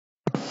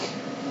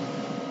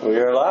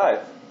We're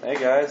live. Hey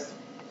guys.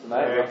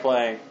 Tonight we're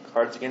playing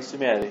Cards Against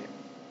Humanity.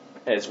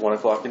 And it's 1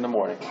 o'clock in the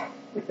morning.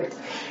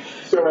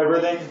 So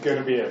everything's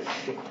gonna be a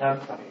shit ton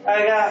funny.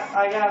 I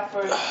got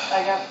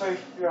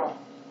first draw.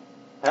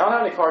 I don't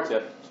have any cards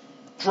yet.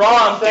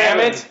 Draw 'em, damn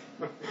it!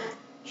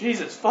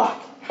 Jesus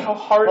fuck! How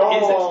hard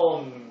is it?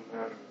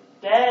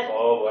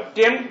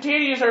 Them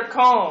titties are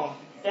calm.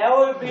 That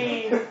would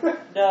be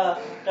the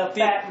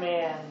fat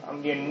man.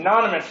 I'm the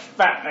anonymous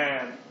fat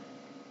man.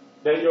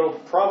 That you'll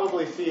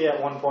probably see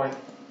at one point,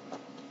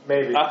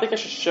 maybe. I think I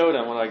should show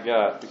them what I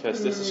got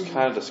because this is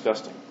kind of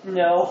disgusting.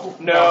 No.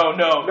 No,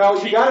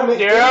 you gotta make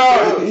it.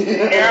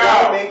 You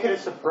gotta make it a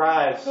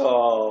surprise.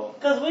 Oh.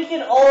 Because we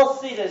can all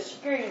see the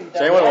screen.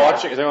 Is anyone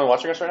watching? Is anyone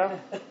watching us right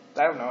now?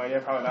 I have no idea,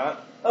 probably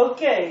not.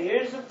 Okay,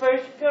 here's the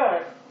first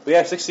card. We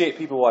have 68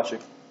 people watching.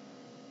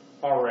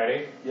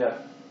 Already. Yeah.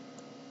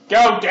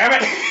 Go,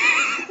 damn it!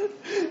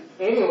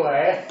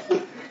 Anyway.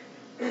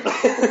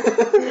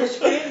 The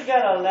screen's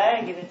got a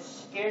lag and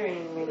it's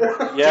scaring me.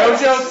 Yeah.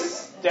 Jojo,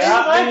 It's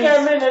stop like me.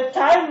 I'm in a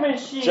time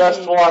machine.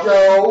 Just watch.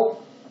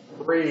 Go.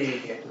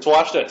 Read. Let's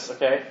watch this,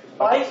 okay?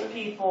 White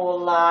people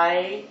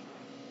lie.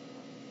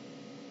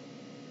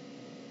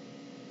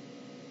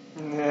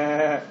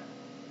 Nah.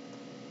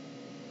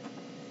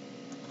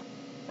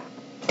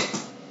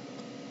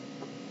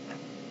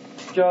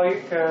 Draw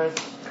your cards.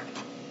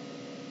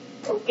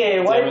 Okay,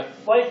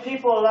 white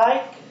people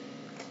like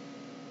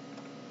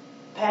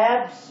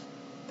Pabst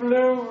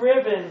Blue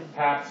Ribbon.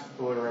 Pabst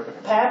Blue Ribbon.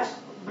 Pabst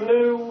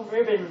Blue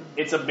Ribbon.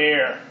 It's a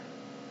beer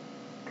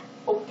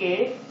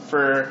Okay.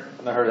 for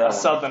I heard a that one.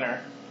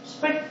 southerner.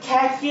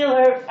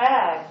 Spectacular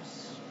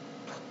abs.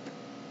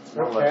 It's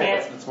more Okay. like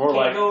Can't it's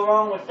go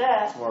wrong with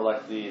that. more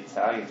like the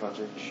Italian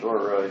country. Sure,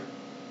 really.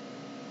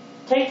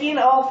 Taking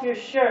off your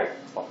shirt.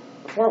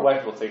 It's more white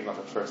people taking off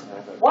their shirts than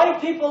anything. White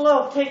people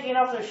love taking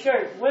off their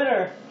shirt.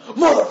 Winner.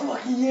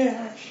 Motherfucking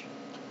yes.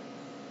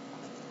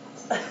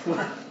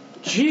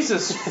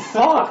 Jesus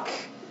fuck!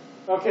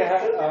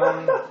 Okay.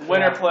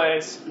 Winner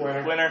plays.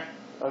 Winner.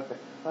 Okay.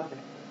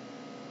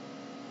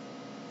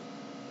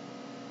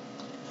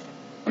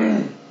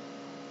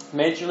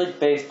 Major League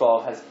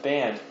Baseball has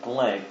banned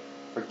blank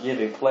for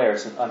giving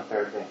players an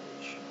unfair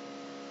advantage.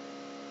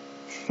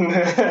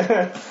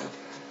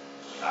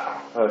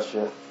 Oh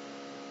shit.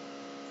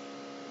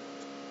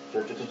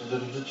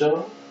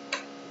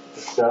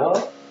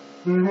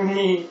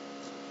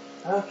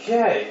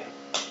 Okay.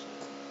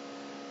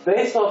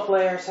 Baseball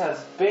players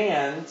has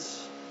banned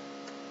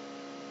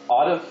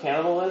auto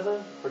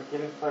cannibalism for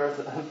giving players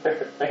an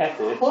unfair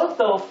advantage. What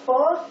the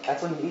fuck?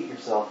 That's when you eat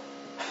yourself.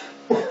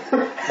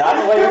 Not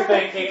the way you're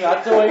thinking,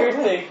 not the way you're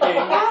thinking.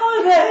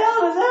 How the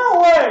hell does that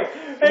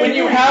work? When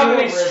you have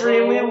an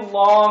extremely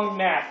long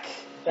neck.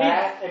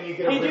 That and you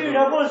get a Hey dude, ribbon.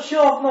 I'm gonna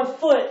show off my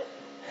foot.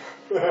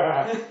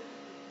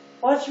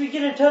 Watch me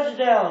get a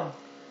touchdown.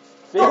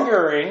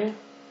 Fingering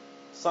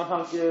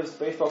somehow gives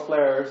baseball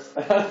players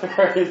an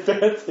unfair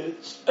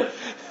advantage.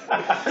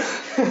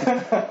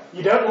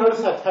 You don't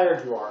notice how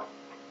tired you are.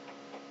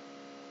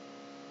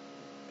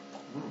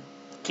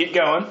 Keep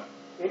going.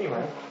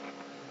 Anyway.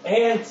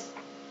 And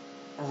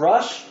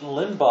Rush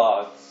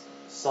Limbaugh's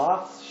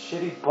soft,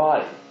 shitty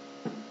body.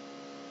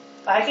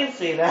 I can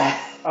see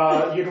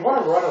that. You'd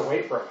want to run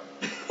away from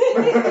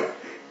it.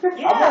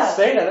 Yeah. I'm not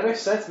saying that. That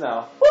makes sense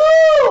now.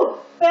 Woo!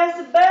 Pass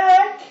it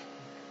back.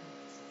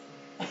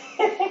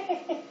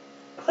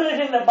 Put it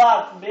in the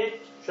box, bitch.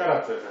 Shut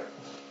up, Tiffany.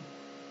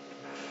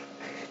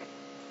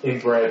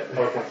 Inbred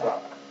Arkansas.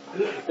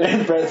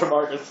 Inbred from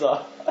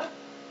Arkansas.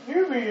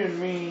 You're being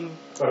mean.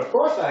 But of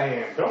course I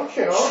am. Don't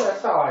you know?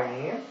 That's how I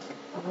am.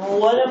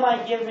 What am I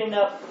giving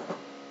up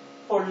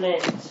for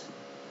Lent?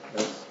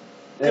 Yes.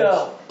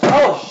 Go.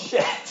 Oh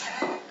shit!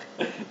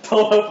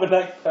 Don't open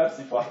that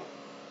Pepsi bottle.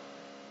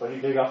 What do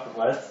you dig off the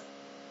list?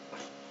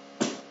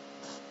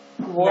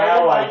 What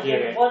Now am I I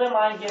get it. What am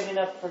I giving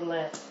up for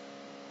Lent?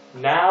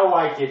 Now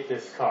I get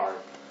this card.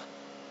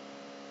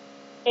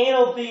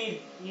 Anal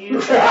bead. You.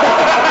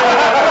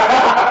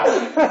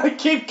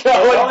 Keep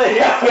going.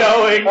 Keep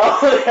going.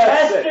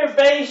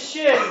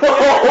 Masturbation.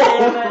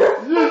 Damn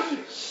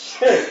it.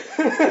 Shit!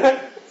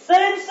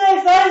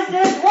 Same-sex ice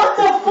dance. What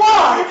the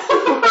fuck?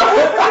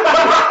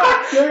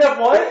 You have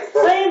what?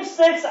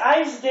 Same-sex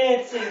ice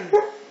dancing.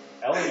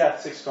 I only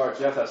got 6 cards.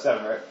 You have to have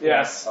 7, right?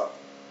 Yes. Oh.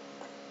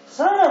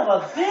 Son of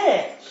a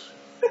bitch.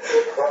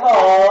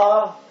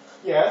 Aww.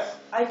 Yes.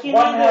 I can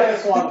One had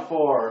this either. one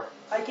before.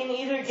 I can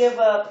either give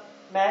up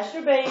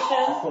masturbation,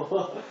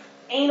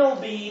 anal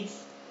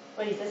beads.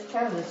 Wait, that's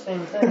kind of the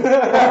same thing.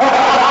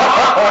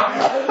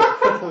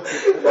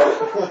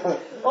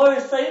 Or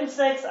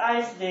same-sex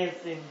ice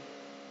dancing.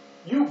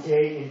 You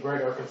gay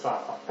inbred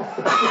Arkansas.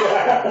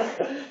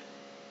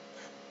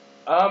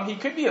 He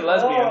could be a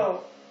lesbian.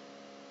 Oh.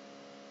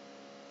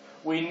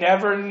 We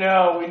never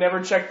know. We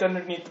never checked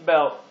underneath the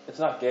belt. It's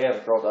not gay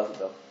if a girl does it,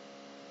 though.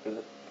 Is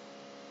it?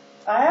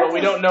 But we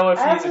don't know if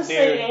I have he's a to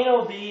say dude.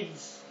 anal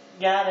beads.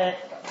 Got it.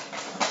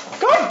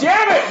 God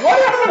damn it! What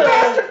happened to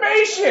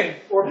masturbation?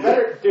 Or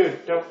better,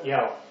 dude, don't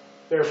yell.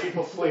 There are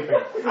people sleeping.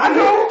 I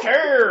don't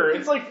care.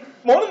 It's like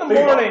 1 in the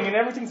morning and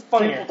everything's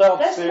funnier. People don't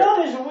That's see it.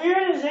 not as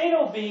weird as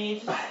anal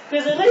beads,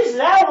 because at least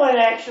that one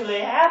actually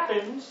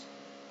happens.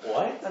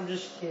 What? I'm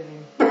just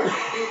kidding.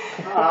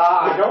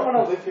 I don't want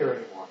to live here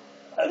anymore.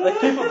 Like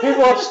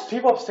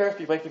people upstairs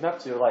be waking up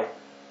to like.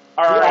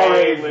 We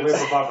already Alright,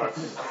 live above us.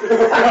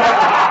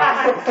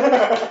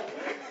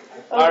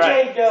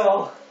 Okay,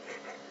 go.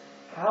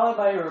 How am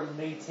I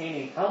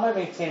maintaining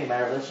my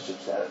relationship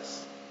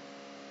status?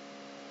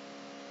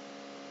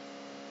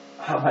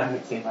 How am I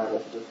maintaining my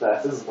relationship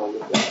status? This is going to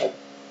get bad.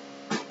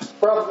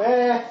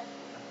 Probably,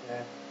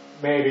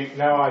 maybe.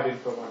 No, I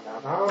didn't put one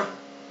down.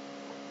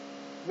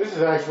 This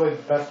is actually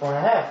the best one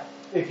I have,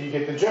 if you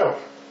get the joke.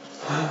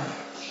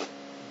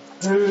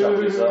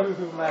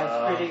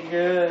 Mine's pretty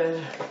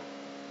good.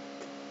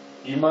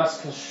 You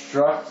must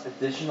construct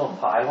additional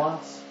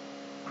pylons.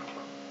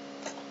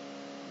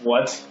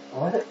 What?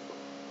 What?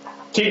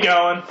 Keep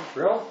going.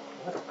 Real?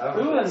 What? I don't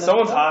Who know. in the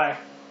Someone's fuck? high.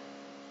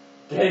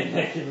 Getting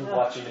naked and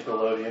watching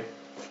Nickelodeon.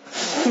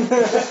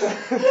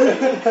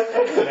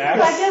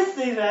 I can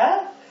see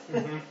that.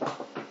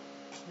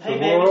 Hey,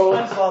 maybe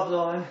SpongeBob's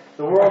on.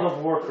 The World of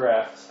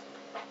Warcraft.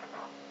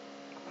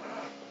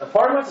 A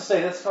part of me wants to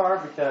say this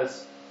card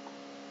because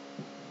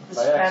This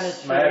is kind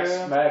of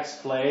true. my ex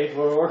played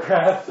World of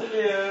Warcraft.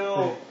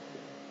 Ew.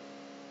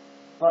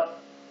 But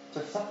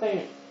there's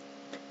something,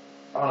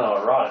 I don't know,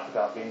 erotic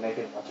about being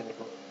naked and watching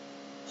Nickelodeon.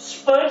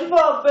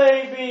 SpongeBob,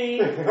 baby.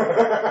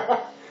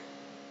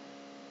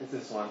 It's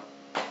this one.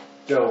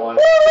 Joe won.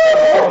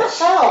 Oh,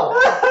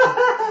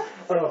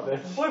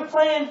 bitch. We're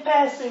playing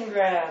pass and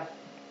grab.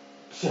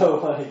 Joe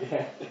won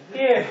again.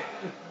 Here.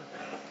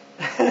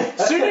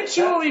 Soon as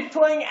you will be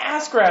playing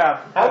ass grab.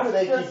 How do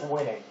they keep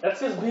winning? That's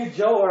because me and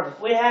Joe are.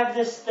 We have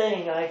this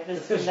thing, like this.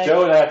 It's because connection.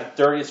 Joe and I have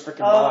the dirtiest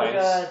freaking Oh minds.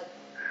 God.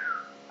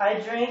 I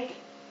drink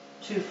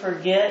to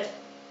forget.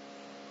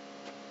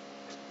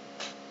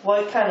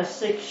 What kind of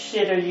sick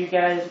shit are you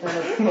guys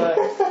gonna put?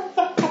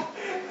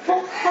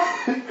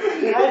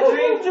 I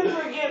drink to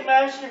forget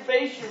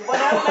masturbation. When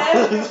I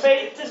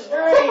masturbate to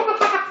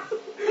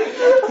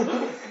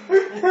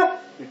drink.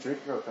 You drink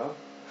your own cum?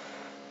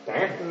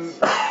 Damn it.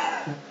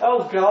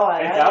 Oh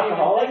God, It's I didn't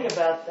alcoholic? even think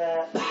about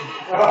that.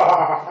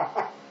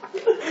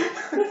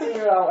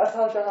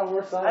 That's how it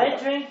works out. I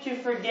drink to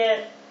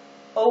forget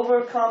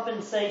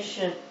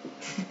overcompensation.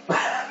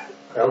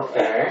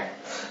 Okay.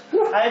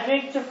 I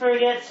drink to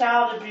forget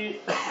child abuse.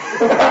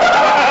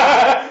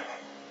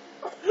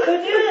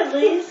 Could you at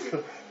least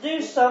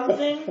do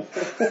something?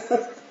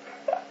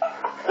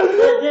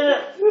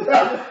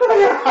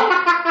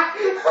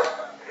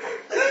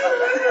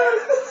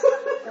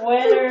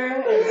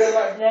 Winner is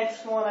the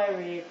next one I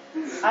read.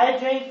 I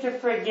drink to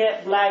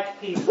forget black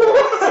people. No,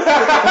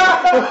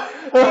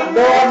 I'm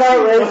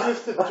not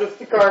racist. It's just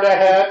the card I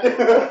had.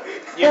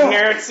 You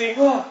Nazi.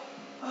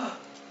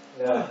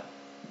 Yeah.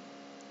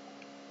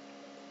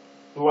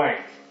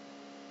 Blank.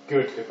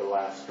 Good to the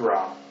last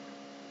drop.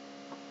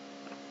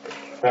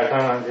 Back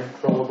on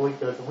uncontrollably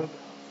guzzling.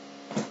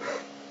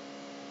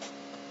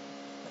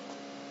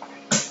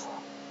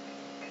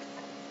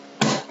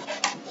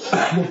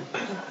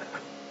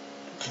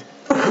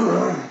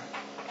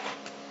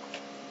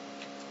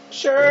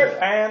 Shirt,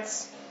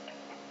 pants.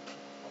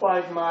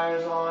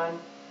 Quagmire's on.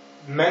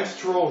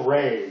 Menstrual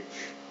rage.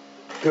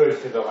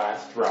 Good to the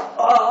last drop.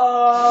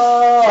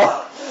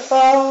 Ah!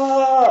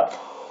 Ah!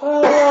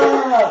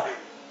 Ah!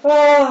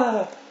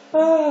 Ah!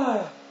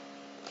 Ah!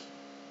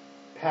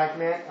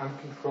 Pac-Man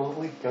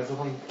uncontrollably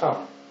guzzling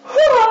cum.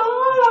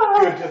 Ah!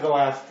 Good to the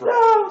last drop.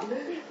 Oh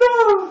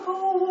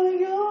my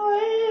God.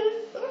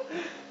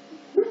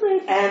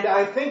 And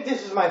I think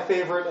this is my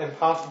favorite and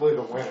possibly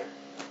the winner.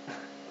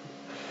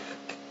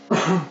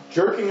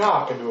 Jerking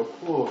off into a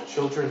pool of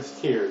children's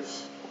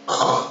tears.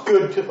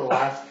 Good to the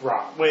last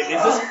drop. Wait,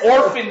 is this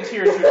orphan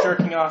tears you're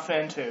jerking off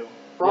into?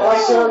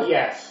 Right there,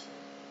 yes.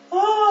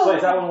 So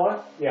is that one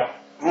what? Yeah.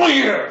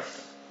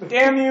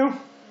 Damn you.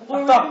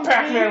 I thought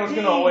Pac-Man was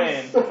gonna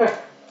win.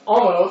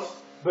 Almost,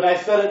 but I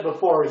said it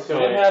before, so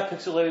We didn't have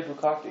pixelated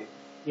bukkake.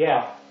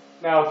 yeah.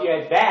 Now, if you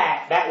had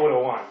that, that would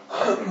have won.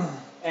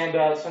 And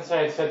since I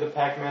had said the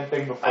Pac-Man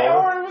thing before, I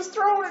already was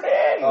throwing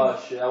it in. Oh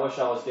shit, I wish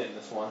I was getting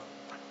this one.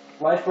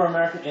 Life for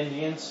American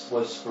Indians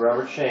was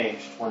forever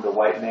changed when the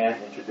white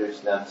man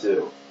introduced them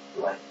to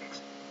blank.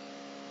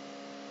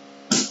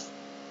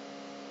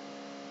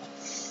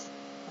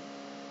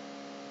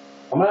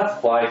 I'm gonna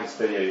have to buy this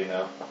video, you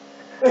know.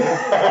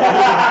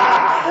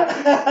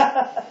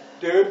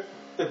 dude,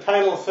 the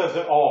title says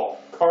it all.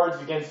 Cards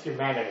Against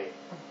Humanity.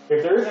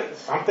 If there isn't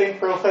something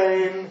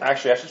profane,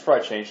 Actually, I should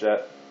probably change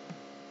that.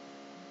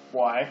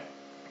 Why?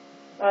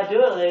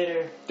 Do it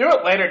later. Do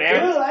it later, Do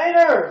damn it it.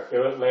 later.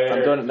 do it later.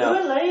 I'm doing it Do now.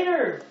 it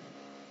later.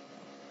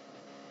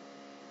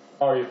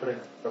 Oh, are you putting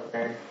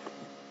profane?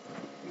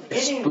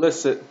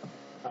 Explicit.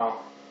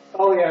 Oh.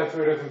 Oh yeah,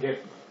 so it doesn't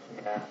get.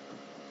 Yeah.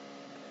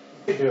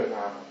 You can do it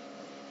now.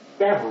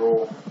 They have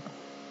rules.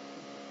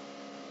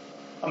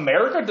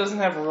 America doesn't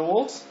have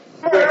rules?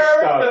 Which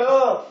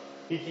does.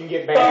 He can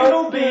get banned.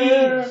 Bottle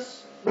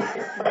beans.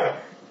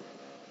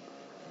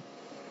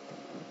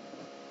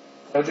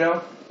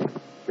 Jojo,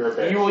 You're a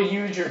bitch. you will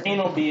use your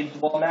anal beads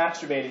while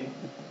masturbating.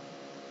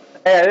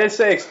 Hey, I didn't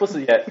say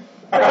explicit yet.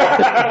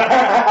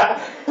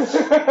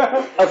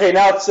 Okay,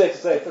 now it's 6.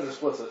 Say it's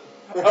explicit.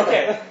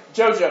 Okay,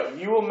 Jojo,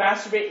 you will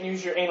masturbate and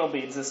use your anal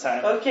beads this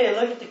time. Okay,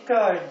 look at the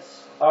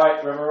cards.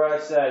 Alright, remember what I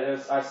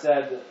said? I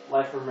said that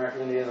life for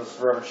American Indians was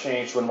forever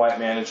changed when white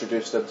man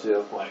introduced them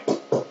to blank.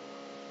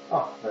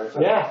 Oh, there's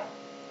it. Yeah.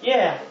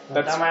 Yeah.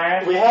 That's-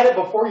 Dumbass. We had it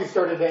before you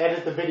started to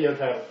edit the video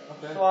title.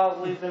 That's why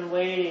we've been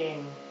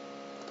waiting.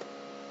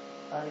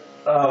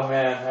 Oh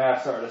man, I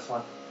gotta start this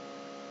one.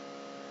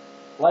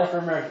 Life for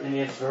American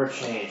Indians was forever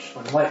changed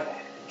when white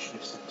man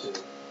introduced them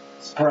to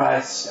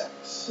surprise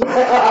sex.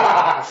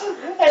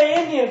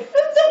 Hey, Indian,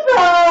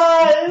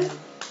 surprise!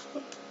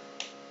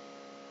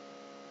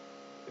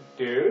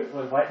 Dude,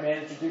 When white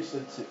man introduced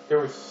them to. there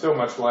was so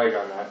much lag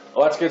on that.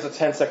 Oh, that's because it's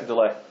a 10-second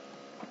delay.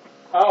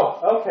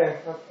 Oh, okay.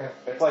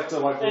 It's like the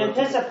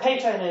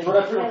Anticipation is It's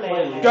what people play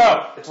really. league.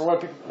 Go. It's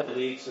what people play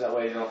league, so that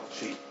way they don't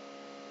cheat.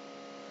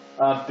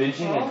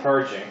 Binging and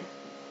purging.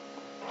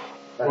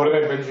 What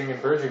are they binging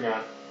and purging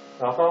on?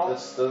 Alcohol?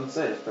 This doesn't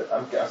say this, but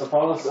I'm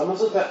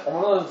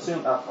gonna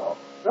assume alcohol.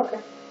 Okay.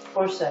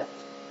 Or sex.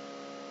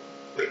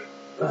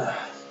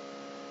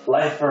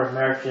 Life for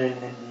American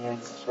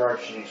Indians is forever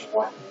changed when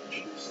white man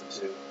introduced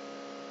them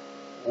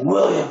to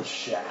William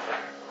Shatner.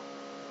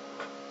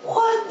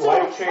 What the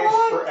Life change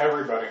fuck? for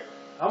everybody.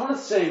 I'm gonna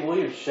say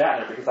William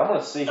Shatner because I'm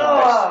gonna see him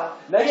Ah,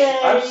 next. yay.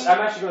 I'm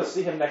actually gonna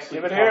see him next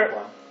week. Give it at here.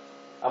 Comic-Con.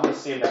 I'm gonna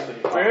see him next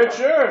week. at Fair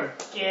Comic-Con. turn.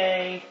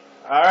 Gay.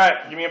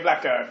 Alright, give me a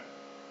black card.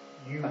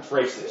 You. That's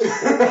racist.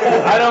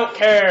 I don't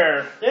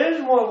care. There's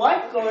more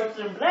white cards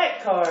than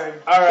black cards.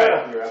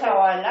 Alright, That's how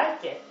I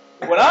like it.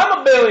 when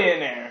I'm a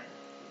billionaire,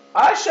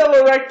 I shall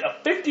erect a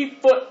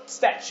 50-foot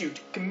statue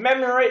to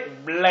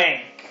commemorate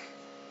blank.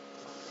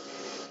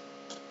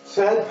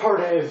 Sad part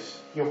is,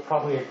 you'll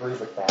probably agree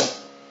with that.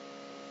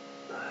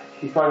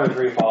 He's probably gonna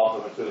agree with all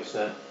of them to an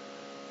extent.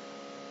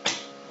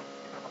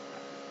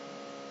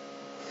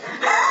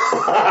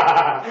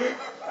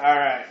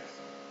 Alright.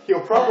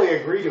 He'll probably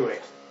agree to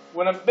it.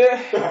 When I'm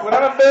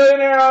a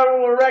billionaire, I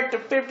will erect a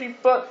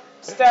 50-foot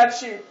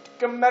statue to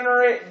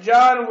commemorate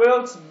John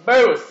Wilkes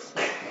Booth.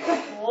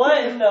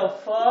 What in the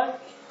fuck?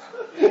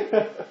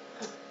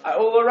 I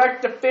will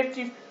erect a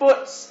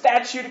 50-foot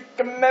statue to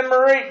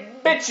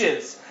commemorate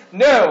bitches.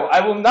 No,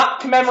 I will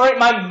not commemorate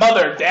my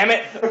mother, damn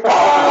it.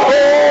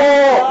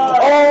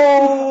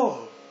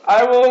 Oh!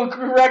 I will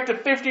erect a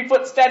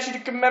 50-foot statue to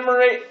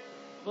commemorate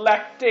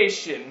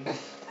lactation.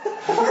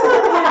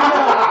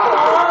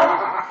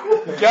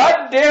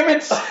 God damn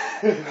it.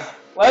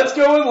 Let's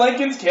go with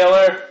Lincoln's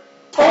Killer.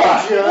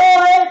 Told you.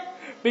 What?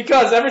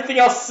 Because everything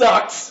else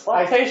sucks.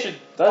 Lactation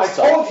I does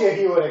suck. told you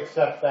he would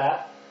accept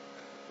that.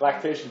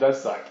 Lactation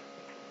does suck.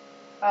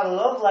 I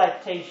love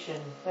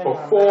lactation. Never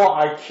mind. Before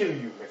I kill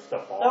you,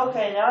 Mr. Bond.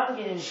 Okay, now I'm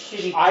getting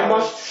shitty I cards.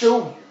 must show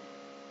you.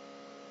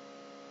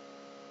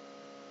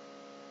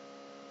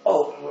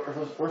 Oh, we're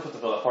supposed to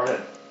fill that part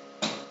in.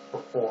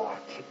 Before I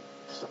kill you,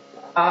 Mr.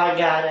 Bond. I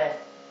got it.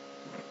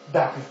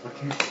 That is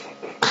what you say.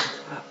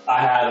 I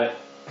have it.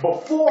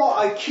 Before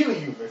I kill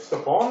you,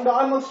 Mr. Bond,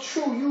 I must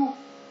show you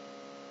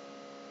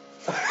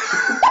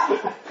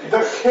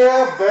the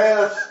Care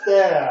Bear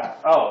stare.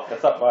 Oh,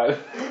 that's not mine.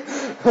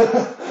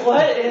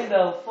 What in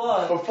the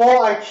fuck?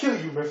 Before I kill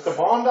you, Mr.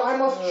 Bond, I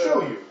must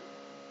show you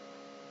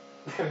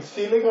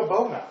concealing a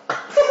boner.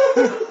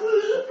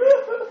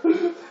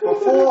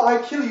 Before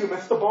I kill you,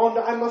 Mr. Bond,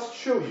 I must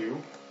show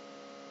you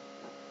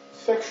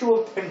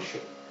sexual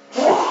tension.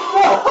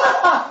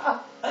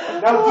 Now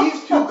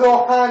these two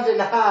go hand in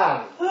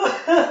hand.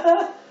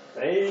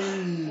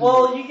 Hey.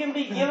 Well, you can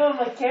be giving him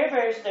a Care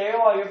Bear stare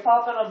while you're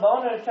popping a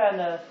boner trying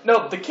to.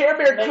 No, the Care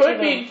Bear Make could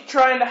it be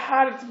trying to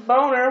hide its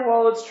boner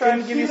while it's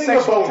trying to give you Concealing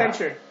a sexual boner.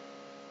 tension.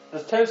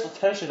 There's sexual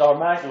tension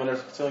automatically when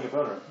there's concealing a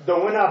boner. The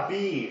winner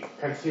be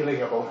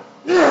concealing a boner.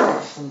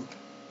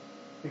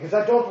 Because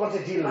I don't want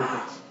to deal with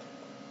it.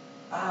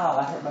 Ah,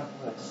 that hurt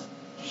my voice.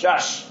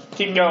 Shush.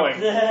 Keep going.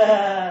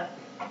 That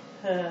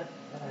hurt.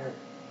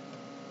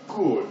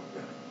 Good.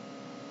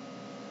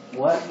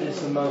 What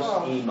is the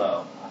most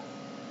emo?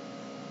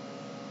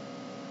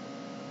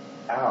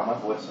 Ow, my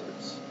voice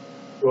hurts.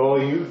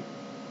 Well, you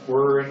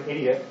were an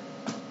idiot.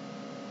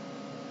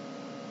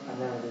 I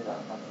never did that.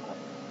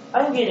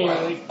 I'm getting a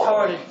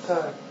retarded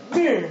card.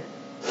 Here.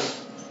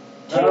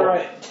 Take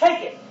Alright. it.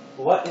 Take it.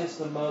 What is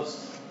the most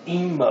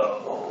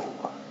emo?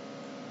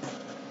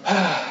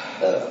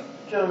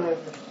 Joan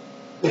Rivers.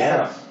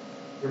 Damn.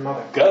 Your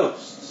mother.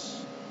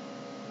 Ghosts.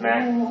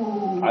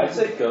 Nah. I'd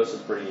say Ghosts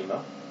is pretty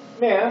emo.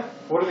 Yeah.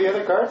 What are the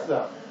other cards,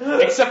 though?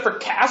 Except for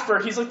Casper,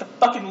 he's like the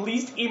fucking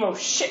least emo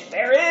shit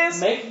there is.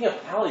 Making a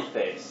pally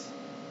face.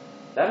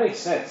 That makes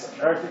sense.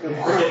 I think a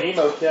freaking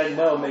emo kid I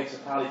know makes a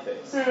pally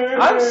face.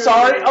 I'm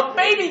sorry, a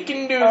baby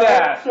can do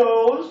that.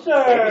 So Babies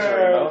are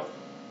sad. emo.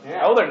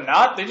 No, they're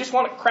not. They just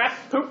want to crap,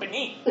 poop, and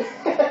eat.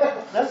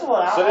 That's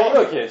what I So the want.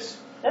 emo kids.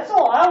 That's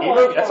all I want.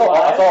 Emo, that's for all.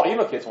 That's life. all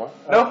emo kids want.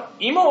 No,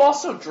 emo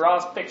also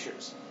draws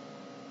pictures.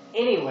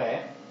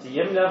 Anyway. The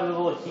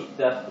inevitable heat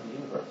death of the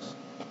universe.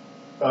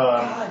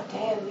 God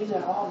damn, these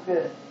are all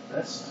good.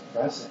 That's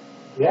depressing.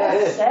 Yeah, it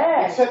That's is.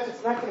 sad. Except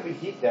it's not going to be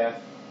heat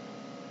death.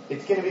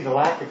 It's going to be the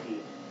lack of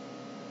heat.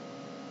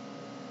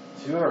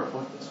 Do you ever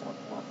put this one?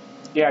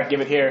 Yeah,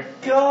 give it here.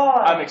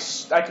 God.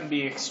 I can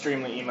be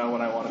extremely emo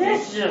when I want to be.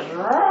 This is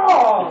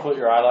wrong. Put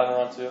your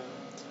eyeliner on too.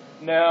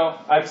 No,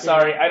 I'm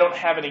sorry. I don't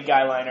have any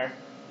guy liner.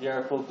 You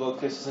ever pull glow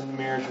kisses in the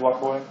mirror as you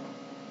walk away?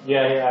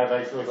 Yeah, I've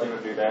actually seen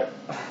him do that.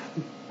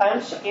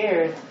 I'm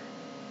scared.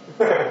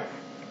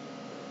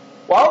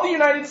 While the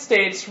United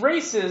States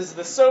races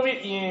the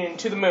Soviet Union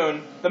to the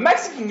moon, the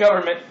Mexican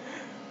government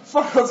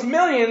funnels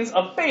millions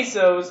of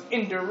pesos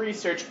into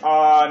research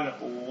on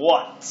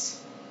what?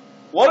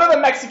 What are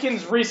the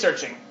Mexicans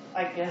researching?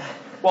 I got.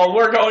 Well,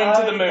 we're going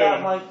to the I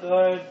got moon. my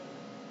card.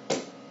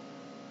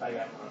 I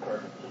got one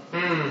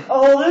perfect.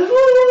 Oh, this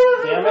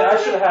one. Damn it!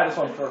 I should have had this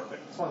one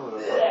perfect. This one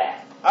was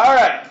perfect. All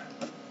right.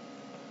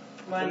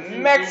 Mine The too.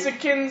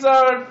 Mexicans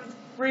are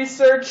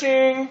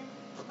researching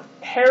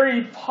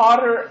Harry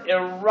Potter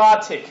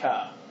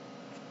erotica.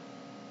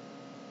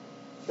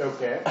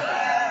 Okay.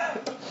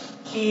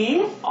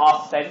 Key.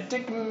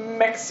 Authentic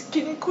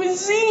Mexican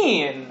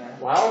cuisine.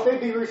 Why would they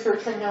be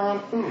researching their own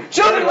food?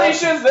 Children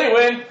leashes, they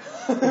win.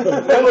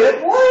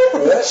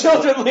 What?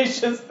 Children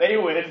leashes, they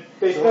win.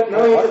 They spent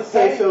millions of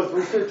pesos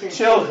researching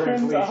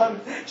children's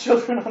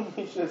Children on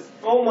leashes.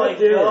 Oh my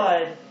Dude.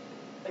 God.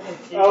 I can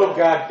see Oh, it.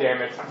 god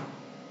damn it.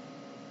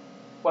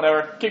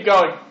 Whatever, keep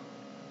going.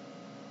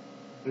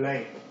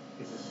 Blank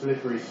is a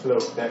slippery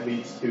slope that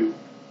leads to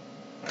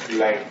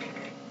blank.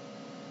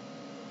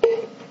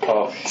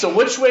 Oh So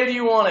which way do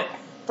you want it?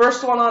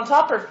 First one on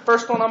top or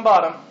first one on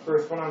bottom?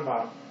 First one on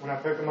bottom. When I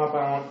pick them up,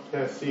 I want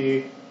to see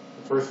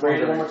the first one.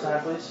 Read it one more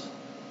time, please.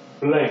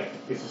 Blank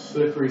is a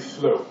slippery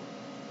slope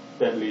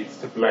that leads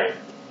to blank.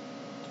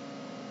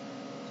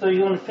 So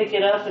you want to pick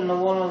it up and the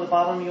one on the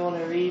bottom you want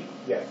to read?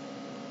 Yes.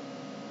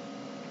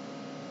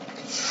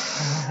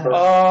 First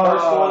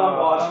one on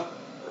bottom.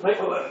 Wait.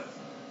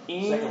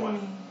 Second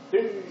one.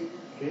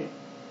 Okay.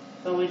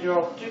 So we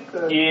draw two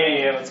cards.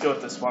 Yeah, let's go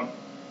with this one.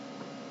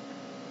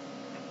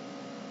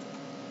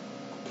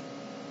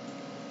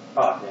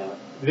 Oh, damn it.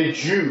 The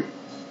Jews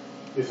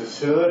is a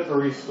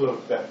slippery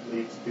slope that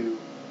leads to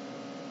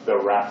the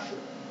rapture.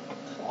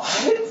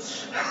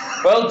 What?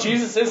 Well,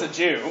 Jesus is a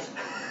Jew.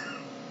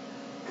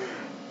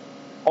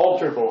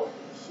 Altar boys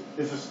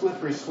is a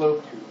slippery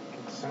slope to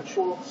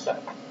consensual sex.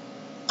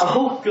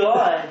 Oh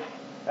God.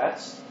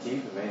 That's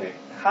deep and meaning.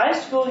 High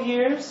school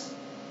years.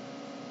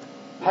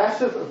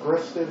 Passive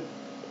aggressive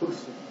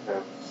boosting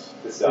notes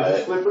This is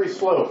a slippery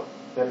slope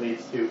that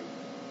leads to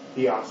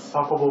the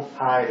unstoppable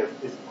tide of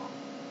Islam.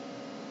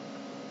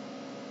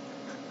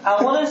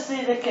 I want to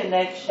see the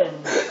connection.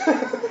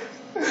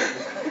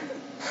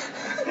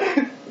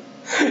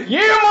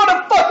 Yeah,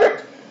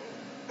 motherfucker!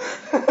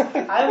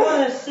 I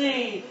want to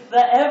see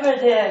the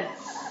evidence.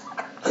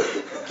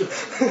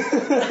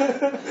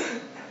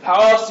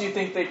 How else do you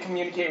think they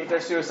communicate with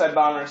their suicide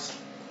bombers?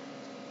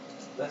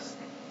 That's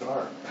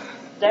dark.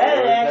 That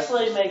Lord, that's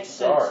actually makes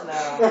sense dark.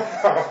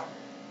 now.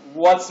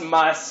 What's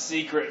my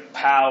secret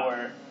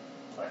power?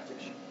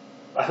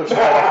 I wish I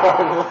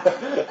had that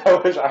card. I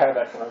wish I had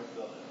that card.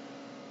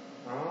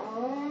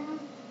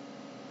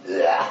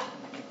 Yeah.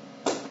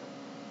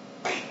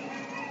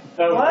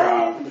 Oh, What?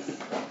 God.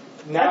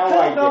 Now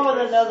I I could go get with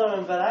this. another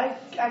one, but I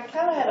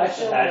kind of had I a should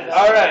feeling have about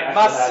All right,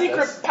 my I had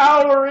secret this.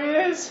 power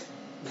is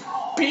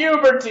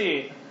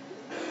puberty.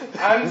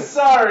 I'm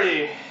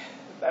sorry.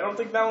 I don't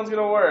think that one's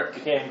gonna work.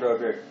 You can't grow a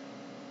beard.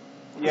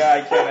 Yeah,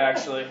 I can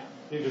actually.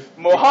 You just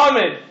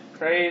Muhammad,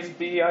 praise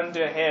be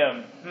unto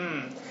him.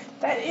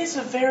 That is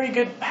a very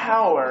good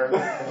power.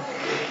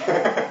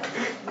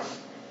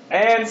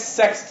 And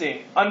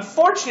sexting.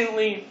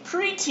 Unfortunately,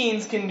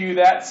 preteens can do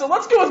that, so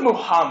let's go with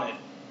Muhammad.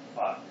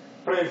 Fuck.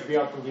 praise be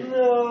unto him.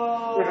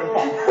 No.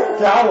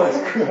 That was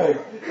good.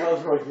 That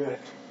was really good.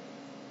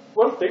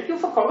 Well, thank you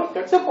for calling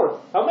tech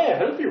support. How may I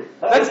help you?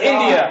 That's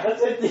India.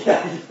 That's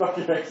India, you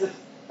fucking racist.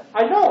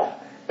 I know.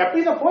 That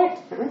be the point.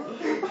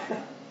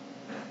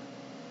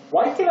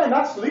 Why can I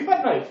not sleep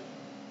at night?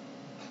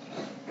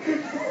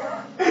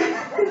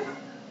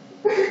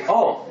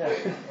 Oh, yeah.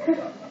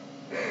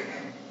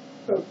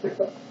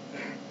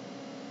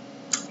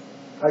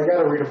 I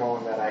gotta read them all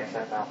in that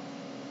accent now.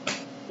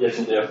 Yes,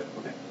 you do.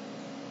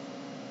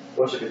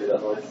 Wish I could do that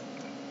voice.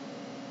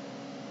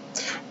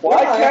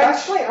 Why Yeah,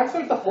 can't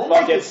actually, the whole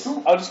Fuck night is it.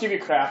 too. I'll just give you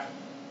crap.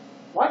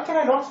 Why can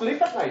I not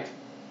sleep at night?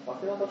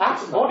 Fucking hell, that's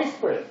Ask body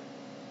spray.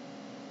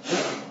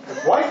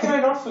 Why can I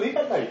not sleep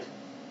at night?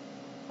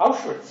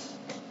 Auschwitz.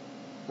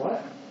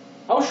 What?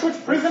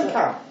 Auschwitz prison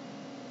camp.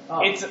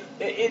 Oh.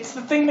 It's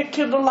the thing that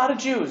killed a lot of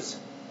Jews.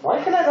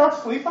 Why can I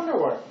not sleep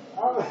underwear?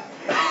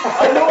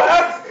 I know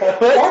how.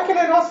 Why can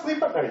I not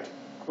sleep at night?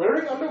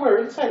 Wearing underwear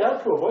inside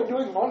out to avoid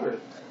doing laundry.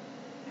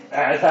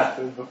 That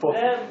happened before.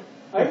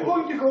 I'm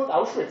going to go to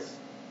Auschwitz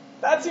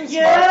That seems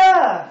smart.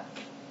 Yeah.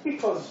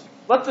 because.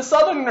 Let the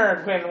southern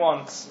nerd win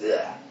once.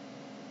 Yeah.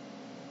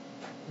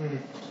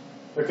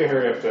 Okay,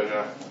 hurry up,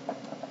 Jojo.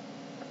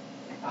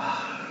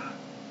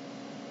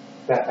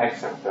 that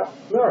accent though.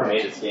 Whoever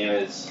made this game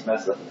is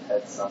messed up the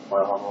head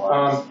somewhere along the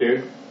lines.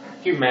 Dude,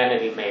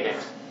 humanity made it.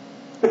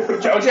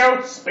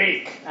 Jojo,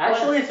 speak.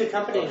 Actually, it's a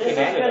company in This is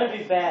Canada. gonna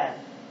be bad.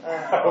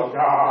 Oh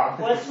God.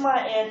 What's my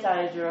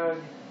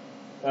anti-drug?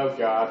 Oh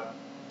God.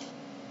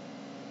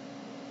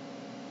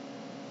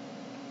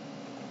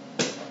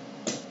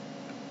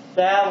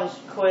 That was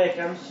quick.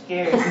 I'm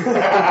scared.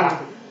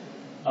 Damn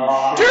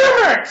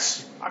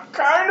it! I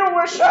kinda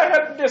wish I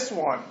had this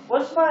one.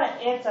 What's my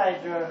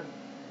anti-drug?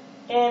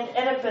 An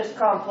Oedipus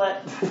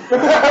complex.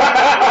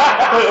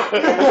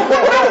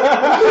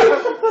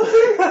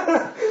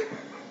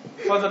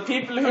 For the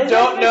people who Is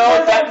don't it know,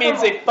 because that I'm means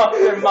from- they fucked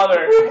their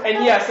mother.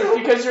 And yes, it's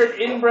because you're an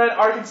inbred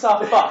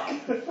Arkansas fuck.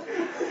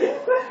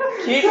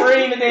 Keep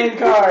reading the damn The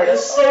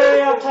cards.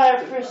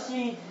 stereotype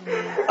proceeds.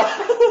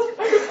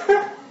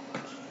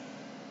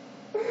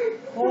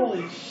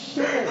 Holy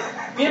shit.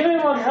 Give him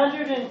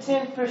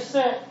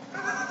 110%.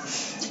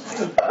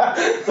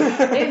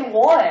 In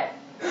what?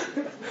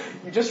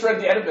 You just read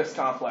the Oedipus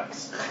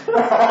complex.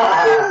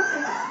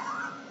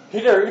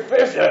 He never even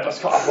finished the Oedipus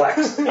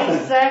complex.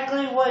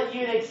 Exactly what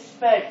you'd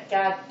expect.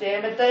 God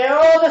damn it, they are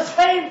all the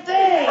same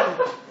thing.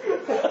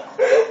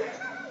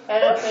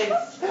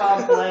 Oedipus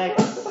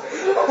complex.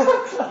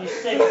 You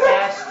sick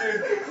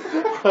bastard.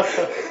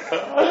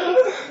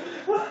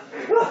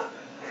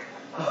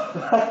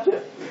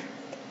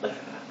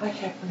 I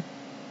can't breathe.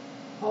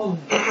 Oh.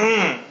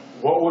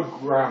 What would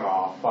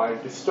Grandma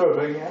find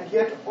disturbing and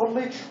yet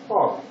oddly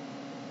charming?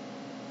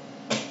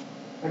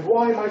 And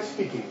why am I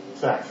speaking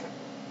this accent?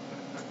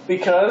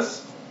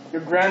 Because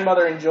your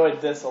grandmother enjoyed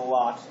this a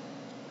lot.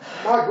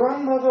 My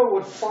grandmother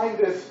would find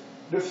this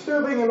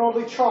disturbing and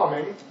oddly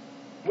charming,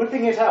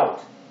 whipping it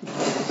out.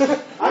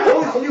 I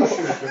always knew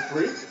she was a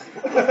freak.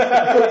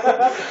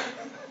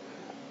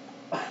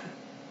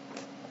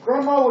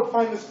 Grandma would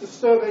find this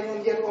disturbing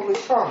and yet oddly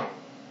charming.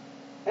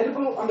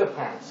 Edible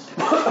underpants.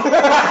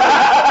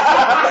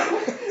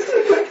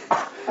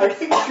 I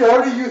think she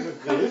already uses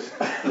these.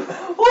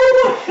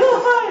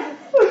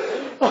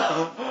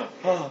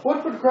 Oh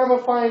What would Grandma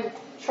find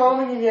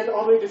charming and yet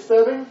oddly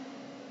disturbing?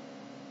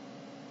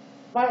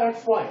 My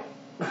ex-wife.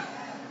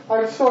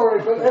 I'm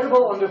sorry, but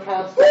edible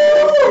underpants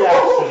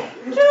reaction.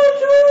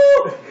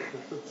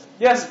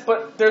 Yes,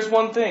 but there's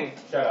one thing.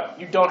 Shut up.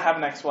 You don't have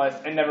an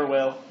ex-wife and never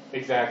will.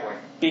 Exactly.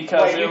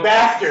 Because Wait, you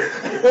bastard!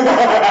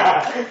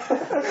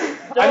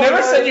 I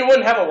never said you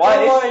wouldn't have a my! wife.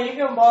 Don't worry, you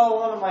can borrow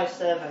one of my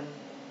 7.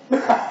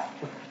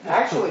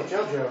 Actually,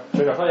 JoJo,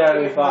 Took a play out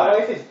of if the my 5.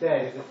 wife is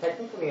dead, is it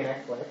technically an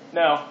ex-wife?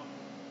 No,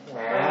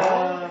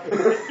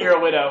 you're a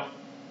widow.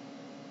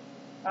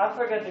 I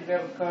forgot to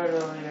grab a card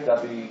earlier.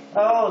 That'd be.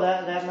 Oh,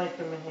 that might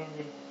come in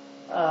handy.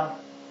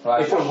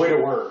 It's a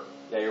widower.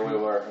 Yeah, you're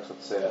widower. I was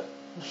about to say that.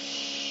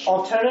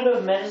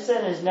 Alternative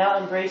medicine is now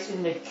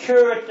embracing the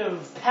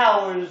curative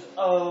powers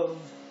of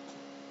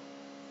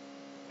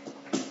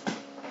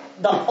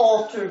the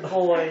altar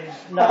boys.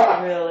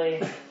 Not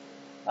really.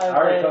 I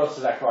already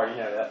posted that card. You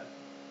know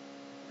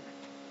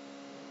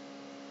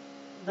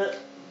that.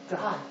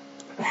 God.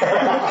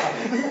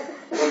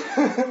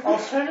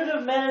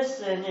 Alternative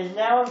medicine is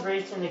now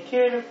embracing the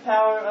curative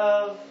power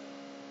of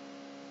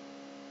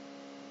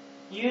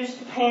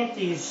used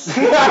panties.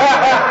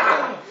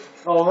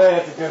 Oh man,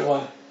 that's a good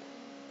one.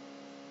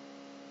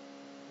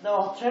 The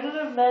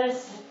alternative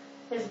medicine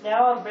is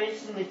now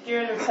embracing the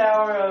curative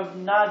power of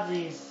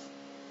Nazis.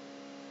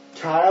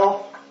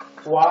 Kyle,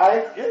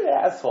 why? You're an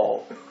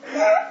asshole.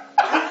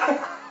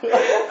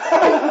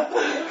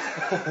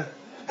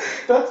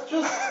 That's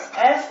just...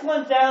 Ask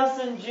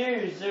 1,000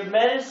 Jews. Their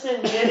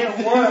medicine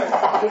didn't work.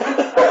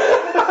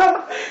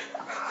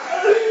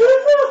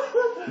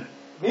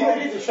 Neither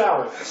did the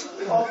showers.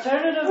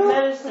 Alternative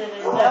medicine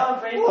is now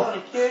embracing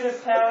the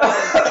curative power of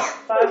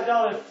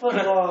 $5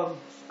 footlongs.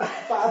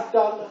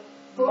 $5.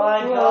 My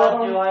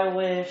God, do I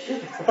wish.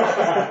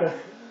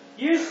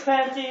 Used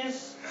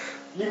panties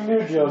You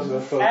knew Joe was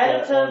going to post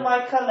added that to one.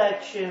 my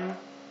collection.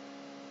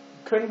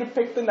 Couldn't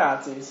depict the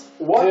Nazis.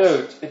 What?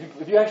 Dude,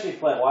 if you actually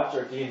watch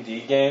our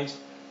D&D games,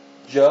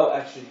 Joe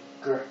actually,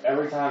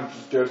 every time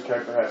Joe's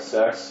character has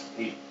sex,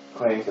 he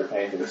cleans their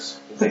panties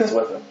and takes it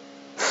with him.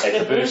 And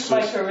It boosts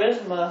my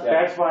charisma. Yeah.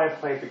 That's why I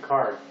played the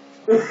card.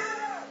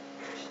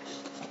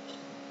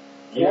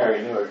 You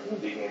already knew our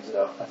D&D games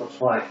though. That's what's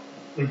funny.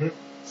 Mm-hmm.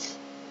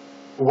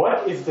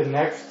 What is the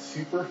next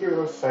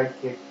superhero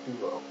sidekick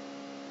duo?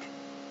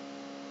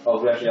 Oh,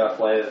 we actually gotta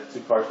play the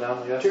 2 cards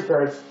now, I guess? 2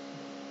 cards.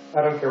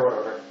 I don't care what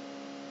order.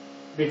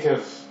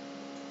 Because,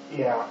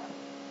 yeah,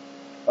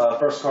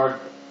 First card.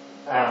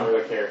 I don't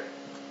really care.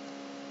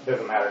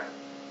 Doesn't matter.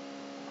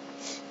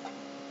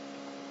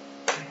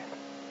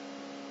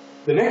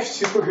 The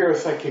next superhero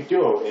sidekick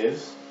duo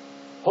is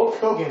Hulk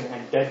Hogan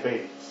and Dead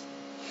Babies.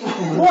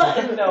 What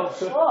in the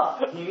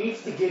fuck? He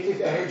needs to get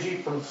his energy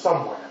from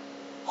somewhere.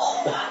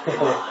 Oh my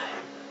God.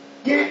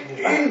 Get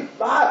in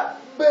my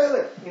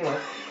belly! You know.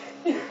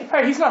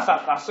 Hey, he's not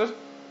fat bastard.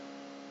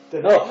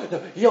 No,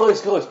 he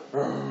always goes.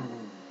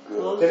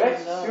 Close The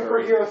next enough.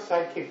 superhero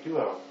sidekick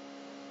duo,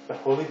 the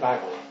Holy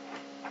Bible.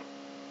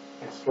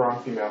 and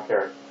strong female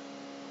characters.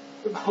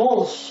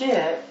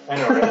 Bullshit.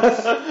 Anyway,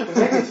 the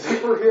next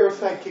superhero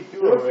sidekick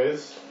duo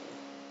is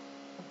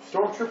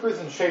Stormtroopers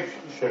and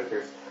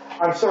Shapeshifters.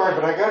 I'm sorry,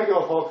 but I gotta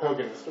go with Hulk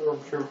Hogan. The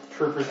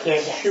Stormtroopers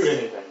can't shoot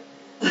anything.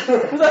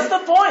 Well, that's the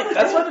point.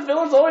 That's why the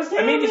villains always.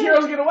 I mean, the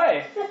heroes get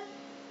away.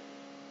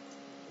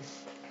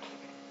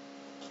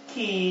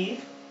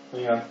 Keith.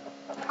 Hang on.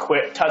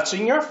 Quit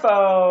touching your I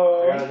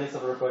phone. gotta do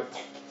something real quick.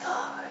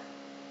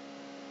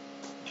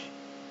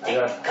 I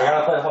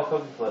gotta play the Hulk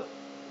Hogan clip.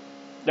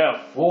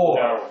 No. War.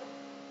 No.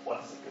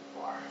 What is it good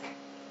for?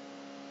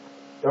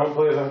 Don't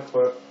play that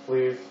clip,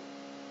 please.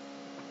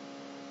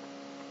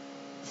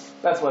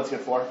 That's what it's good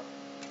for.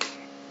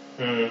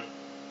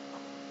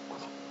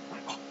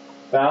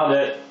 Found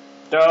it.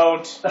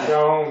 Don't.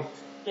 Don't.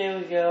 There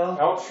we go.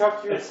 I'll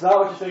chuck you. It's not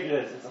what you think it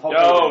is. It's a Hulk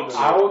Don't. Hogan.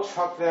 I will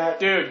chuck that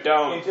Dude,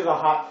 don't. into the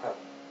hot tub.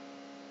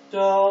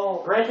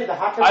 Don't. Granted, the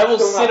hot tub I is will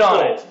still sit not on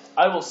full. it.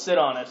 I will sit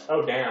on it.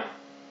 Oh, damn.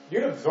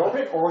 You'd absorb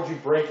it, or would you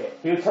break it?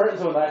 He would turn it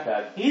into a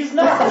iPad. He's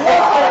not.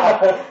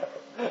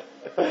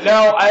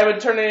 No, I would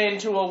turn it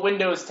into a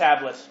Windows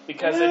tablet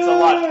because it's a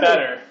lot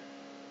better.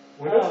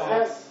 Windows Oh.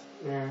 has...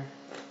 Yeah.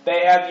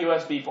 They have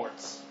USB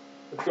ports.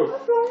 Let's go.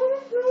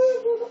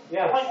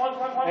 Yeah.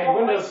 And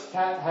Windows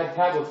had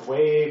tablets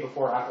way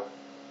before Apple.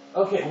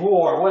 Okay,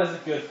 war. What is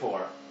it good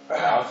for?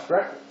 Balanced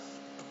breakfast.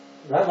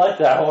 I like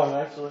that one,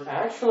 actually.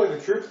 Actually,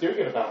 the troops do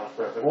get a balanced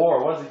breakfast.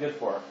 War. What is it good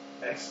for?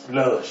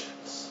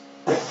 Explosions.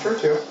 That's true,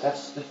 too.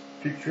 That's just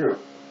too true.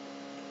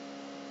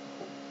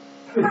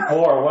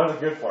 War. What is it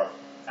good for?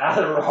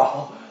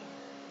 Adderall.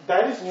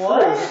 That is true.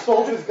 What? The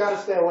soldiers gotta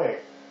stay away.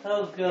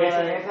 Oh, It's an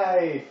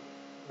good.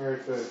 or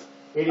it's a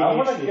ADHD. I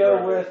want to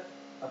go breakfast.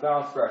 with a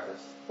balanced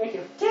breakfast. Thank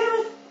you.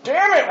 Damn it.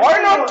 Damn it!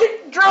 Why not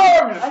take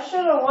drugs? I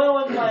should have went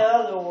with my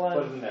other Put it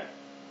one. in there.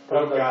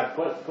 Oh, God.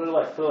 Put it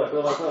like.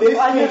 This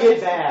can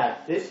get bad.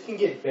 This can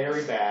get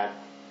very bad.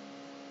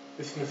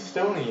 The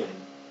Smithsonian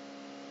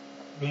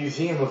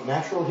Museum of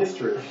Natural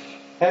History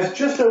has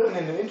just opened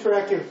an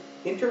interactive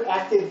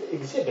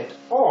exhibit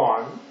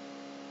on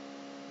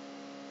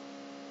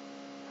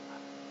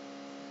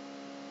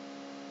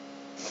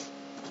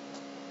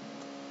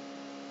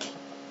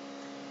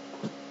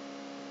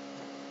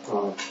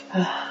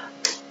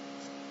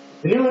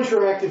the new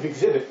interactive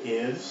exhibit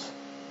is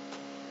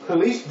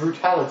police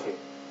brutality.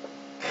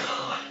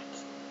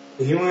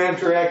 The new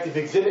interactive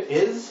exhibit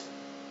is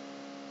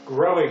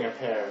growing a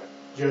pair.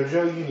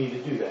 Jojo, you need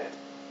to do that.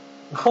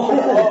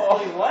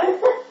 Wait, what?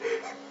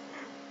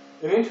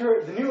 The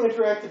new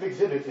interactive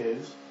exhibit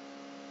is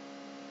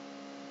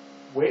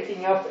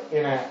waking up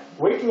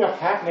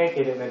half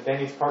naked in a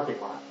Denny's parking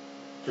lot.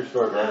 True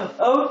story, man.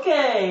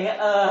 Okay,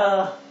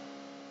 I'm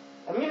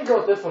gonna go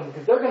with this one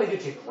because they're gonna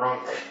get you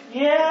drunk.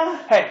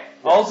 yeah. Hey,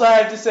 all I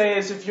have to say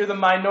is if you're the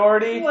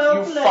minority,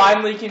 Well you played.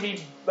 finally can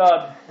be.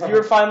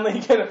 You're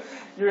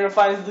gonna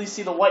finally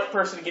see the white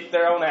person get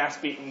their own ass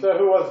beaten. So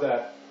who was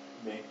that?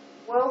 Me.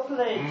 Well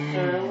played,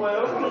 sir.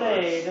 Well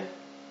played.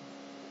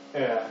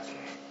 Yeah.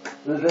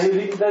 He's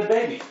eating dead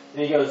baby.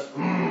 And he goes,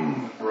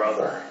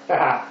 brother.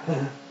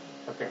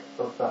 Okay,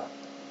 so stop.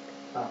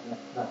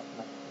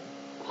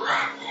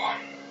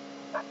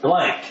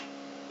 Blank.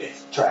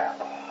 It's a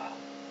trap.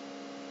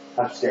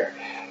 I'm scared.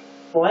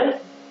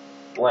 What?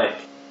 Blank.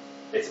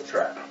 It's a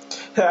trap.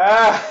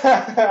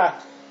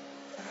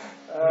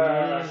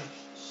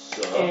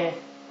 So. Eh,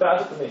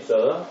 Pass it to me,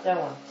 soda. that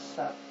one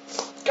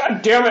sucked.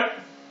 God damn it!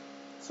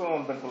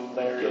 Someone been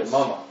hilarious.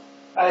 Mama.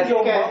 I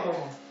think Yo, I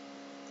mama.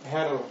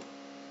 had a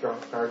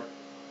drunk card.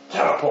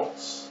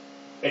 Catapults.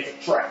 It's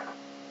a trap.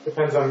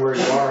 Depends on where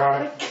you are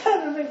on it. That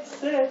kind of makes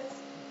sense.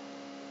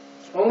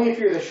 Only if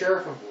you're the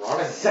sheriff of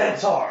Rotten.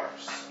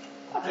 Centaurs.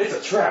 It's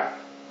a trap.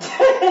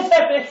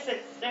 That makes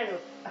sense too.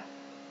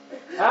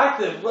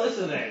 Active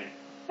listening.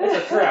 It's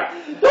a trap.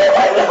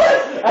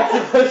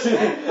 Active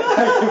listening.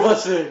 Active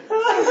listening.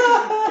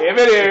 Give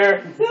it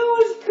here. That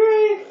was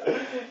great.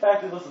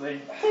 Active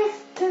listening.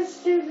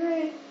 That's too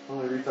great.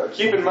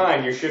 Keep in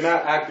mind, you should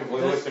not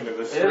actively listen to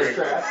this It is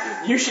stream.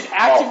 trap. You should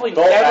actively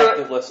don't never.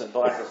 active listen.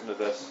 Don't active listen to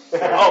this.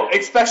 Oh,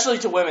 especially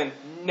to women.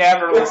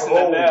 Never listen to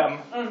Oh. them.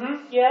 Mm-hmm.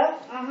 Yeah.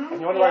 Mm-hmm.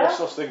 And you wonder why you're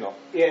still single.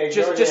 Yeah,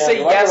 Just yeah, say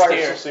You wonder yes, why you're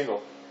dear. still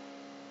single.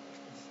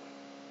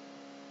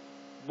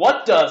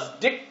 What does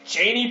Dick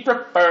Cheney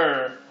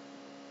prefer?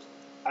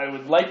 I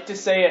would like to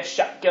say a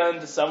shotgun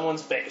to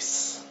someone's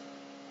face.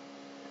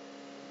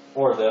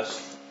 Or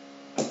this.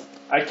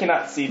 I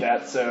cannot see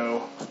that,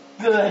 so.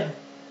 Good.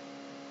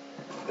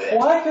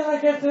 Why can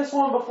I get this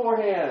one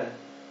beforehand?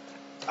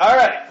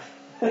 Alright.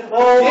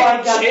 Oh, I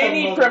Dick got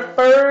Cheney some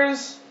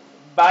prefers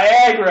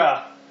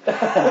Viagra.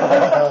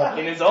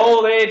 In his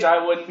old age,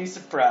 I wouldn't be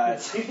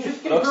surprised. He's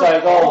just Looks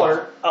getting like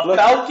taller. A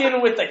falcon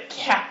with a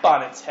cap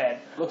on its head.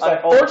 Looks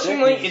like old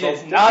Unfortunately, Dick it needs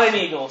is old not Dick. an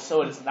eagle,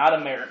 so it is not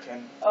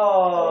American.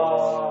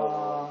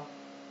 Oh.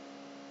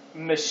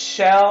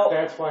 Michelle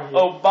That's why he...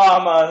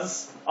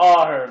 Obama's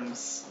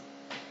arms.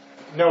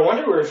 No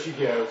wonder where she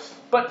goes.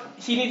 But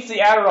he needs the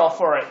Adderall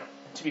for it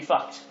to be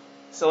fucked.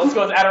 So let's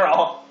go with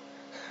Adderall.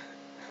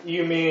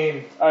 You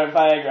mean... Alright,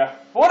 Viagra.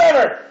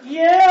 Whatever.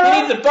 Yeah.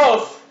 He needs it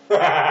both.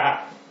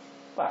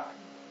 Fuck.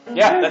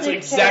 Yeah, that's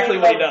exactly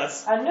what he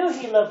does. I knew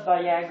he loved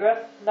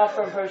Viagra, not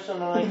from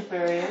personal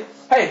experience.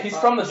 Hey, he's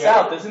from the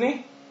South, isn't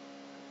he?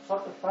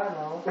 Fuck if I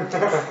know.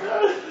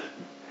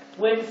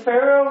 When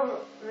Pharaoh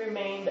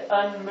remained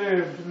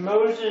unmoved,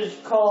 Moses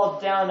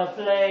called down a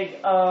plague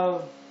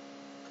of...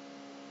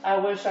 I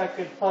wish I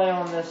could play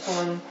on this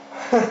one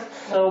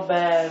so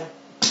bad.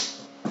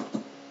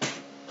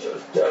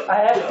 I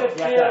have a good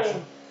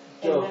feeling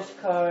in this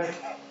card.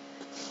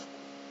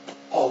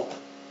 Oh.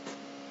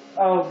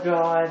 Oh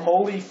God.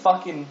 Holy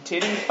fucking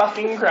titty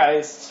fucking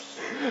Christ.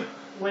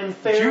 When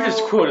Pharaoh... You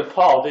just quoted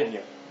Paul, didn't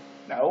you?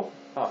 No.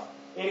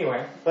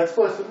 Anyway, let's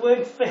listen.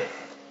 When Pharaoh...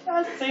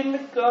 I've seen the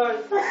card.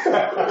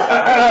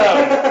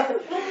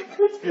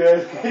 It's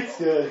good. It's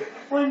good.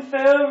 When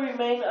Pharaoh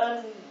remained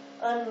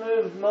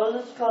unmoved,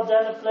 Moses called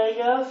down a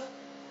plague of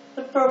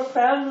the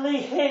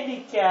profoundly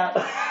handicapped.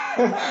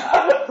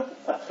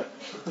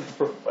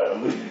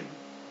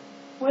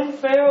 When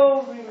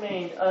Pharaoh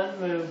remained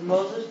unmoved,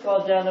 Moses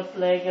called down a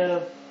plague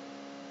of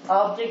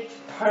object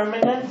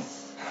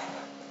permanence.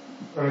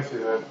 Let me see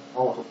that.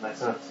 Oh, makes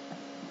sense.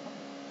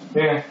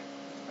 Yeah.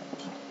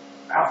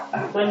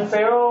 When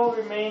Pharaoh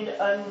remained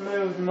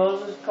unmoved,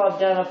 Moses called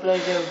down a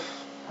plague of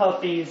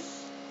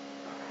puppies.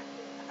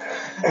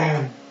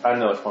 I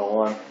know it's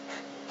 1-1.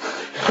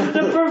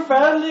 The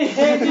profoundly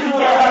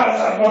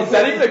handicapped. Is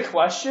that even a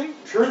question?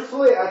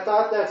 Truthfully, I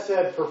thought that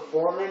said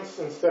performance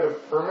instead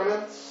of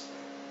permanence.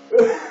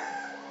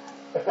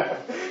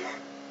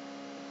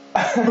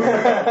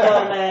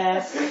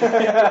 Dumbass.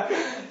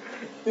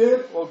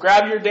 Dude, Well,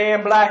 grab your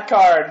damn black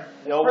card,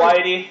 yo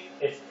whitey.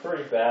 It's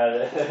pretty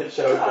bad.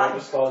 Show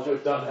just called you a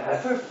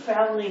dumbass.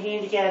 Profoundly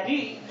handicapped.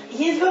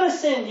 He's gonna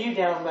send you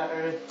down the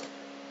earth.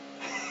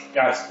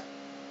 Guys,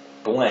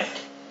 blank.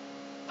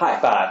 High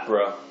five,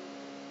 bro.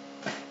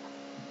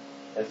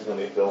 This is gonna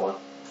be a good one.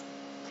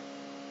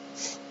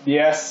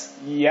 Yes,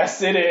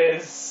 yes it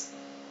is.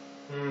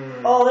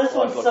 Oh, this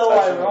one's Look, so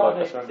look, look,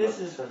 ironic. look, This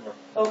look, is look,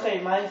 look. okay.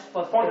 Mine's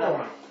fucked point up.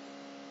 one.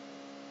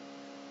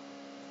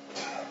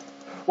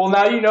 Well,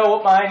 now you know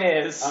what mine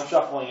is. I'm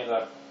shuffling it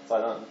up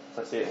so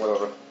I see it.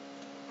 Whatever.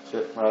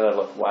 Shit. How did that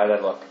look? Why did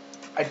that look?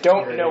 I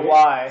don't know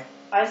why.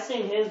 I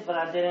seen his, but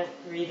I didn't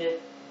read it.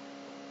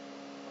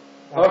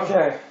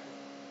 Okay.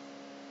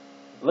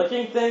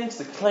 Licking things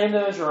to claim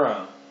them as your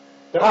own.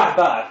 Don't- High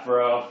five,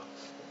 bro.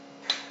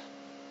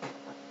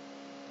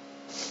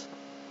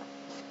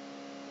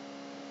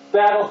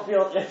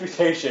 Battlefield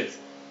amputations.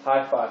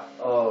 High five.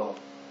 Oh.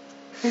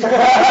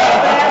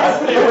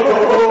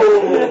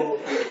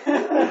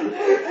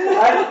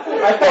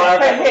 I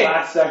thought Hey, hey.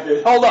 last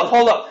second. Hold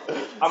up.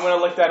 I'm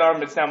gonna lick that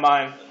arm, it's now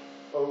mine.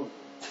 Oh.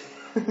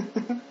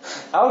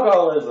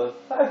 Alcoholism.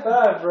 High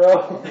five,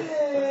 bro.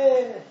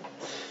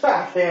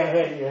 I can't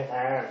hit your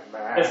hand,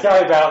 man. It's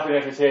gotta be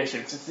Battlefield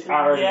amputations. It's the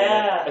irony.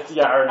 Yeah. It's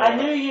the irony. I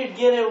knew you'd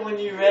get it when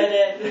you read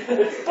it.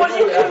 But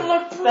you can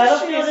look Battlefield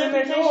precious in the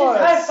invitations. doors.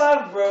 High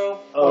five, bro.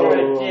 Oh.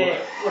 You're a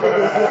dick.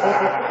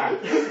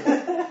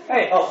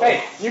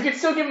 Hey, you can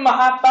still give him a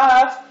high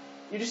five.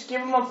 You just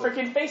give him a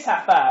freaking face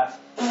high five.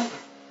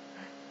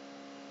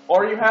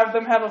 Or you have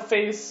them have a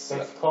face.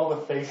 It's called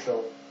a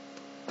facial.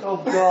 Oh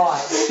God.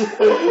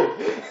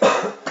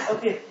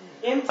 Okay.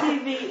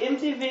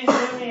 MTV's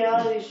new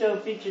reality show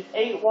featured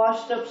 8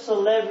 washed-up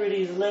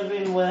celebrities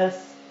living with.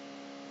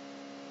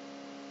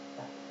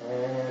 I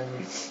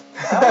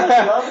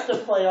would love to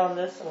play on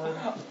this one.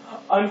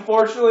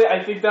 Unfortunately,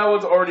 I think that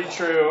was already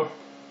true.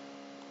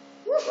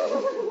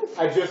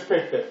 I just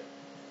picked it.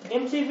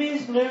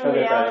 MTV's new Okay,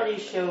 reality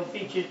show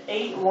featured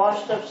 8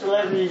 washed-up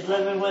celebrities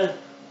living with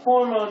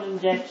hormone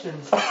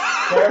injections. They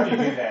already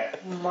do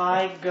that.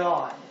 My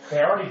God.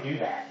 They already do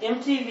that.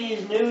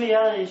 MTV's new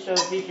reality show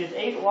features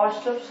 8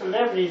 washed-up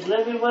celebrities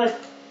living with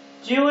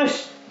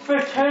Jewish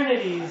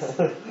fraternities.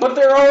 But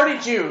they're already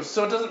Jews,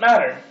 so it doesn't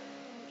matter.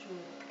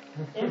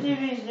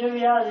 MTV's new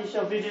reality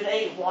show featured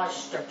 8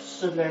 washed-up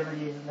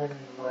celebrities living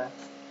with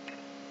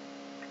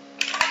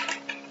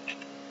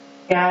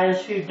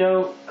guys who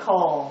don't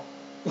call.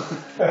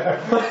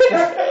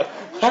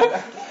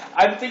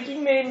 I'm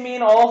thinking they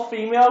mean all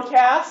female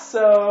cast,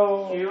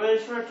 so.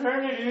 Jewish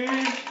fraternities.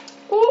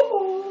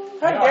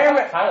 God damn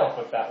it. Kyle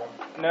put that one.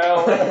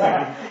 No.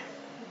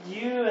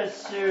 You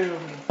assume.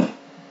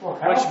 Well,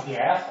 Kyle's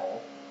the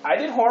asshole. I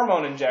did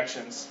hormone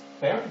injections.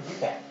 They don't do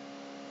that.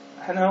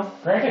 I know.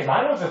 Granted,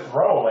 mine was a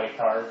throwaway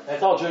card.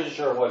 That's all Jersey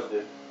Shore was,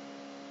 dude.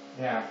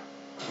 Yeah.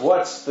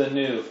 What's the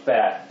new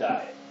fat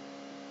diet?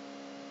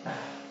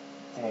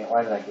 Dang,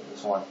 why did I get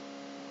this one?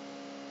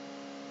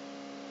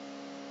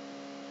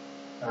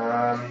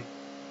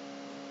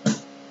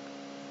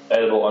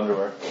 Edible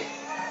underwear.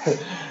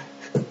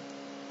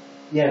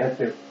 Yeah, that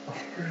too.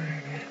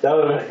 That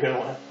would have been a good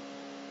one.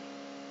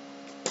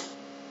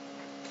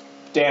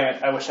 Damn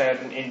it, I wish I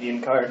had an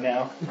Indian card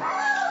now.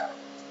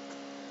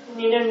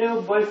 Need a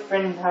new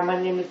boyfriend. Hi,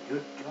 my name is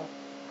Jojo.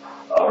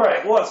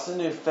 Alright, what's the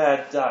new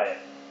fad diet?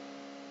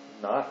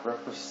 Not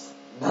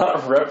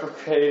Not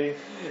replicating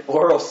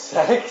oral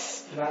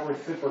sex. Not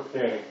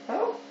reciprocating.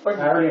 How? I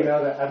already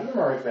know that. I've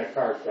memorized that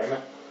card, damn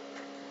it.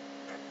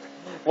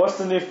 What's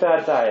the new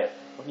fad diet?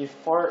 When you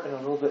fart and a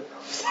little bit.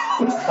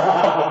 How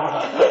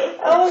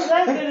is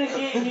that gonna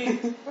get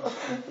you?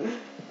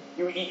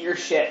 You eat your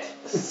shit.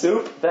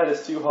 Soup? That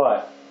is too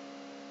hot.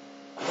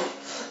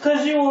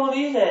 Cause you won't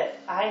eat it.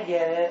 I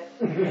get it.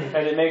 And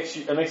it makes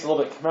a little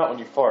bit come out when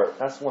you fart.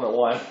 That's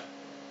 101.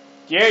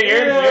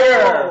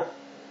 Yeah.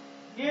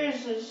 You're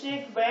a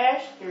sick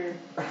bastard.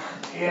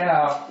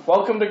 Yeah.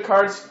 Welcome to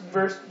Cards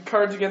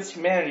Against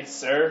Humanity,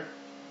 sir.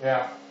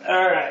 Yeah.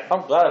 Alright.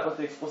 I'm glad I put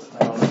the explicit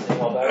tag on this thing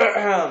while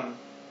back.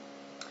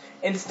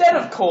 Instead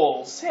of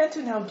coal,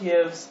 Santa now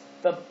gives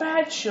the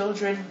bad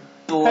children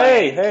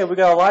blank. Hey, we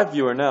got a live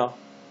viewer now.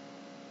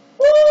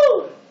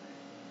 Woo!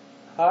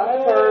 Hi,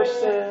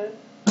 person.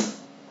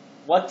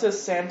 What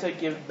does Santa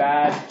give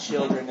bad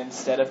children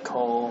instead of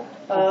coal?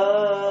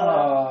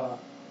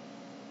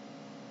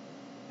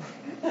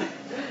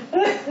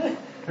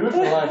 Who's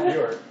the live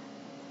viewer?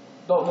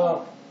 Don't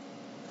know.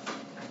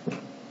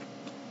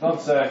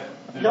 Don't say.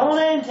 Don't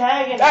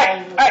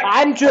antagonize me.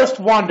 I'm just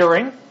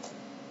wondering.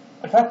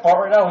 If I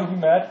fart right now, will you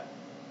be mad?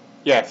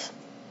 Yes.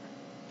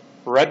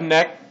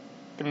 Redneck.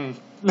 That's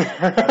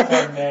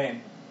our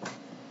name.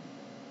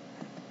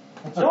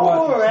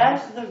 Don't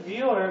harass the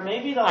viewer.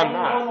 Maybe the I'm only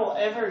not. one will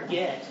ever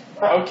get.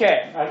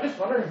 Okay. I'm just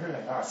wondering who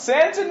they are.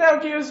 Santa now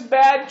gives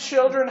bad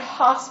children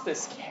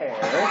hospice care.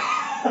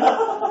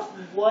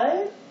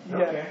 What?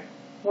 Okay.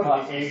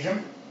 What, the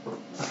Asian?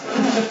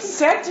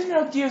 Santa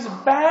now gives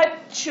bad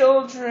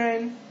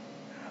children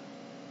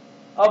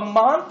a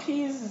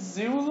Monpee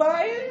zoo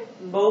lion?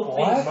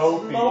 Mopey.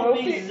 Mopey.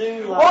 Mopey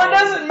Zoo Well, it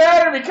doesn't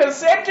matter because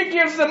Santa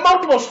gives them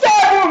multiple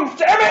stab wounds,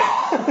 damn it!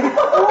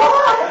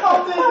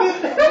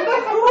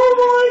 Oh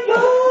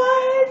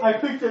my god! I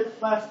picked it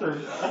faster.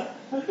 In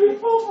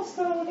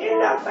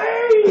the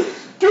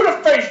face! To the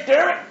face,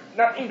 damn it!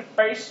 Not in the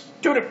face,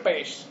 to the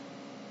face.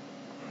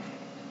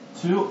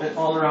 Two and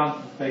all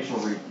around the facial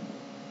region.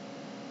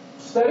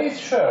 Studies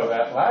show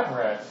that lab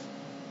rats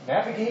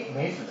navigate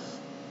mazes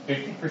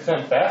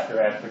 50%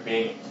 faster after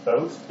being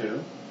exposed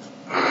to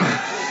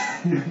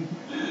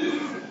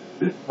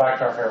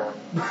Vicodin heroin.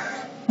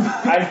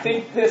 I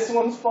think this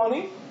one's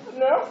funny.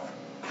 No?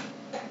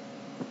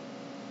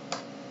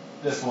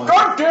 This one.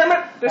 God damn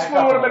it! This Back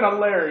one up would have a been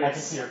little. I can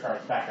hilarious. see your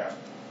cards. Back up.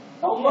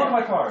 Oh, look at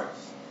my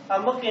cards.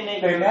 I'm looking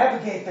at They you.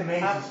 navigate the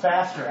mazes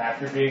faster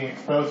after being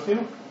exposed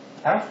to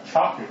Count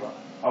Chocula.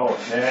 Oh,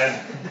 man.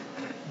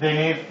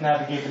 They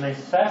navigate the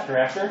mazes faster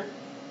after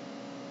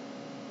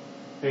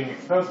being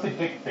exposed to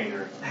dick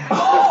fingers.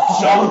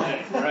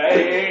 Right.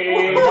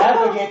 They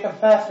navigate them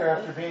faster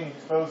after being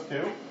exposed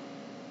to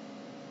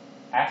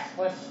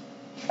assless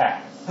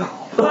chaps. That's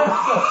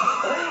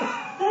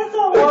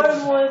a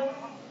hard one.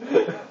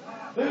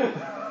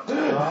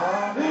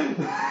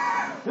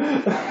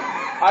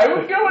 I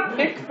would go with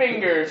dick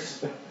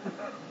fingers.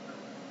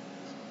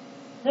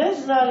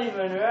 That's not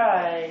even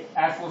right.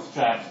 Assless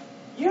chaps.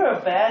 You're a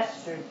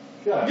bastard.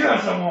 You're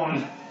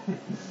someone.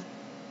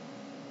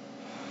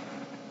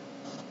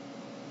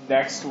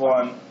 Next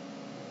one.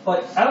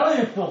 Like, I don't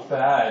even feel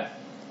bad.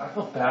 I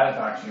feel bad if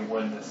I actually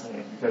win this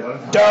thing because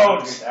I'm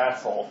Don't. a big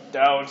asshole.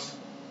 Don't.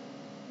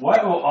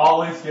 What will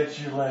always get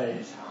you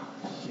laid?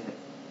 Shit.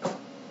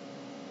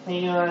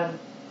 Hang on.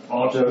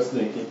 All Joe's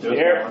thinking. Joe's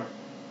Here.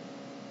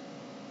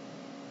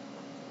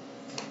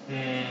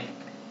 gone.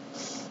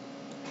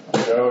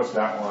 Joe's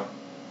that one.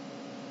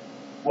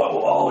 What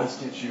will always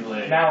get you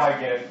laid? Now I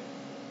get it.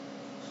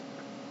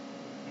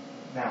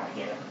 Now I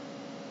get it.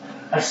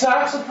 A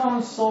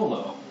saxophone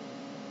solo.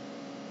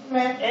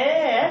 And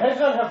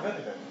Depends on how good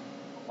it is.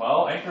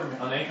 Well, on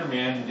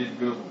Anchorman, he did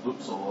good loop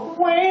solo.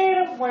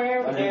 well,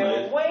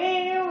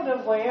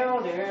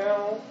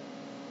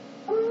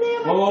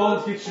 What will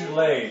always get you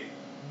laid?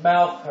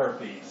 Mouth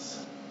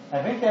herpes.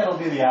 I think that'll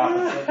be the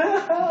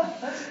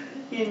opposite.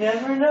 You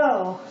never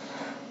know.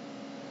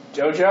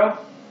 Jojo?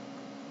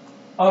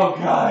 Oh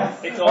god.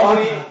 It's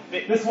only.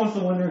 This one's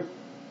the winner.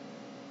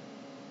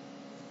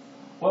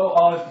 What will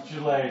always get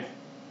you laid?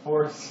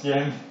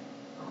 Foreskin.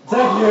 Is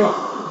that you?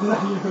 Is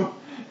that you?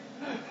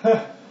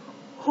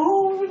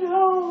 Oh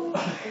no.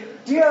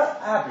 Dear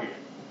Abby,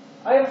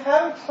 I am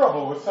having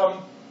trouble with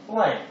some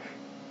blank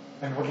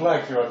and would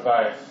like your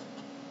advice.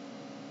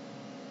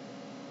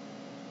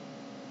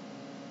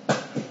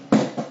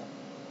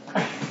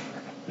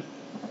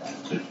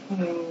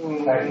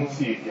 I can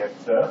see it yet,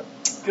 sir.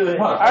 Good.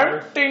 Come on.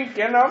 I'm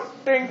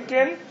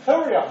thinking.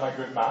 Hurry up, my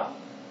good man.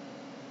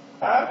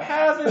 I'm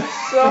having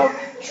some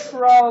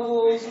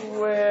troubles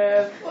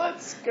with.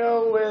 Let's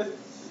go with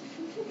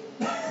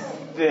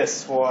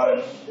this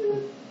one.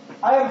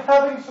 I am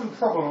having some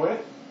trouble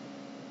with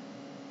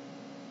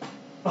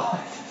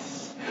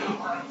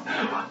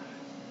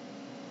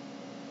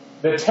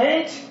the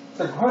taint,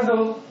 the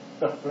grundle,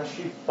 the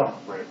fleshy thumb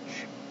bridge.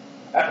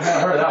 I've never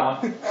heard of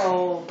that one.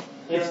 Oh.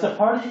 It's the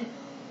party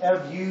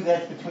of you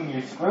that's between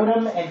your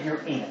scrotum and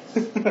your anus.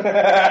 Dear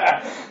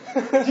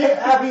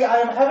Abby, I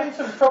am having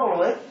some trouble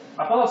with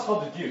I thought it was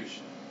called the douche.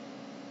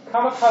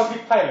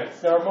 Kamikaze pilots.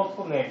 There are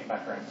multiple names, my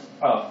friend.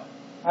 Oh.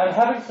 I'm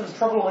having some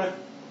trouble with...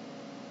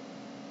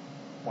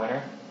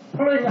 Winner?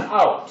 Pulling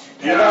out.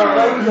 And I'll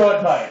lend your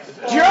advice.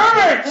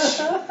 George!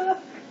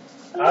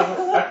 I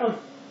feel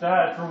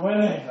bad for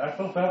winning. I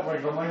feel bad for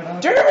winning.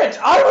 Damn it!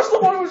 I was the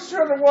one who was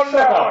trying to run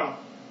Shut down up.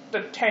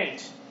 the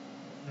taint.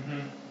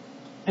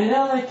 In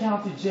LA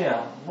County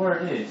Jail,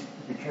 word is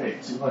you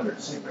betrayed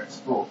 200 cigarettes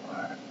full.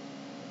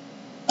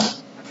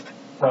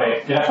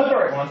 Wait, did I put the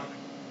right one?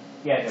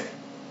 Yeah, I did.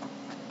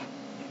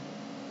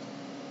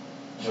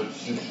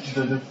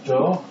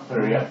 Joe?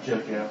 Hurry up,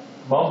 Jojo.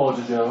 Momo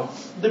Jojo.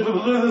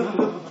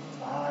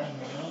 My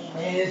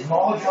name is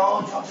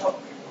Mojo Jojo.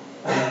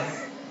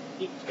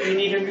 You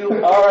need a new.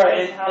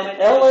 Alright, How in many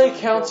LA people-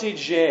 County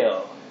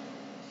Jail,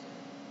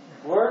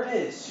 word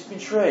is you can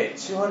trade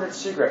 200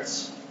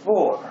 cigarettes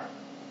for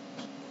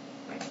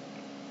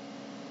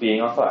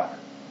being on fire.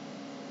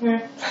 You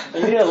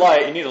need a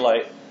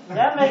light.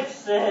 That makes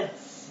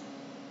sense.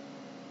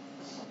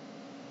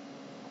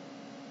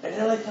 In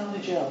LA County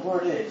Jail,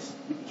 word is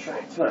you can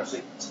trade 200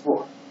 cigarettes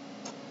for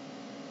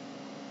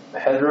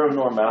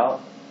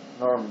heteronormality?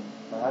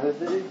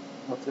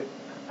 What's it?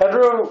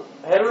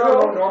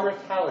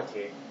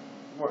 Heteronormality.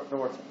 What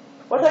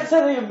the heck does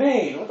that even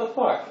mean? What the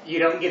fuck? You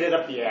don't get it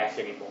up the ass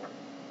anymore.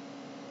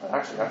 That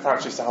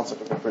actually sounds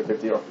like a pretty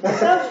good deal. That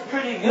sounds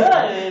pretty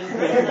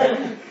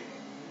good.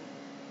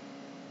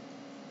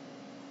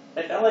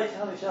 In LA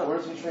County Jail, where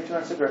does he trade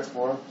 200 cigarettes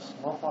for?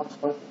 Smallpox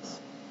blankets.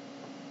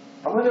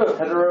 I'm gonna go with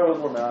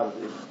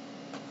heteronormality.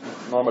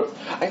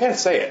 I can't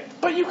say it.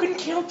 But you can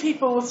kill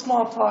people with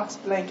smallpox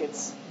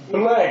blankets.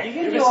 Blank. You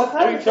can do all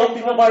kinds of kill things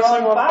people when by you're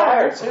setting on on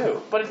fire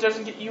too. But it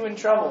doesn't get you in Oh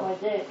trouble. my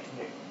dick.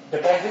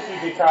 Depends if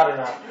you get caught or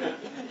not.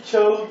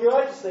 Joe, you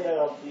like to say that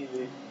on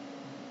TV.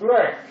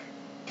 Blank.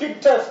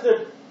 Kid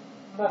tested.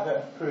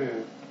 Mother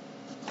approved.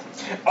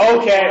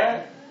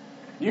 Okay.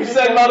 You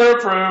said mother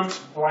approved.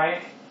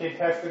 Blank. Kid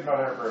tested.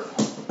 Mother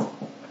approved.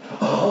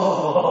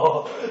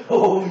 Oh,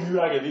 you're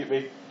not gonna beat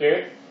me.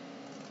 Dude,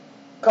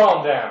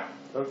 calm down.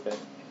 Okay.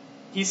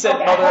 He said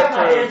Okay, mother I have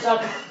my approved. hands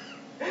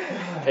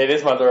up. It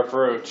is mother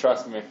approved,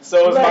 trust me.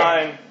 So is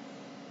Right. mine.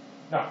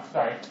 No,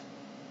 sorry.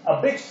 A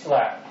bitch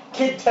slap.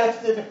 Kid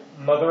tested.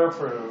 Mother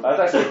approved. That's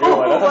actually a good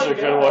one. That's actually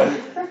a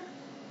good one.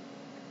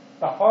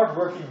 The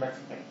hard-working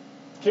Mexican.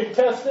 Kid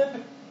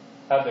tested.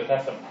 How'd they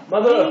test him?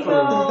 Mother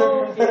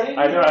approved.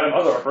 I know how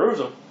mother approves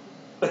them.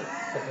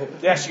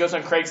 Yeah, she goes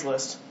on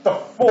Craigslist. The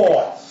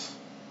force.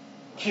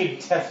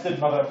 Kid tested.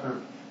 Mother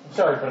approved. I'm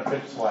sorry for the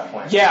bitch slap.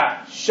 Blank.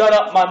 Yeah, shut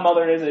up, my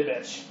mother is a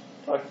bitch.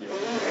 Fuck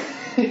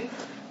you.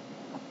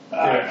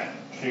 Yeah,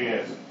 she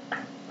is.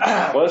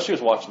 What if she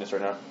was watching this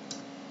right now?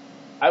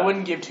 I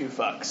wouldn't give two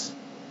fucks.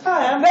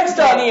 Hi, I'm Next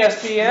on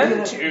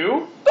ESPN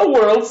 2, the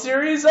World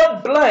Series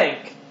of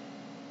blank.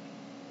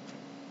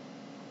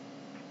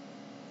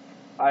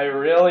 I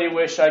really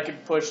wish I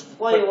could push.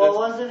 Wait, what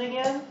was it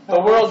again? The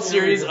World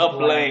Series of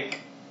blank.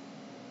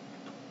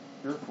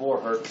 Your floor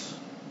hurts.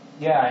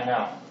 Yeah, I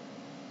know.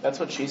 That's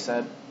what she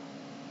said.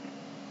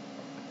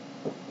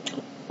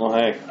 Well,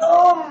 hey.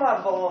 Oh my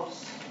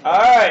balls.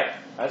 Alright,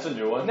 That's a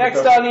new one. next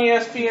on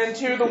ESPN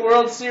 2, the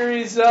World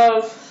Series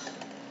of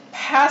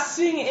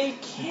passing a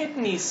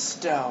kidney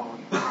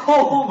stone.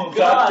 Oh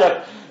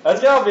god.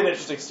 That's gotta be an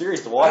interesting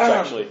series to watch,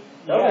 actually.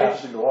 That'll be Yeah.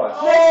 interesting to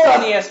watch. Next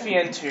on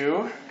ESPN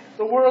 2,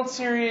 the World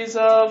Series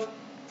of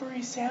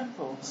free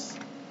samples.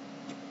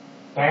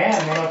 Diane,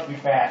 they must be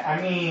fat.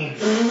 I mean,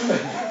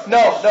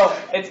 No,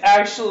 it's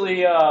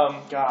actually,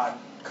 God,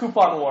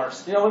 Coupon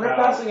Wars. You know, when they're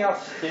No. passing out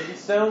kidney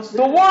stones,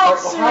 The World how do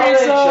Series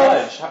they of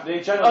judge? How do they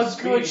judge on a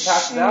speed good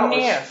passing out or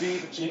sniff.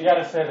 speed? you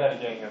gotta say that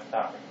again. You're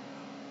stopping.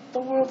 The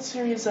World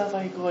Series of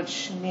a good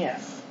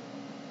sniff.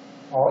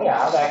 Oh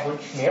yeah, that good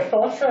sniff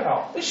don't shut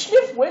off. The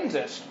sniff wins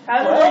it.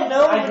 How do they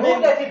know I when knew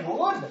they... that it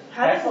would.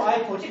 How That's do- why I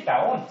put it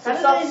down. So How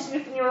do stop they-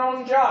 sniffing your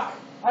own jock.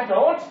 I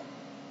don't.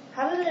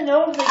 How do they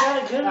know if they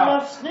got a good No.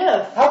 enough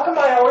sniff? How come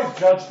I always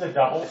judge the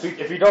doubles?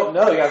 If you don't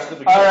know, you gotta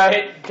slip a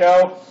Alright,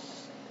 go.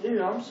 Dude,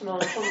 I'm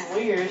smelling something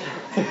weird.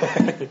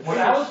 When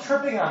I was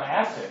tripping on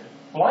acid,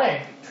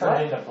 blank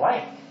turned into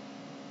blank.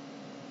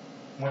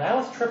 When I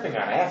was tripping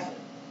on acid,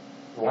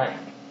 blank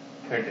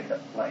turned into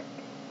blank.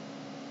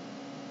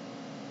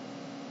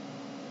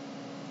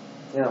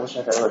 Yeah, I wish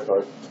I got other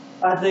card.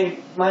 I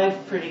think mine's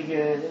pretty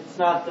good. It's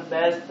not the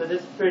best, but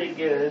it's pretty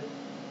good.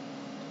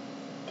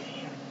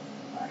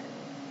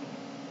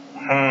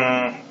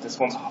 This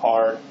one's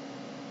hard.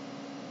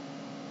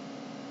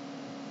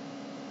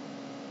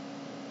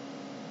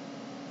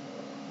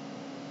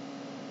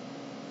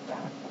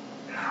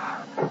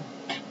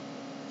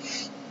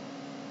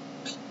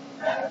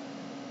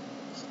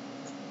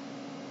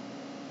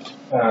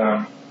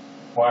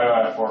 Why do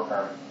I have 4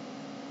 cards?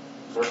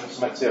 Versus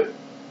my tip.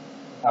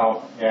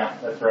 Oh, yeah,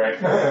 that's right.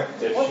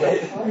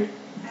 Dipshit.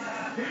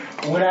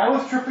 When I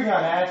was tripping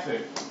on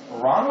acid,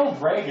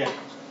 Ronald Reagan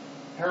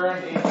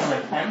turned into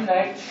an M.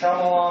 Night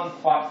Shyamalan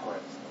plot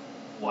twist.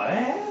 What?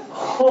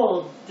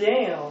 Oh,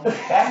 damn.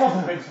 That must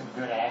have been some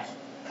good acid.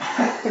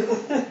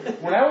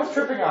 When I was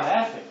tripping on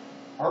acid,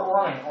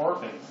 heartwarming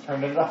orphans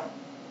turned into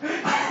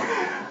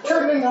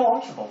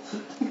Lunchables.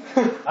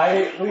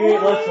 We ate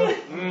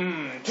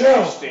Lunchables.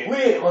 Tasty. We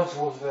ate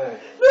Lunchables today.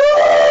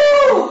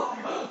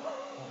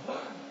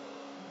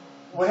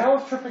 When I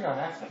was tripping on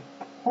acid,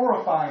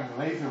 horrifying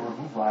laser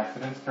removal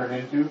accidents turned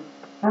into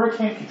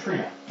Hurricane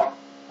Katrina.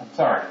 I'm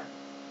sorry.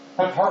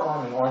 That's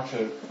heartwarming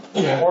Lunchables.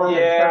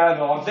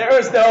 Yeah, there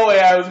was no way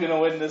I was going to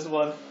win this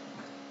one.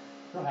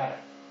 Who had it?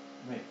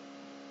 Me.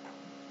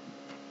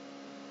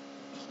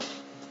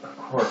 Of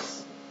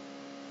course.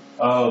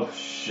 Oh,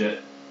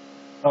 shit.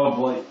 Oh,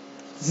 boy.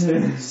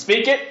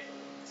 Speak it.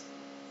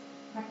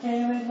 I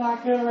came in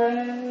like a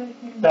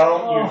wrecking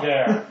Don't you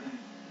dare.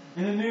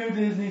 In the new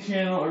Disney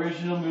Channel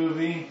original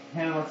movie,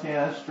 Hannah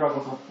Montana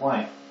struggles with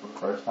blank for the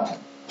first time.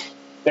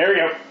 There we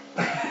go.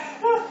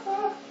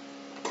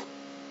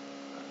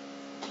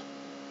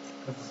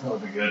 This is going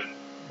to be good.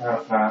 No,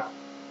 it's not.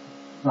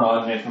 No,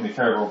 I mean, it's going to be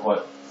terrible,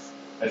 but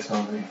it's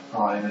going to be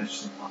probably an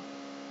interesting one.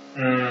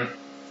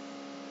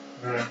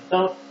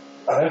 Don't.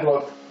 I did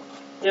look.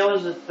 It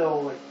was a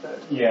throwaway card.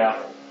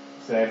 Yeah.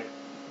 Same.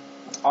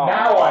 Aw.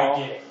 Now I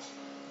get it.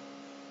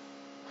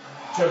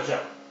 JoJo,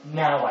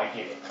 now I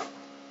get it.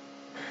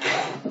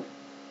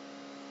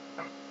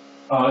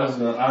 Oh, this is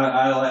good.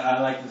 I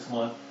like this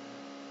one.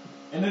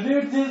 In the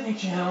new Disney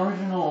Channel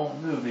original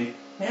movie,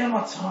 Hannah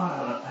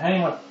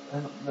Montana,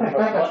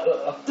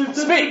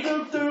 Speak.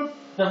 the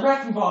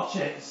wrecking ball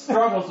chick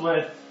struggles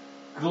with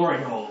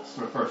glory holes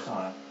for the first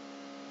time.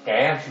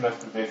 Damn, she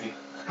must be busy.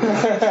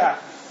 Hannah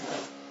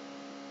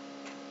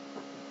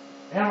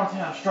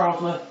Montana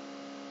struggles with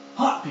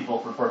hot people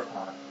for the first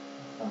time.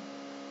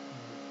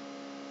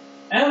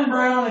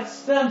 Embryonic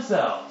stem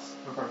cells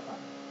for the first time.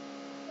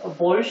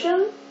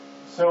 Abortion?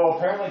 So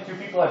apparently 2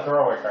 people have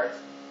throwaway cards.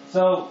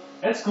 So,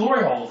 it's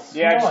glory holes.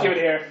 Yeah, Come just on. give it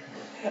here.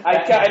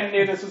 I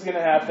knew this was going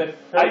to happen.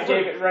 I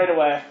gave it right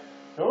away.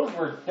 Those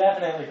were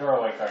definitely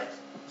throwaway cards.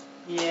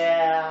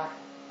 Yeah.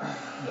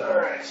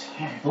 Alright.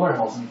 Glory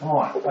holes, come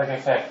on. Like I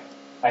said,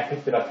 I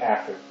picked it up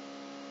after.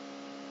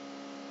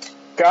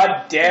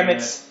 God damn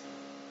it.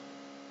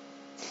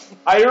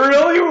 I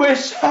really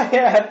wish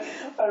I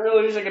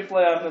could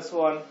play on this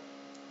one.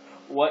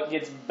 What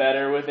gets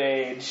better with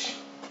age?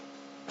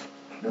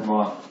 Your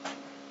mom.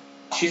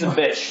 She's a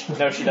bitch.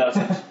 No, she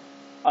doesn't.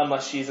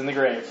 Unless she's in the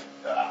grave.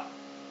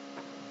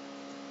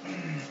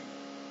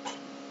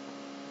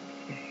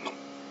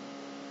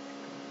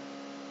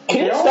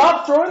 Can you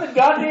stop throwing the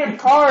goddamn I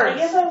cards?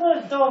 guess I'm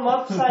gonna throw them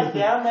upside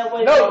down. That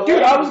way. No, the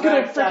dude, I legs was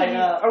gonna right side freaking.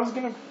 up. I was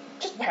gonna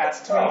just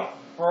pass it to me.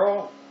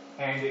 Bro,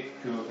 hand it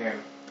to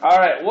him.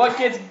 Alright, what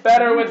gets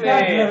better with God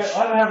damn age? it,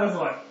 why do I have this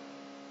one?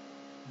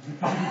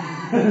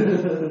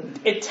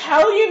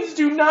 Italians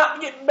do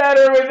not get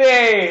better with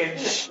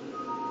age.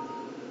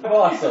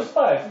 Awesome.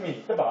 It's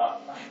me, come on.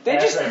 They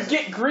just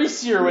get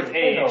greasier with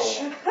age.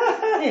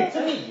 It's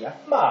me,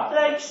 Mom.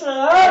 Thanks,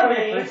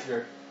 salami.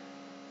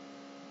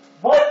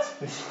 What?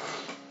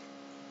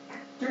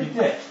 You're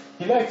dick.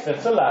 He likes the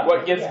salami.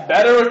 What gets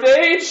better with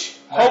age?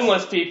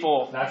 Homeless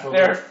people. Natural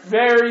They're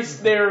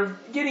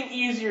getting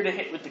easier to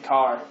hit with the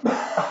car. But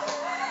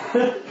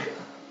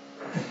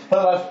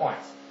less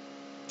points.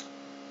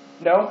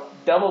 No,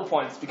 double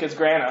points because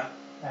Grana.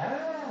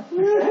 Ah.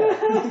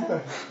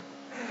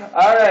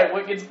 Alright,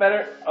 what gets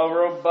better? A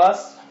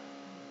robust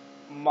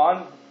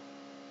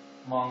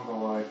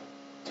Mongoloid.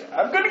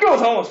 I'm gonna go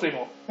with homeless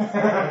people. Fuck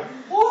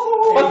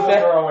that.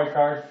 Throwaway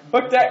card.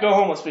 Fuck that, go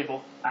homeless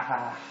people.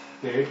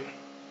 Dude,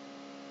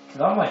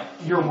 Cause I'm like,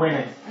 you're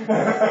winning. I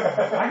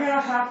got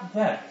off half the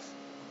text.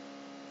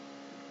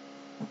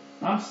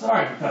 I'm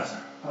sorry, Professor,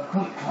 but I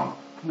couldn't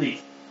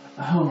complete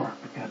the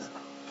homework because of...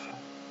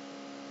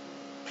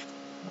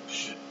 Oh,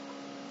 shit.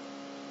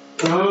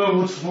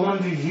 Oh, which one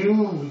to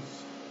use?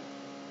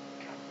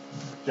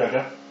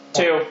 JoJo.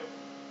 2.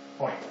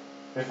 Point.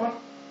 This one?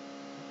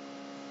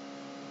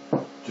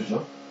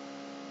 Jojo?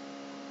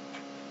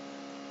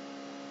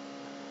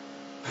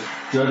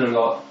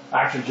 Jojo,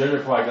 actually,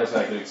 Jojo probably does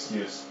have a good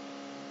excuse.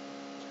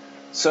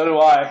 So do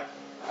I.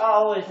 I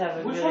always have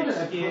a Which good one did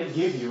I excuse.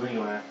 give you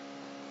anyway?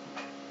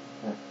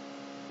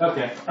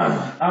 Okay.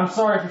 I'm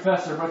sorry,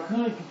 Professor, but I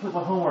couldn't complete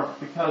my homework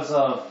because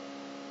of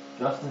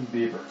Justin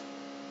Bieber.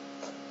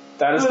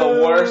 That is the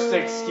worst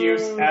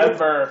excuse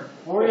ever.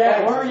 Where you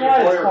at? Where Is you it a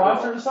at? boy His or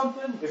concert girl? or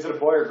something? Is it a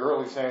boy or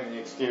girl who's saying the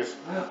excuse?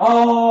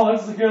 Oh,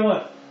 this is a good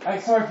one. I'm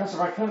sorry, Professor,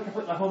 but I couldn't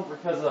complete my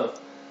homework because of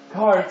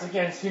Cards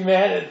Against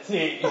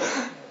Humanity.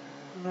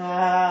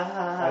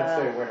 I'd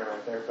say winner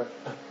right there, but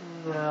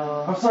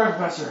No. I'm sorry,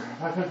 Professor,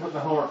 I couldn't complete my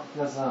homework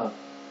because of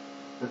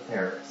the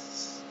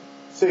terrorists.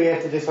 so you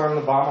have to disarm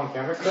the bomb on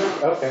camera still?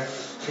 Okay.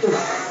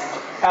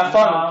 Have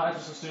fun. I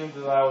just assumed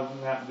that I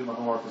wouldn't have to do my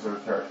homework because they were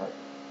terrorists.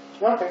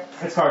 Okay.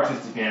 It's Cards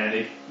Against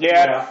Humanity.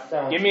 Yeah.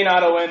 that one. Give me an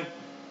auto win.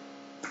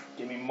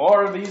 Give me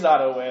more of these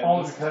auto Only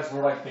wins. because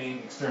we're like being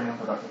extremely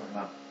unproductive right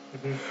now.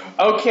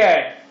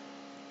 Okay.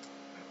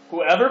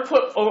 Whoever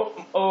put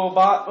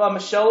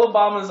Michelle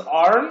Obama's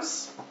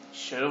arms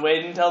should have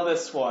waited until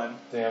this one.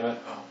 Damn it.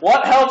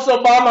 What helps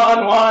Obama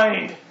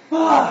unwind?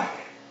 Fuck!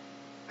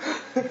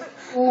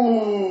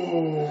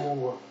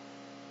 Ooh.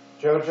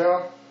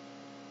 JoJo?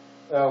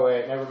 Oh,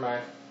 wait, never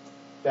mind.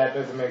 That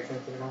doesn't make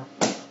sense anymore.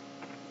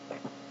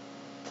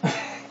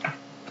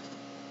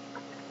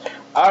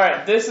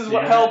 Alright, this is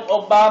what helped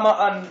Obama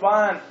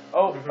unwind.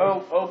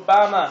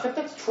 Obama. Except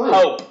that's true.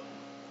 Hope.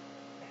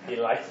 He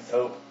likes his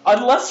hope.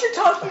 Unless you're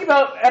talking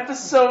about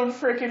episode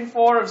freaking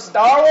 4 of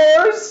Star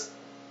Wars,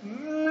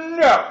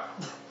 no.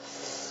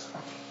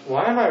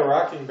 Why am I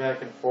rocking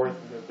back and forth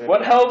in the video?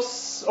 What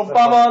helps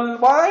Obama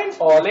unwind?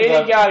 Oh, Lady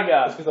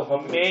Gaga. because I'm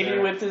humping Maybe the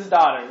chair. with his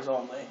daughters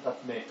only.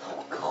 That's me.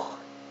 Oh god.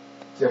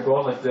 See, I'm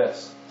going like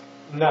this.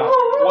 No.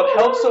 What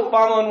helps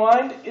Obama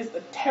unwind is the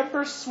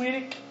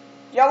Tempur-Swedish.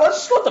 Yeah, let's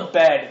just go with the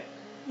bed.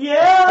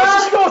 Yeah! Let's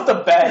just go with the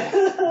bed.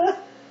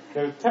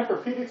 The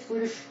Tempur-Pedic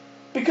Swedish.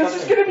 Because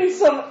there's going to be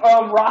some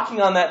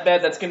rocking on that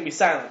bed that's going to be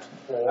silent.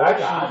 Oh,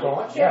 Actually, God.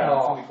 don't. Yeah,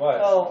 it's gonna be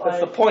quiet. Oh,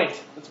 That's the point.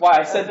 That's why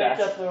I said picked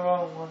that. up the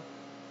wrong one.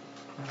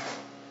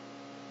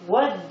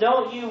 What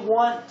don't you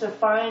want to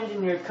find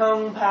in your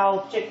Kung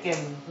Pao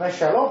chicken?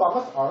 Michelle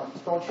Obama's arms,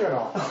 don't you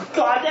know?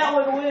 God, that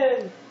would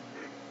win!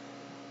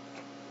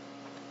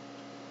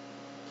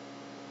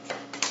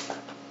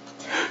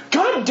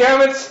 God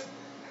damn it!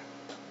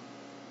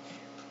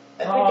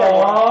 I think I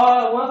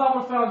won. what if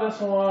I found this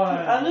one?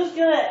 I'm just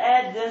gonna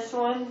add this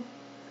one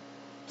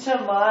to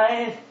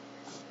mine.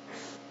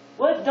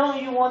 What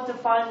don't you want to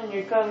find in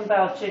your Kung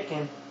Pao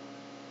chicken?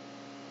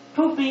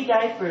 Poopy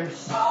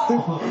diapers.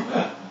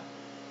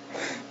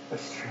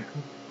 That's true.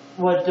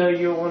 What do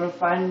you want to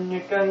find in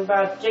your Kung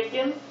Pao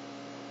chicken?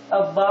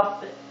 A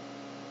bop it.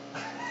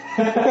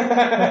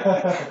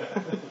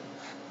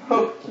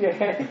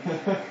 Okay.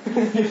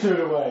 You threw it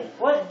away.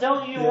 What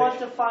don't you want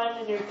to find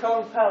in your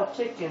Kung Pao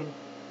chicken?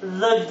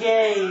 The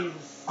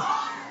gays.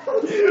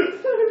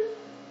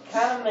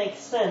 Kind of makes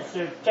sense.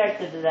 They're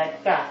attracted to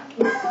that cock.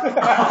 The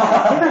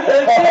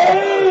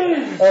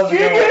gays! That was a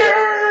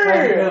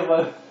good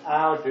one.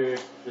 Ow, dude.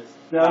 Just.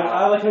 No,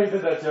 I like how you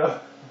did that, Joe.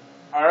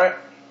 Alright.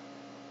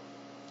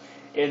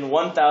 In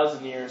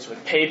 1,000 years, when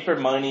paper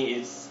money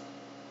is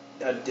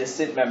a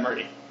distant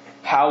memory,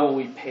 how will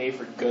we pay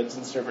for goods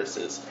and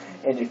services?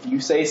 And if you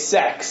say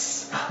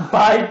sex,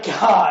 by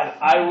God,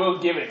 I will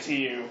give it to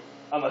you.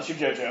 Unless you're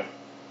JoJo.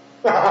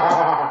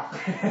 Nah.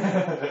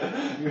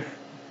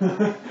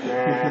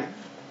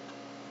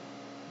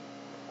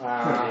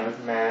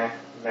 Meh.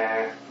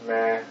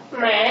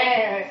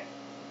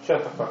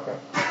 Shut the fuck up.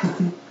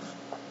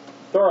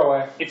 Throw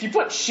away. If you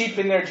put sheep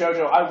in there,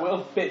 JoJo, I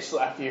will bitch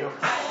slap you.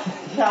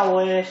 I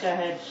wish I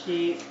had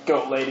sheep.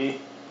 Goat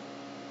lady.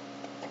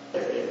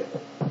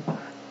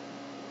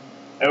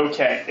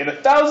 Okay, in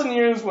 1,000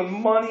 years,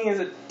 when money is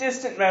a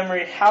distant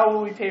memory, how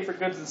will we pay for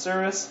goods and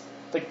service?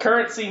 The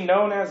currency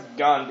known as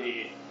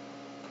Gandhi.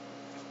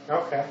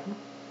 Okay.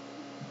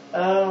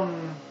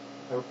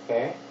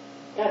 Okay.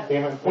 God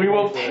damn it. We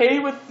will pay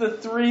with the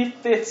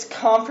 3/5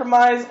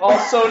 compromise,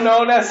 also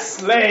known as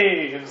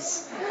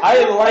slaves.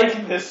 I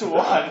like this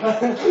one.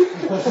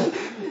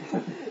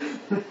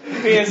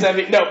 Penis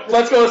envy. No,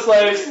 let's go with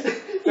slaves.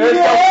 There's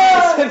no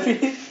penis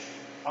envy.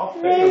 I'll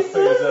pay those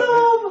things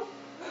up.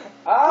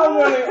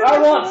 I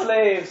want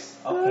slaves.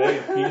 I'll pay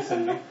a piece of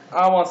me.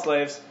 I want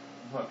slaves.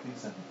 You want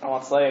peace in I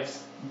want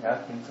slaves. Yeah,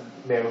 peace in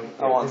No.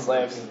 I want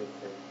slaves.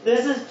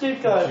 This is two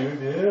cards. You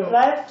do.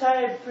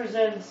 Lifetime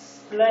presents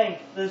blank,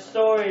 the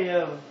story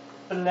of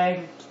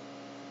blank.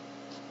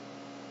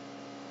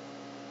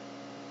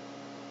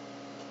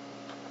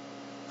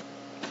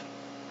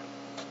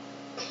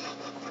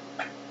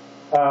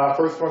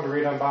 First one to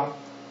read on bottom.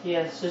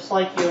 Yes, just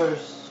like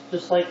yours.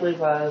 Just like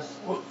Levi's.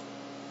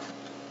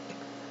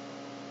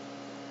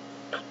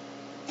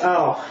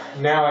 Oh,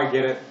 now I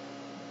get it.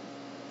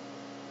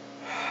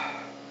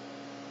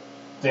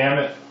 Damn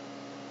it.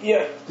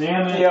 Yep.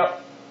 Damn it.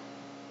 Yep.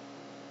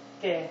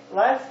 Okay,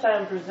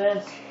 Lifetime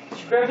presents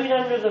Scrubbing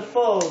Under the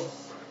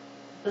Folds,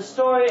 the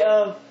story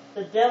of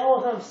the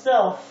devil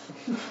himself.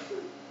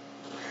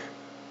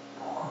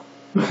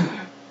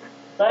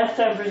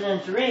 Lifetime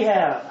presents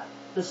Rehab,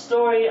 the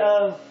story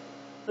of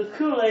the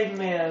Kool-Aid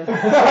Man.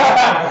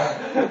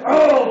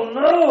 Oh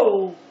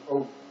no!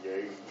 Oh,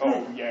 yay.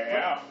 Oh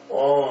yeah.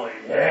 Oh,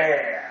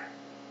 yeah.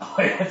 Oh,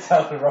 yeah, that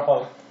sounded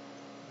wrong.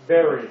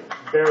 Very,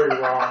 very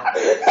wrong.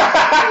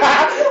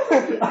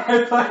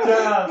 I fucked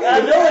up. I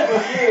know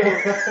it's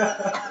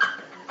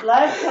you.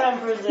 Lifetime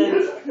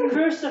presents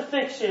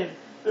Crucifixion,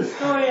 the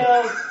story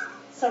of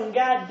some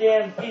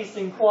goddamn peace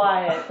and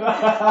quiet.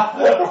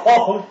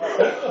 Oh,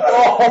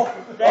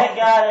 That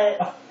got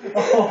it.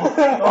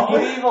 oh,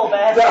 You evil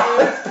that bastard.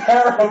 was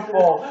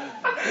terrible.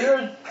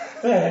 You're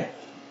sick.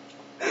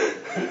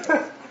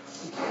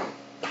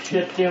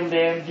 Shut them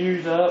damn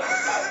Jews up.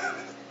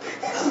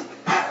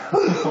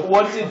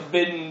 What did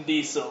Vin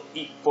Diesel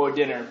eat for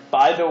dinner?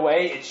 By the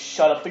way, it's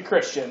Shut Up the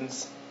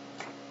Christians.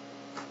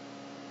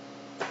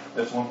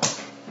 This one.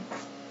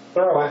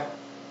 Throw away.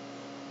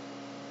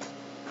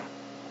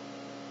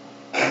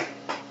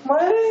 Why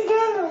is it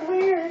kind of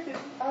weird?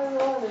 I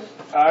love it.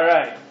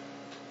 Alright.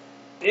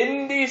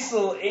 Vin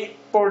Diesel ate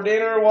for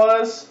dinner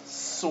was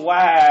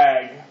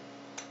swag.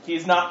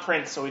 He's not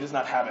Prince, so he does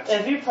not have it.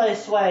 If you play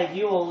Swag,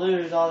 you will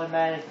lose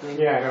automatically.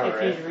 Yeah, I know, if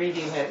right? he's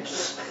reading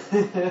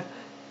it.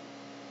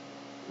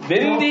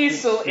 Vin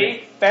Diesel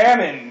ate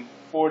famine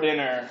for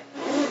dinner.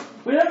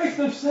 But that makes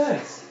no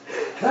sense.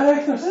 That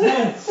makes no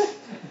sense.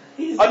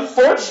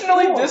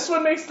 Unfortunately, this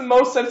one makes the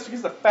most sense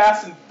because of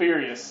Fast and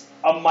Furious,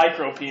 a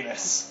micro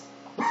penis.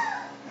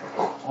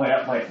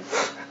 Wait.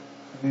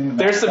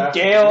 There's some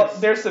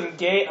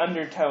gay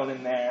undertone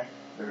in there.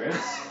 There is?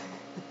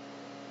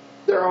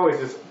 There always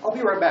is. I'll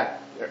be right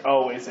back. There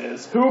always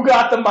is. Who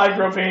got the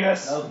micro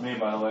penis? That was me,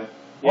 by the way.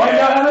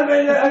 Yeah. Oh,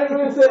 no, I didn't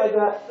mean to say it like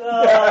that.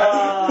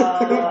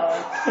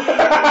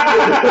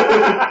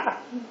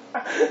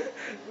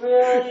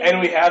 Really? And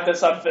we have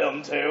this on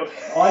film too.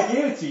 Oh, I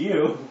gave it to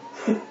you.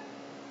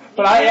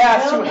 But I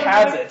asked who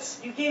has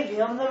it. You gave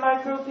him the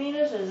micro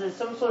penis? Is it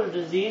some sort of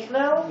disease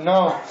now?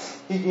 No,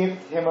 he gave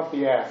him up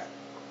the ass.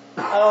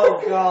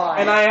 Oh god.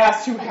 And I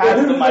asked who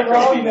has the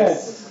micro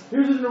penis.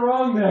 Who's in the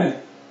wrong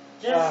then?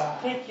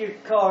 Just pick your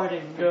card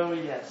and go,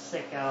 you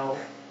sicko.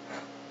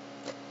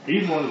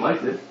 He's the one who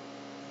liked it.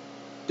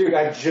 Dude,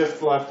 I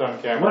just left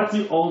on camera. What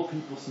do old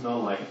people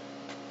smell like?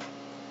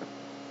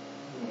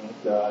 Oh,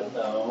 God,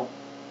 no.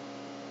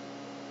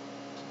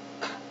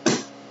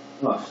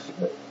 Oh,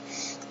 shit.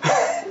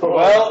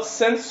 Well,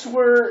 since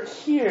we're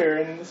here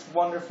in this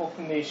wonderful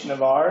nation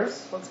of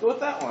ours, let's go with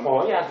that one.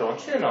 Oh yeah,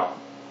 don't you know?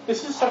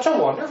 This is such a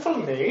wonderful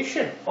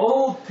nation.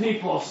 Old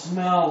people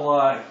smell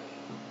like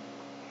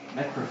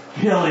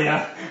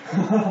necrophilia.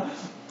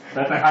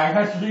 That's a high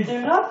country.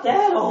 They're not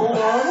that old,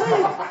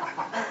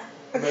 are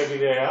Maybe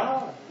they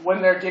are.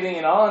 When they're getting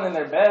it on in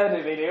their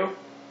bed, they do.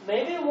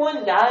 they? Maybe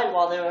one died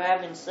while they were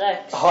having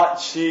sex. Hot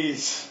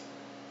cheese.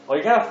 Well,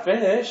 you gotta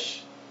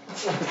finish.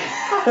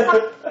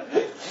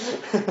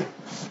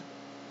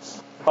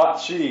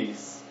 Hot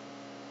cheese.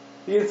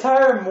 The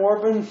entire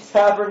Mormon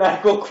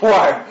Tabernacle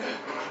Choir.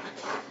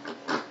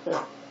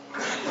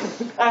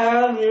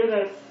 I knew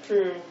that's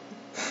true.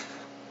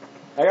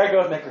 I gotta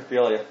go with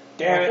necrophilia.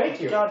 Damn it.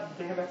 Thank you. God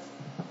damn it.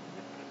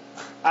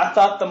 I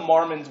thought the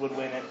Mormons would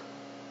win it.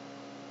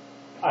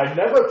 I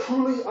never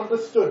truly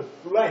understood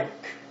blank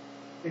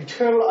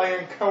until I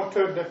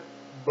encountered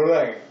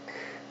blank.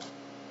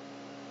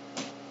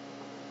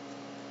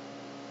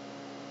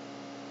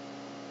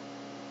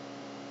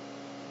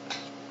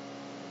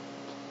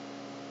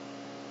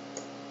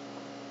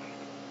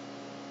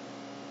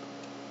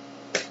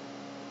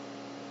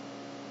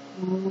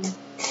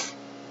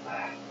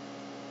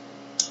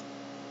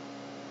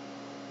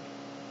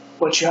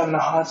 What, you having a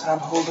hard time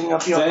holding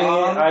up your Dang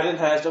arm? it, I didn't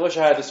have. I wish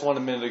I had this one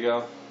a minute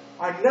ago.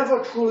 I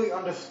never truly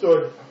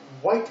understood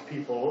white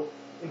people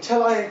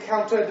until I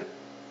encountered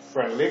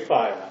friendly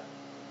fire.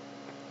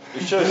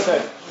 You should have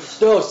said.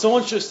 No,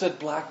 someone should have said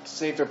black.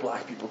 Save their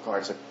black people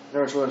cards. Like,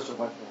 never really understood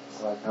white people.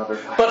 So like, now they're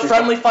black But people.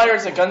 friendly fire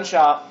is a gun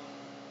shop.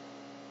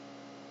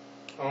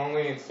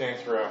 Only in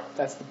Saints Row.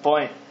 That's the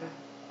point.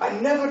 I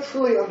never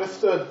truly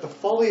understood the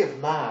folly of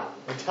man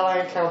until I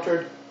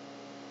encountered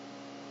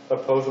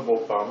opposable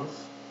thumbs.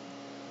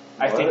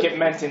 I think What? it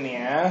meant in the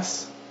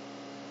ass.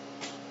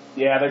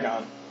 Yeah, they're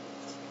gone.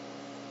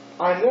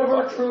 I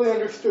never truly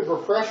understood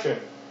repression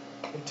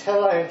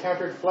until I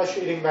encountered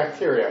flesh-eating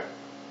bacteria.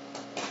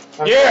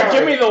 I'm Yeah, sorry,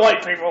 give me the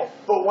white people.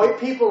 But white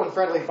people and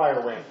friendly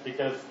fire win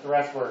because the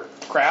rest were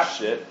Crap.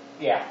 Shit.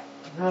 yeah.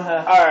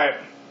 Alright.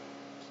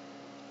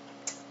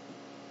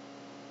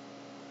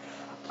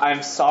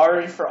 I'm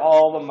sorry for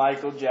all the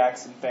Michael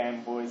Jackson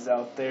fanboys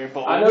out there,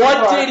 but I know what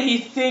you are. did he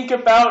think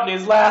about in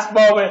his last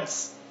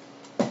moments?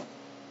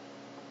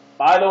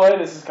 By the way,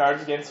 this is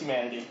Cards Against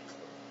Humanity.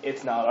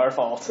 It's not our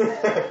fault.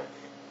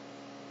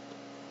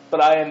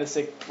 But I am the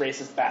sick,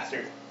 racist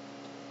bastard.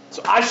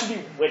 So I should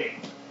be winning.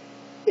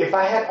 If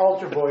I had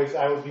altar boys,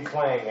 I would be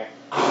playing it.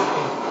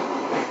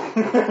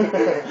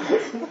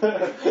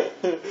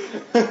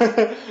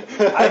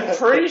 I'm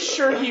pretty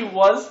sure he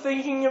was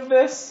thinking of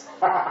this.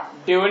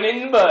 Doing it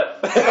in the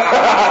butt.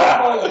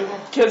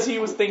 Because he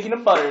was thinking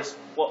of Butters.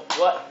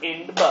 What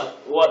in the butt?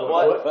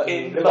 What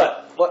in the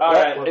butt?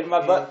 Alright. In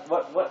my butt.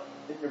 What?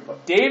 In your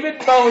butt.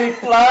 David Bowie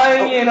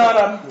flying in on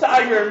a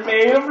tiger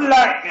made of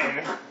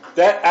lightning.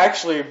 That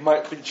actually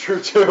might be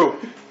true too.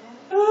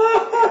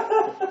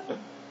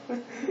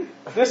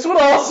 This one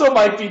also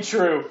might be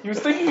true. He was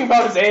thinking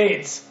about his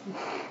AIDS.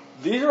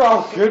 These are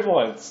all good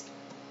ones.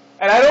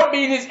 And I don't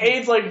mean his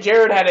AIDS like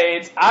Jared had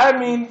AIDS. I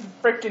mean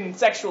frickin'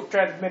 sexual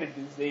transmitted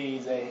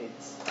disease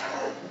AIDS.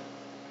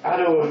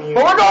 Autoimmune.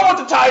 But we're going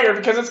with the tiger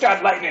because it's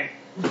got lightning.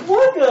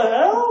 What the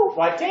hell?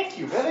 Why, thank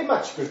you very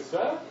much, good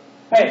sir.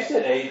 You Hey,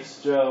 said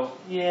AIDS, Joe.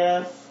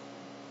 Yes.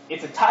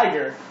 it's a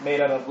tiger made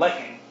out of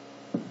lightning.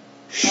 I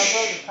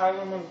thought the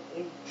tiger was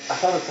I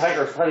thought the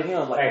tiger was fighting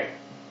him. Like, Hey.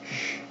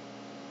 Shh.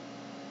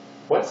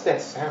 What's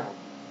that sound?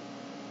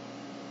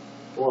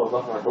 well, it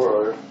left my door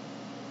earlier.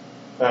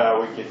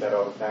 We get that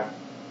all the time.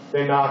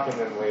 They knock and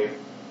then leave.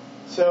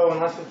 So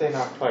unless if they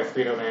knock twice,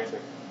 we don't answer.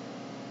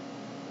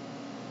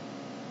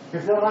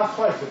 Because they'll knock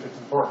twice if it's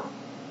important.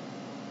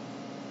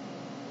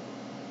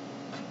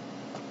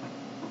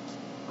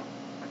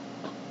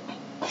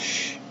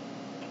 Shh.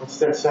 What's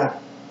that sound?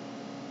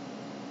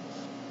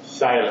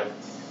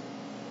 Silence.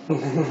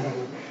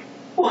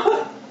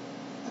 What?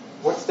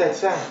 What's that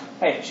sound?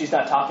 Hey, she's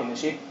not talking, is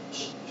she?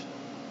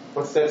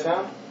 What's that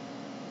sound?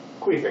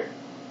 Queefing.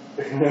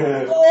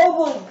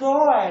 Oh my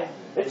god.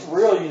 It's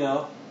real, you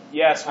know.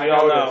 Yes, we I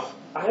all know know. it is.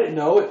 I didn't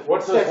know it.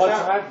 What's so that one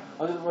sound? time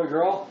I was with a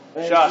girl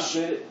and Shush. she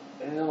did it,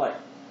 and then like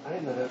I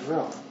didn't know that was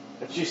real.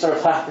 And she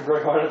started laughing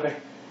really hard at me.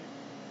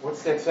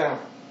 What's that sound?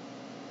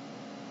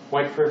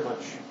 White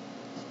privilege.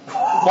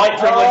 White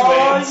privilege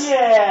Oh wins.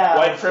 yeah.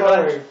 White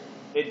privilege. Sorry,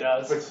 It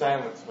does. but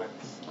silence wins.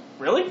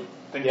 Really?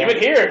 Then Yeah. give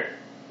it here.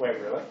 Wait,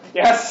 really?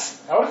 Yes.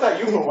 I always thought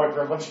you put white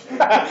privilege.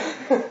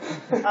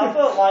 I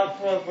put white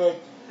privilege.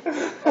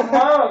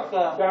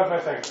 America. That was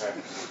my second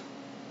time.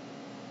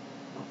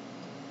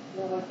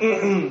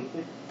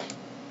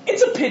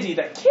 It's a pity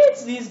that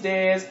kids these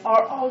days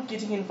are all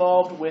getting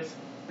involved with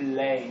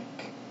blank.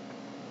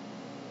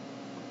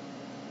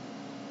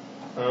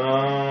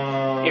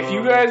 If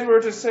you guys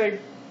were to say,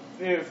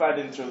 if I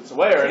didn't throw this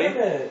away Damn already,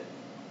 it.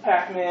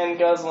 Pac-Man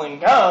guzzling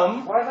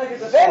gum, Why did I get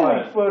this then one?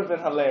 it would have been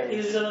He's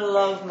hilarious. gonna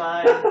love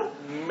mine.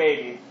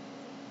 Maybe.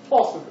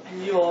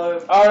 Possibly.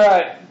 Yours.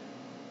 Alright.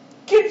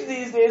 Kids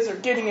these days are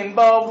getting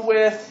involved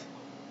with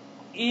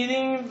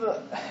eating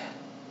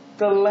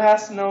the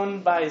last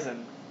known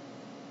bison.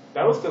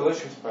 That was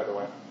delicious, by the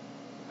way.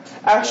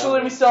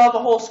 Actually, we still have a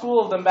whole school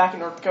of them back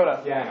in North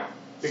Dakota. Yeah, I know.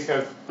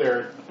 Because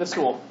they're, The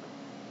school.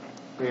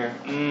 yeah.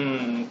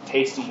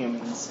 Tasty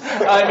humans.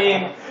 I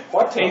mean,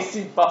 What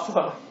tasty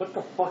buffalo. What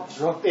the fuck is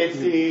wrong? It's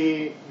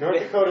the North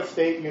Dakota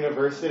State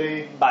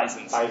University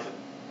Bisons. Bison.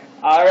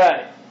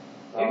 Alright.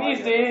 Oh, In I these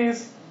get it.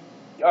 days,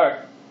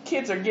 our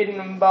kids are getting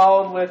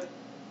involved with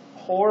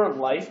poor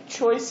life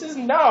choices?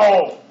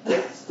 No!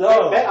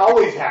 Stop. That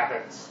always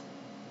happens.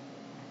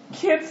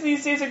 Kids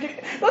these days are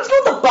getting. Let's go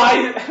with the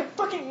bison.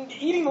 Fucking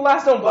eating the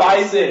last known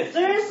bison.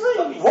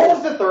 Seriously? What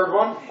was the third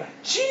one?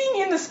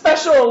 Cheating in the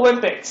Special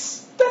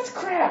Olympics. That's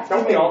crap.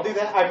 Don't we all do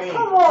that? I mean,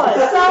 Come on,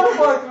 South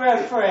Park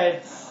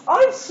reference.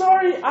 I'm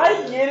sorry,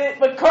 I get it,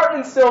 but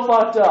Cartman's still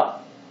fucked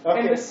up. And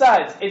okay.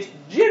 besides, it's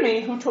Jimmy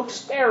who took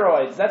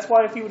steroids. That's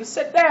why if he would have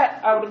said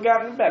that, I would have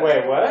gotten better.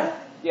 Wait, what?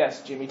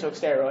 Yes, Jimmy took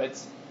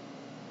steroids.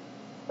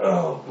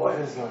 Oh boy,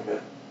 this is going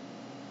good.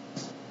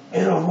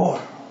 In a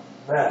war,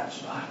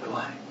 match by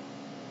blank.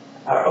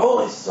 Our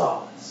only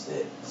solace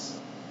is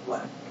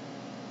blank.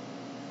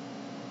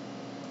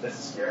 This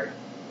is scary.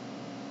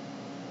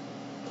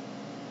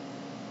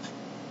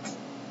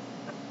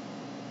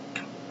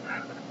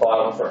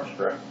 Bottom first,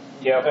 correct?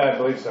 Yep. I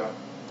believe so.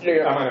 I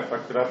Yeah. might have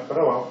fucked it up, but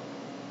oh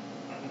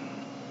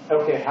well.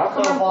 Okay, how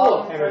come So I'm full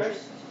of bottom energy?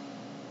 first.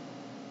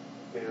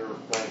 You're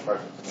playing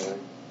Parsons today.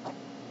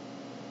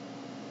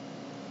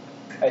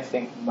 I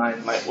think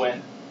mine might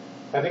win.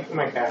 I think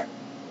my cat.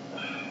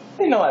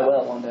 You know I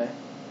will one day.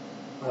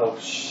 Oh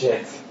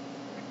shit.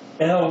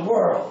 In a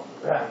world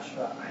ravaged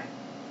by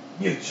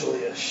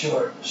mutually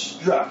assured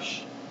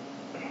destruction,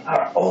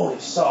 our only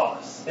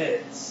solace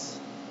is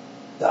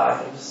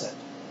dying of descent.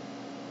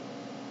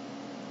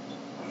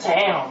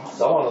 Damn.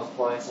 Someone was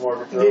playing some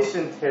more guitar.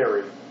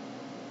 Dysentery.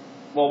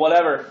 Well,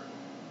 whatever.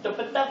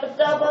 Dubba dubba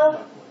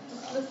dubba.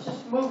 Let's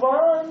just move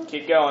on.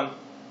 Keep going.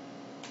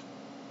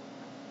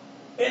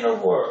 In a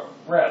world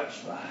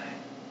ravaged by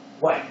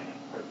whitening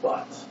her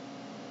butt,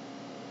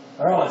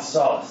 our only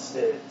solace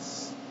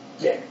is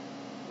getting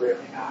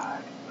really high.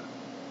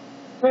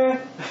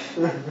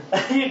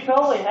 You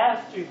probably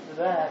have to for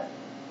that.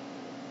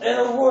 In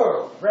a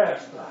world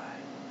ravaged by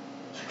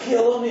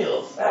Shaquille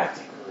O'Neal's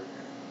acting career,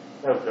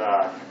 Oh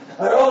god.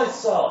 our only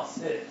solace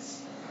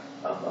is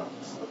a monkey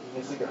smoking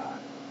a cigar.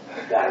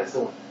 That is the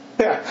one.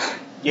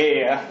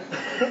 Yeah.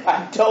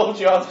 I told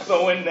you I was going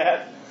to win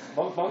that.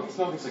 Monkey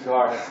smoking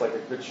cigar has like a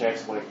good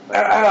chance of winning.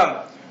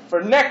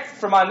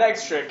 For my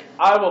next trick,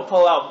 I will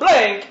pull out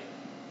blank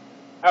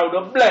out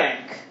of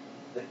blank.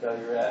 Dick out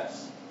of your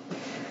ass.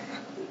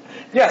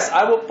 Yes,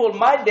 I will pull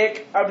my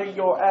dick out of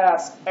your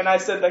ass, and I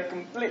said that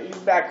completely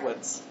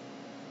backwards.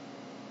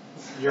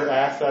 Your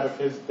ass out of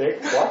his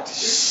dick? What?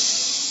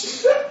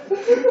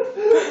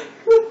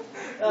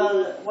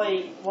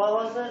 Wait, what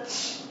was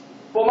it?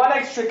 For my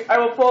next trick, I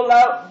will pull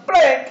out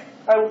blank.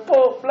 I will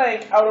pull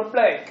blank out of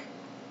blank.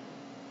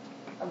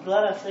 I'm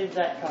glad I saved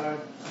that card.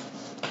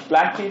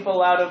 Black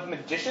people out of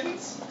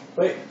magicians?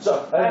 Wait,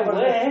 so I didn't put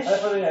it in. wish. I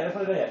didn't put it in. I didn't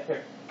put it in yet.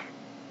 Here.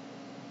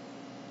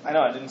 I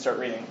know, I didn't start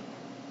reading.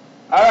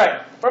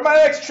 Alright, for my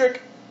next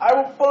trick, I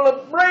will pull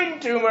a brain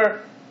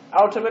tumor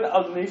out of an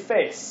ugly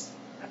face.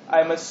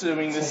 I'm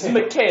assuming this is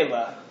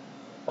Michaela.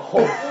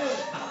 Oh,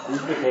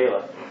 who's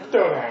Michaela?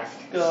 Don't ask.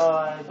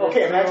 God.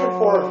 Okay, imagine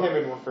four of him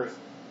in one person.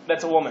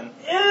 That's a woman.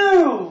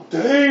 Ew!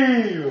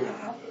 Damn.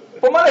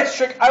 For my next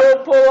trick, I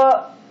will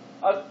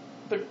pull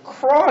the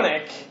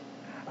chronic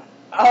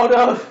out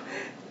of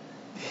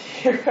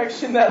the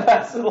erection that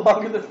lasted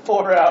longer than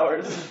 4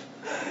 hours.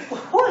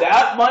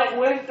 That might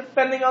win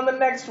depending on the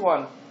next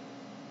one.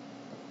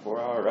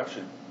 4-hour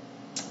erection.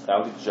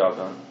 That'll get the job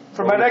done.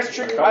 For my next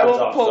trick, I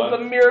will pull the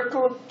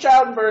miracle of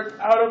childbirth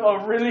out of a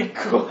really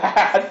cool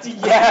hat.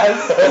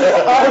 Yes!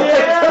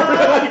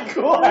 A really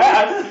cool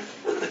hat.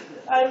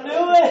 I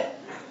knew it!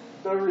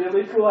 The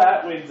really cool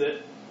hat wins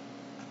it.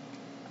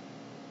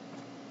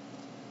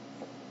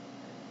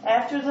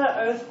 After the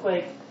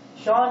earthquake,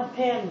 Sean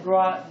Penn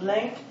brought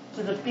blank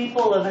to the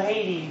people of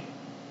Haiti.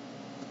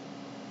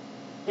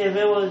 If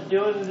it was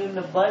doing it in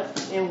the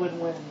butt, it would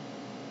win.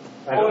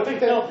 I don't think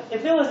that.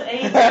 If it was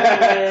AIDS, it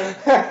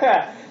would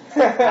win.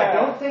 I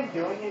don't think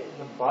doing it in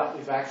the butt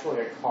is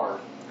actually a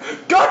card.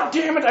 God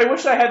damn it! I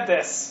wish I had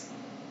this.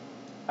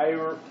 I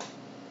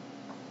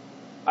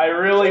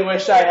really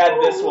wish I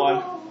had this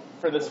one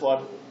for this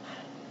one.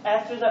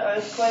 After the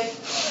earthquake,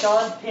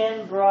 Sean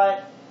Penn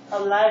brought a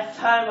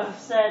lifetime of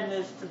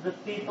sadness to the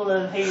people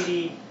of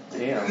Haiti.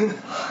 Damn.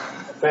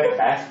 That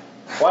fast.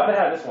 Why'd they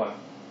have this one?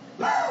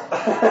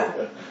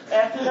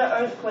 After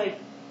the earthquake,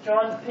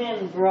 Sean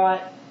Penn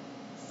brought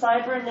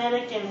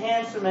cybernetic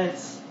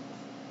enhancements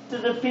to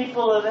the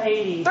people of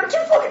Haiti. They're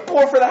too fucking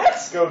poor for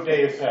that. Go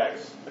Deus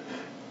Ex.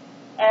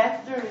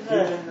 After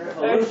the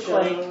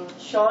earthquake,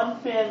 Sean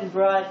Penn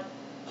brought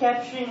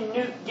capturing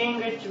Newt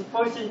Gingrich and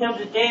forcing him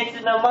to dance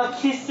in a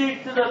monkey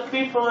suit to the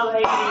people of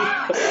Haiti.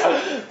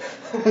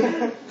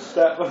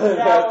 That one has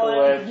That to one.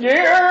 win.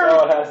 Yeah. That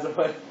one has to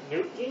win.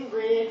 Newt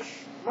Gingrich,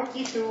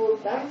 monkey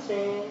suit,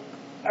 dancing.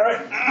 All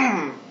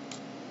right.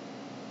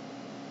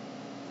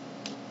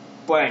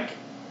 Blank.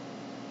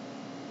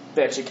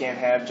 Bet you can't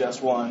have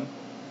just one.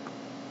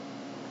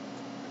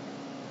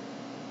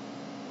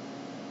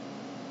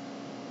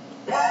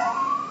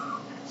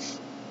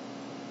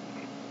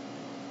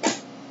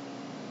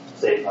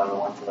 Save another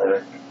one for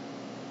later.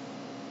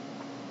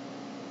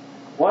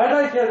 Why did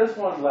I get this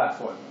one last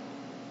one?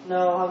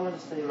 No, I'm gonna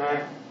say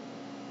Nah.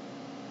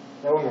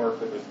 That wouldn't work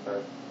for this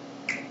card.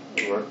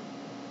 It worked.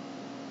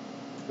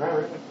 Not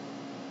really.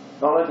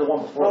 Not like the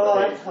one before. Oh,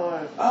 the that's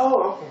hard.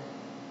 Oh,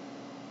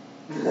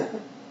 okay.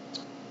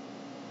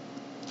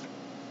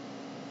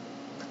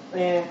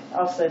 Yeah,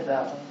 I'll save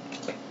that one.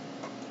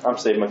 I'm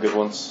saving my good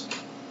ones.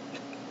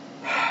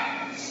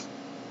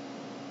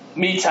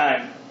 Me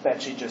time.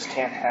 Bet you just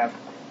can't have.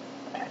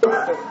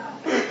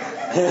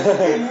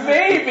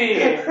 Maybe.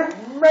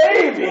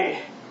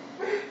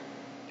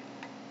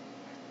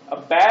 A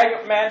bag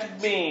of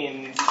magic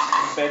beans.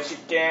 Bet you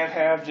can't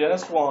have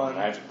just one.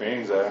 Magic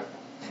beans there.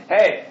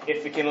 Hey,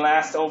 if it can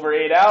last over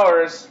 8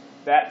 hours,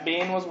 that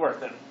bean was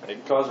worth it. Maybe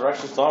because they're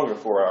actually stronger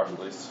 4 hours at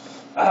least.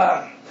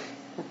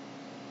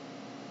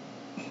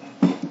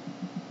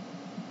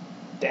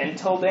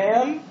 Dental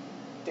dam?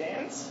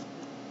 Dance?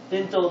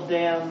 Dental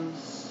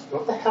dams.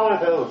 What the hell are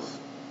those?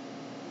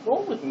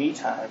 Roll with me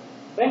time.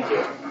 Thank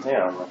you.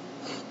 Damn.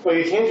 Well,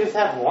 you can't just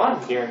have one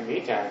during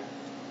me time.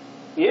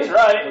 He is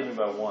right. Talking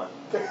about one.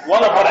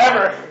 One of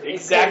whatever. It could be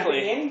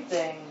Exactly.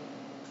 anything.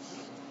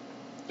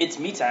 It's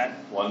me time.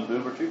 One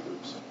boob or two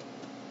boobs.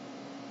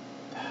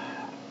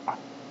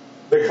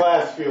 The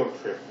class field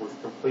trip was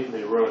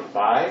completely ruined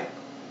by.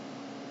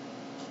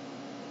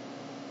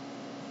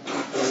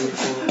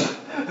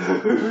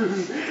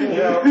 You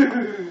know,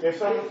 if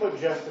someone put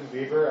Justin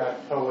Bieber,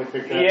 I'd totally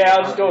pick that. Yeah,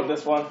 I'll just go with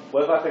this one.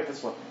 What if I pick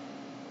this one?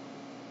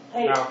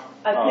 Hey, No.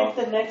 I picked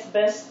the next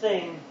best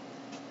thing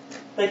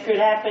that could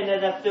happen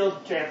at a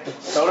field trip.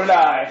 So did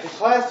I. The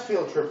class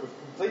field trip was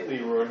completely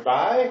ruined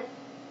by.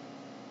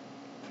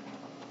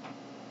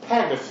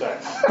 Panda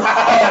sex.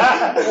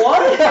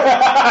 What?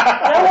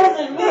 That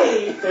wasn't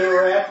me. They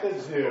were at the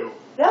zoo.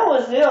 That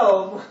was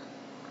him.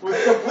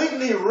 Was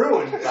completely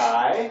ruined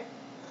by.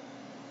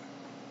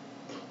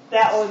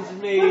 That one's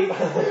me.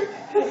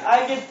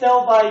 I can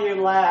tell by your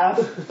laugh.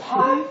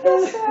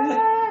 Panda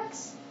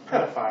sex.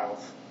 Pedophiles.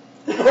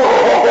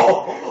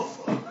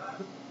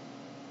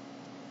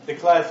 The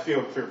class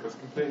field trip was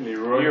completely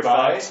ruined You're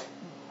by. fucked.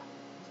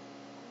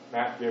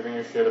 Not giving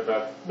a shit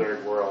about the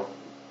third world.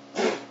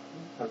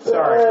 I'm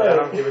sorry, but I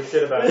don't give a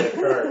shit about that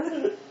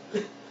card.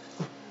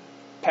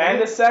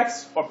 Panda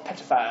sex or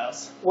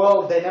pedophiles?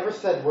 Well, they never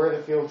said where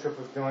the field trip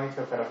was going,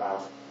 so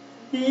pedophiles.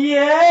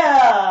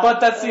 Yeah. But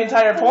that's the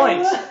entire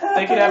point.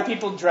 They could have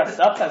people dressed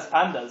up as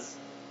pandas.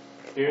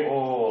 Dude,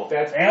 Oh.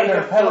 that's And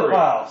they're big authority.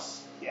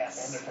 pedophiles.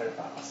 Yes. And they're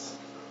pedophiles.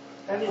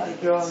 I need to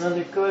draw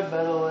another card,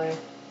 by the way.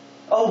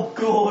 Oh,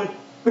 God.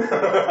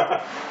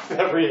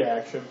 That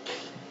reaction.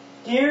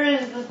 Here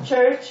is the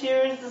church,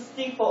 here is the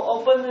steeple.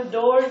 Open the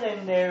doors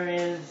and there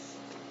is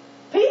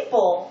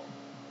people.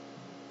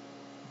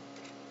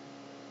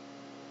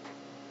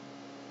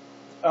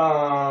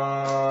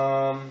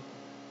 How?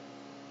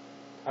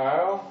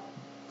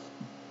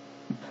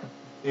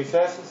 The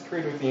Assassin's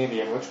Creed with the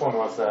Indian, which one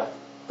was that?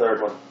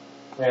 Third one.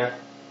 Yeah.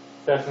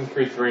 Assassin's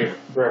Creed 3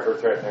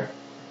 reference right there.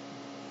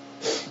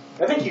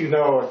 I think you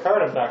know what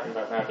card I'm talking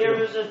about now. Here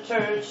is a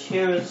church,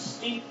 here is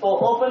steeple.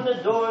 Open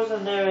the doors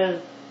and there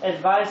is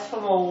advice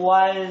from a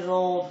wise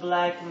old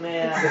black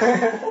man.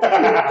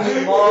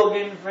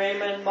 Morgan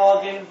Freeman,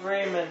 Morgan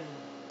Freeman.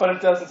 But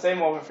it doesn't say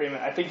Morgan Freeman.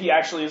 I think he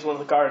actually is one of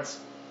the cards.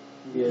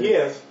 He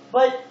is.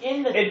 But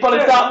in the But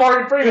it's not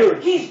Morgan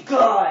Freeman. He's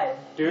God.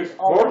 Dude, He's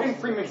always Morgan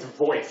Freeman's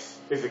voice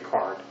is a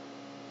card.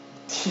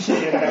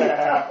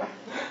 Yeah.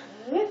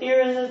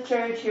 Here is a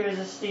church, here is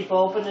a steeple.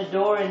 Open the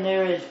door and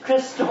there is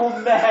crystal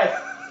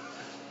meth.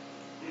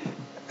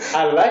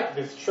 I like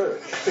this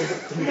church.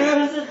 Here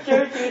is a church,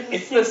 here is a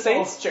It's steeple. the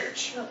Saints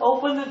Church.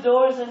 Open the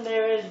doors and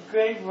there is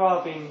grave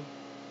robbing.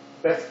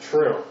 That's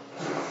true.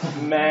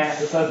 Man.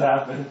 This has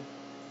happened.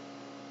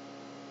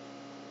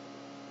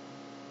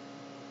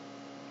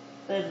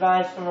 The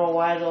advice from a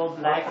wise old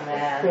black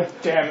man.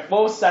 Damn it.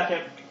 What was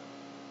second?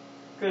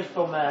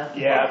 Crystal meth.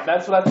 Yeah,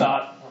 that's what I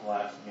thought. I'm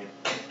laughing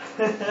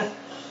again.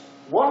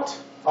 What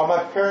are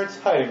my parents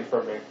hiding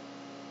from me?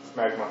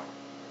 Smegma.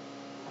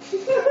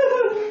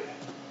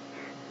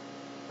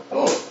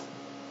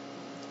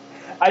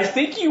 I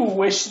think you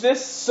wish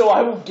this, so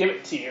I will give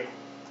it to you.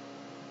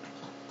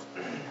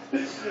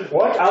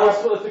 What? I was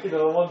supposed to pick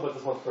another one, but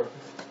this one's perfect.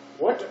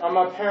 What are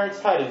my parents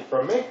hiding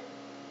from me?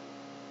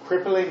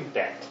 Crippling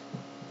debt.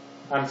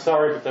 I'm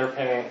sorry, but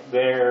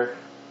they're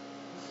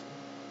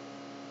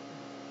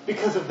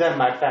because of them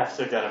my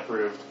FAFSA got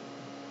approved.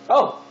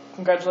 Oh,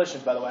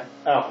 congratulations, by the way.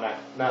 Oh,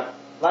 not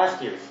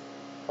last year's.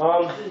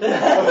 What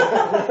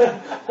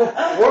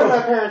are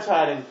my parents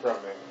hiding from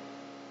me?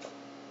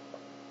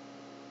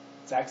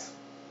 Sex.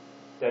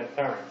 Dead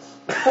parents.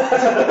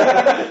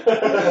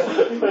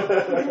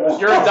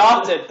 You're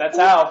adopted, that's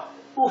how.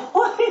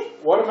 What?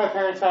 What are my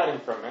parents hiding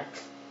from me?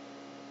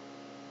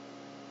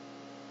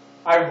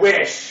 I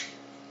wish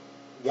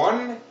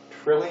 $1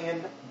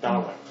 trillion.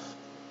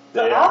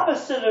 The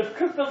opposite of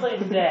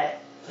crippling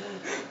debt.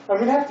 I'm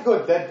gonna have to go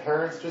with dead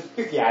parents just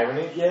because the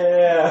irony.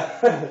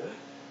 Yeah.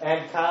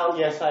 And Kyle,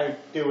 yes, I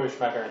do wish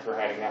my parents were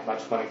hiding that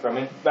much money from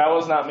me. That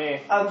was not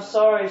me. I'm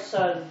sorry,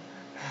 son,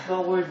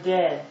 but we're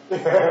dead.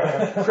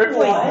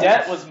 Crippling What?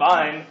 debt was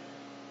mine.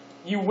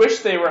 You wish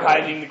they were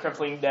hiding the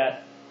crippling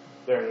debt.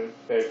 They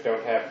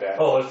don't have that.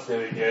 Oh, it's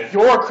gonna be good.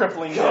 Your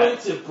crippling Coming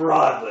debt. to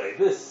Broadway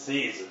this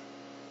season.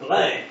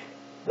 Blank.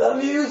 The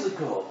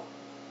musical.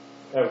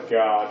 Oh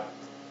God.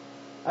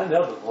 I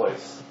know the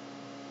voice.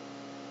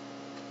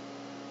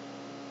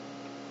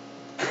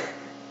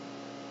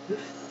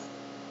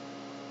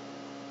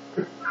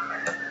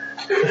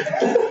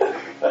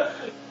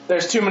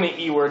 There's too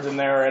many E words in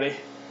there already.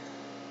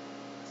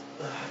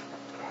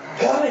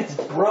 Coming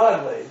to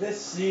Broadway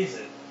this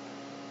season.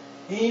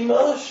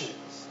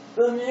 Emotions.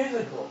 The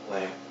musical.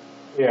 Lame.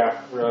 Yeah,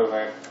 really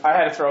lame. I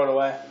had to throw it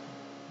away.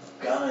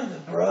 Coming to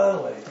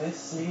Broadway this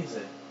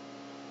season.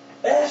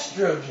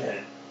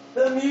 Estrogen.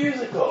 The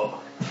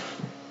musical.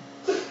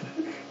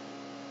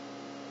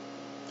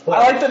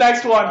 I like the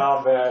next one.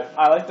 I'll bet.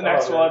 I like the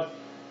next Oh, one.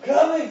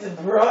 Coming to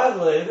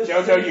Broadway this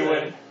Jojo, season. you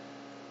win.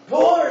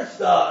 Porn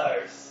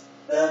Stars.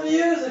 The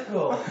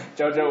musical.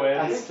 Jojo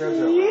wins.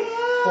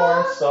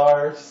 Porn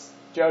Stars.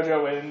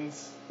 Jojo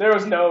wins. There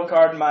was no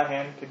card in my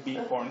hand could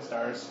beat porn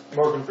stars.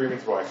 Morgan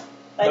Freeman's voice.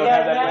 I Don't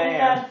got have that 99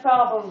 man.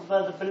 problems,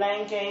 but the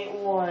blank ain't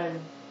one.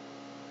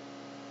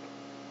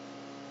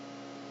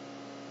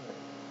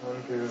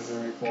 1, 2,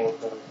 3, 4,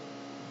 5.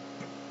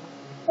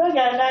 I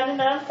got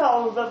 99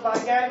 problems, but my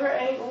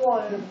Viagra ain't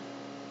one.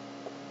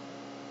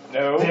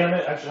 No. Damn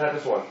it, I should have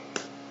this one.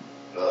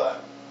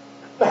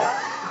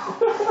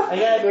 I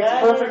got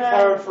That's perfect 99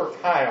 card for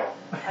Kyle.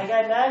 I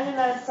got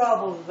 99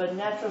 problems, but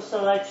natural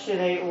selection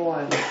ain't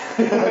one.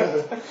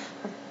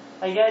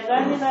 I got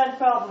 99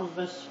 problems,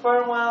 but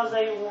sperm whales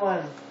ain't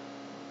one.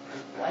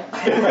 What?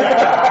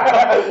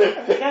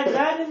 I got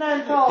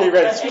 99 problems, He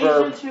read but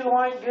sperm. Asians who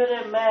aren't good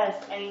at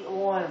math ain't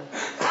one.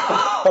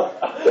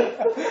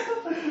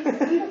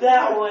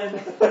 That one.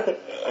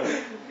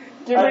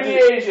 Give me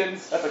the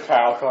Asians. That's a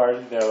Kyle card,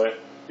 you know it.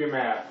 Do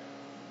math.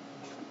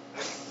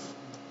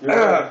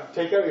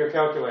 Take out your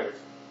calculators.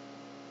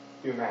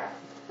 Do math.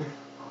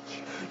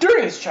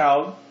 During his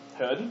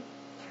childhood,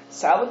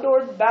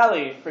 Salvador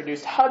Dali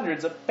produced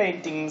hundreds of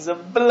paintings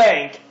of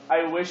blank.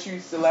 I wish you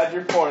still had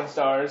your porn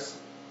stars.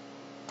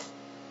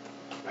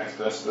 Next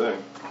best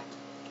thing.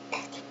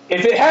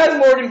 If it has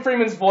Morgan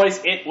Freeman's voice,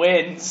 it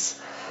wins.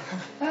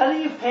 How do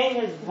you paint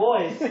his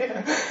voice?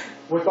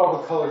 With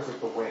all the colors of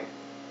the wing.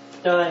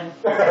 Done.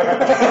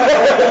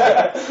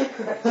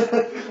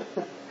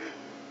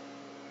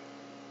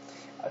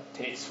 A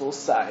tasteful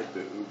side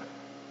boob.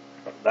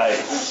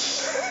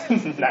 Nice. I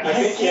Nice.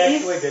 think he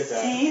actually did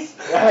that.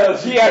 Teeth?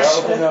 He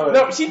actually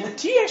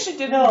he actually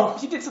did No.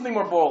 he did something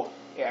more bold.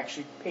 He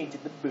actually painted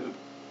the boob.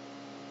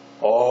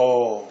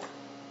 Oh.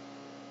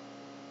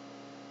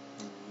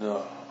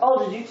 No.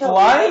 Oh, did you tell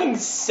Flying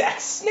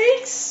sex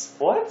snakes?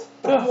 What?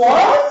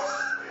 What?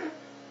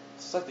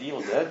 It's like the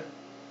Evil Dead.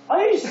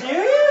 Are you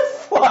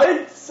serious?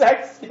 Flying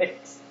sex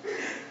snakes.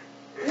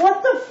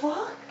 What the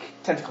fuck?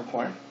 Tentacle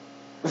porn.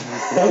 I'm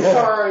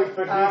sorry,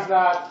 but he's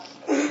not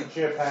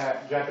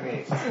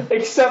Japanese.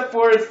 Except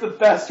for it's the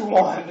best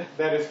one.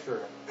 That is true.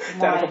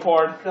 Tentacle My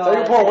porn. God,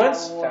 Tentacle porn that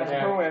wins? one.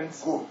 Tentacle porn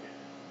wins.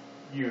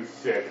 You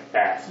sick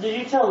bastard. Did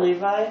you tell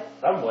Levi?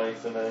 I'm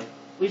late today.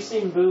 We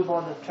seen boob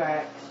on the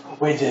tracks.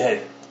 We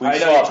did. We I know,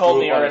 saw you told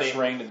me Boo on already. the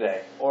ring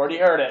today. Already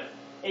heard it.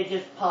 It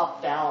just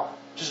popped out.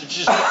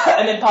 Just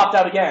and then popped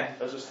out again.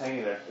 it was just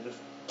hanging there. It just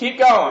Keep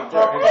going.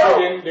 And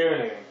she didn't do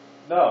anything.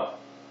 no.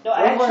 No,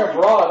 It wasn't like a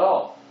actually, bra at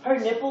all. her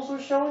nipples were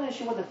showing and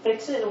she wanted to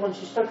fix it, and when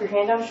she stuck her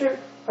hand down her shirt,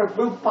 her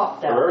boob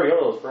popped Her out.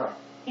 areola was brown.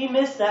 He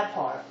missed that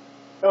part.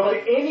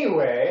 Okay,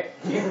 anyway.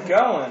 Keep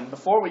going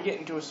before we get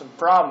into some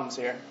problems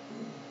here.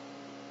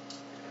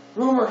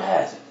 Rumor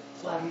has it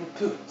that Vladimir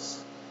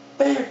Putin's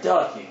favorite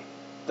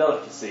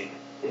delicacy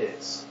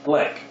is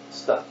blank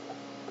stuff.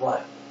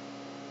 Blank.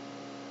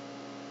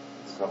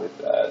 It's gonna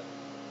be bad.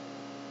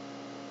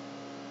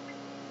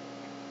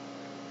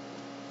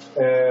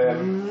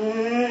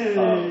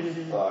 Oh,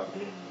 fuck.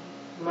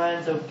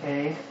 Mine's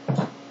okay.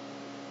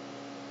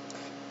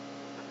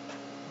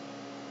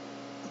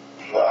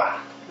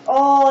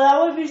 Oh,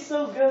 that would be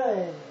so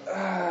good.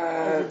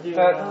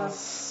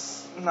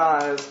 That's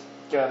not as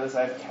good as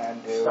I can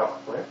do.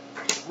 Stop, right?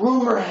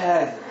 Rumor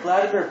has it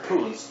Vladimir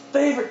Putin's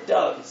favorite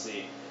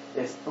delicacy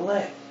is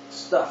blank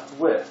stuffed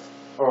with,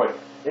 or wait,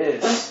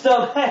 is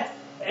Stop it.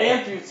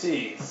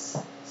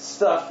 amputees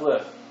stuffed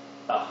with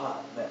a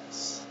hot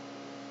mess.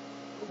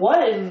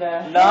 What in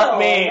the hell Not are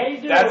they me.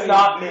 doing? That's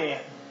not me.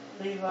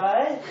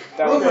 Levi.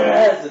 That was Rumor me.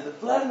 has it that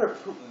Vladimir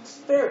Putin's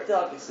favorite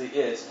delicacy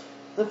is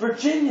the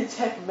Virginia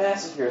Tech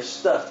massacre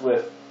stuffed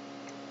with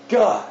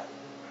God.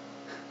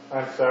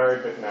 I'm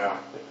sorry, but no.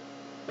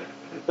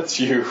 That's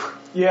you.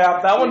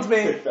 Yeah, that one's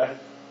me.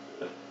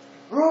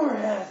 Rumor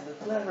has it that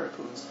Vladimir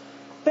Putin's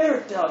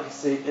favorite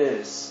delicacy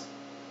is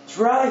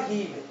dry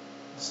heaving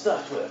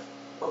stuffed with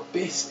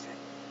obesity.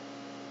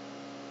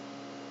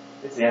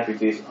 It's the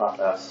amputees of hot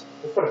mess.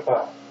 That's what I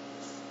thought.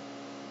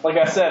 Like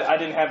I said, I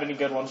didn't have any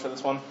good ones for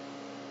this one.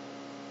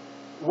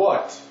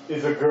 What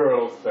is a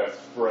girl's best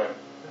friend?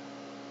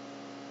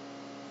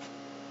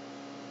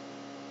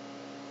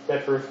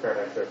 That first card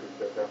I showed you,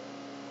 Jojo.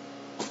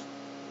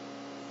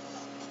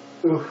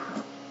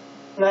 Oof.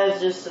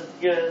 Mine's just as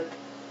good.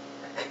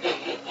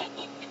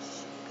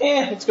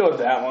 Let's go with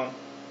that one.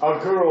 A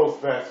girl's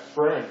best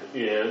friend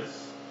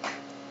is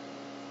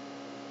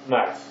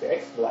my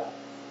sex life.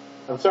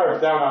 I'm sorry,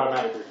 I'm down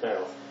automatic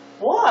sales.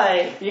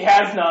 Why? He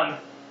has none.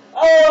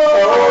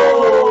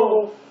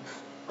 Oh!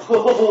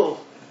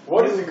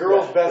 What is a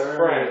girl's best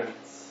friend?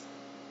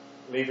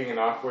 Leaving an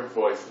awkward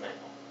voicemail.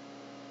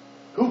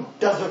 Who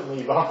doesn't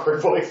leave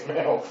awkward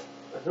voicemails?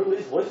 Who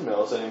leaves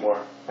voicemails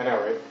anymore? I know,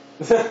 right?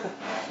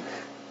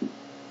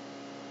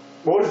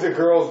 What is a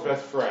girl's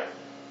best friend?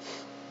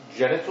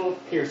 Genital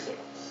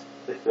piercings.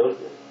 They feel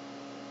good.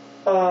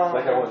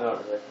 Like I wouldn't know,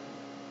 right?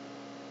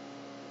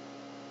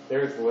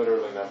 There's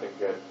literally nothing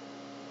good.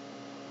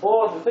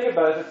 Well, if you think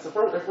about it, if a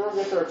girl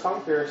gets her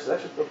tongue pierced,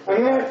 that should feel I'm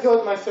pretty gonna nice. feel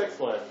like my sex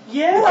life.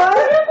 Yeah!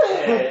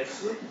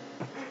 Yes.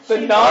 The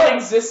She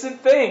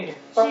non-existent thing.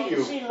 Fuck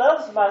you. She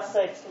loves my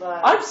sex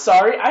life. I'm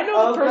sorry, I know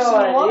Oh the person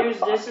god, who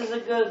wants this is a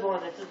good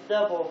one. It's a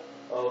double.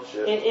 Oh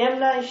shit. In M.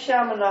 Night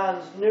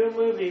Shyamalan's new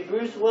movie,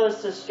 Bruce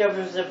Willis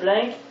discovers the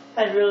blank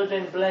had really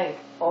been blank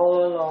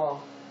all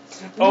along.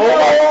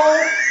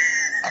 Oh!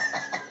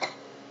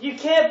 You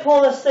can't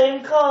pull the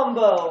same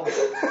combo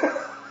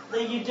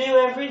that you do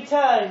every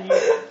time, you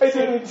I sick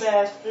didn't.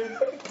 bastard.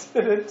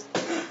 I didn't.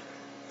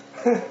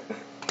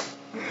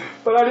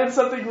 But I did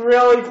something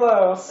really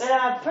close. And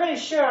I'm pretty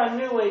sure I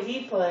knew what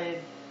he played.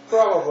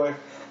 Probably.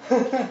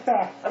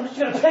 I'm just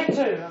gonna pick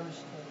two. I'm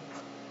just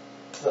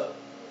kidding.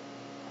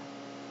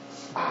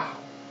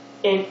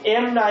 In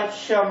M. Night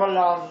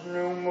Shyamalan's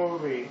new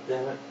movie,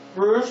 Damn it.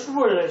 Bruce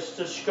Willis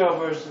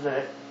discovers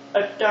that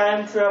a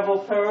time travel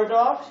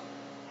paradox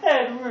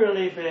had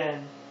really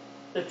been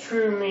the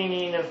true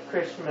meaning of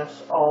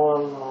Christmas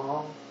all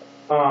along.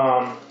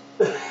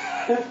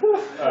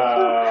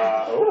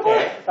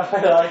 Okay.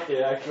 I like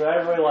it, actually. I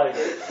really like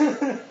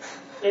it.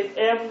 In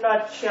M.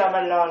 Night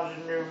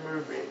Shyamalan's new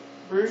movie,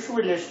 Bruce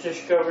Willis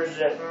discovers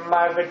that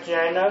my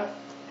vagina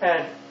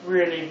had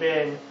really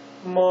been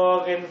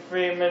Morgan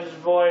Freeman's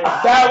voice.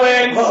 That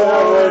wins!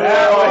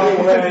 That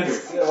one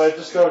wins. Yeah, wait,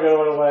 just throw the other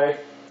one away.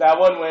 That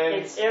one In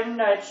wins. M.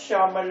 Night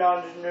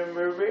Shyamalan's new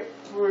movie,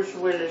 Bruce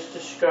Willis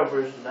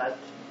discovers that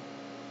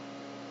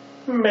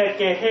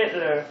Mickey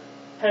Hitler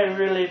had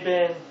really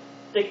been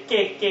the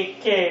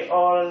KKK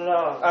all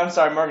along. I'm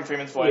sorry, Morgan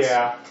Freeman's voice.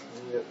 Yeah.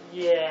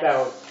 Yes. That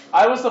was.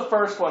 I was the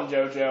first one,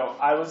 JoJo.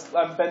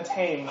 I've been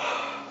tame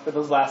for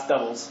those last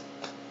doubles.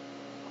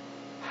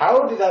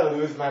 How did I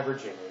lose my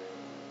virginity?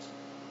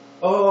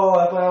 Oh,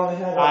 I thought I only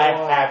had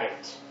I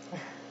haven't.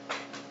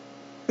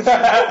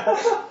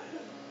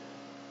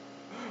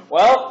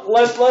 Well,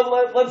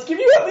 let's give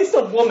you at least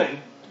a woman.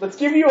 Let's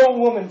give you a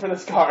woman for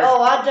this card.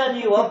 Oh, I done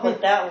you up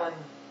with that one.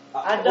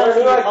 I Who done do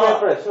you I get up.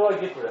 for this? Who do I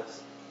get for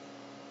this?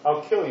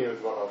 I'll kill you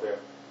is what I'll do.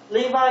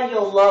 Levi,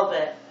 you'll love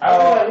it.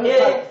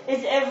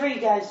 It's every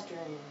guy's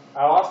dream.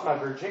 I lost my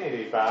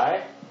virginity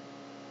by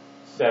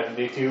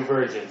 72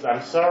 virgins.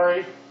 I'm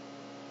sorry.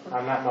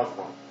 I'm not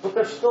Muslim. But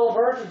they're still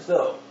virgins,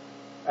 though.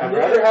 I'd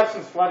rather have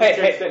some slutty Hey,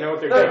 chicks hey, that know what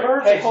they're They're doing.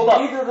 virgins. Hey, hold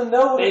up. Neither of them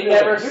know what They they're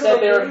never doing. You said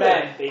don't they know were either.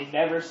 men. They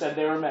never said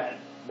they were men.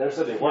 Never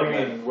said they What weren't do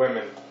you men. mean,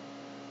 women?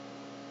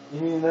 You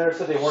mean they never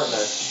said they weren't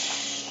men?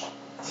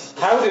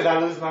 How did I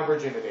lose my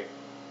virginity?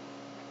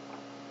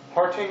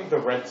 Parting the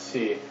Red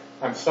Sea.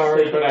 I'm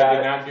sorry, but I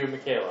did not do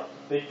Michaela.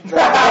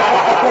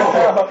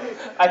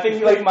 I think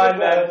you like mine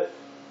then.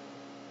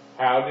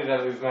 How did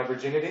I lose my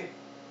virginity?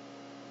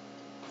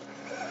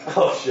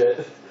 Oh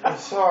shit. I'm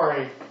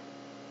sorry,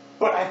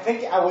 but I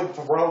think I would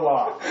throw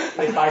up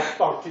if I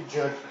fucked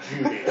Judge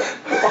Judy.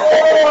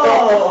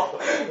 Oh!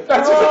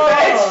 That's what the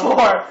bag's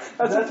for!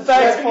 That's what the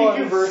bag's for!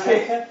 72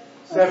 virgins.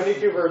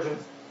 72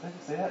 virgins. I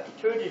can say that.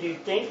 Who did you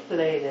think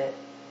played it?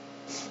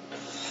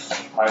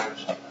 My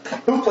version.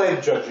 Who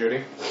played Judge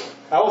Judy?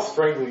 I will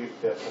strangle you to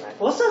death tonight.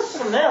 What's that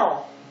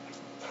smell?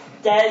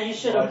 Dad, you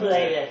should have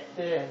played it.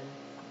 Yeah.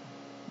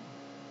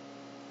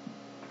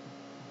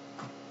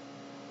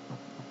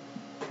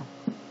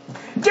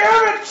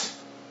 Damn it!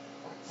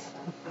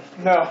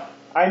 No,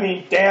 I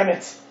mean, damn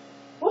it.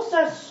 What's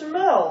that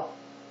smell?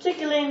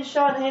 Tickling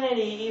Sean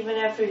Hannity even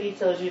after he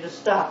tells you to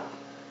stop.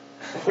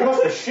 He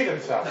must have shit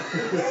himself.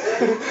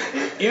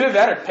 Either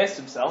that or pissed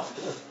himself.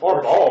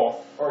 Or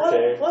both.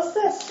 What's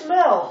that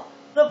smell?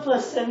 The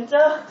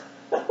placenta?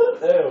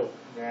 Ew.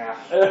 Yeah.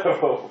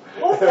 Ew.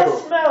 What's that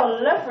smell?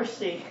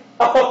 Leprosy.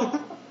 Oh.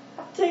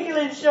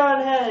 Tickling Sean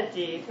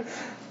Hannity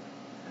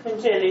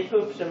until he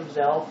poops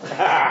himself.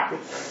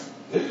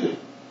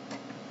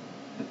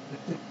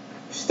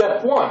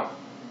 Step 1,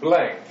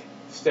 blank.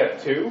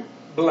 Step 2,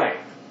 blank.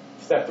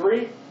 Step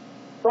 3,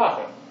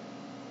 profit.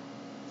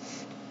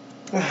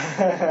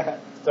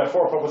 Step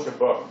 4, publish a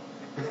book.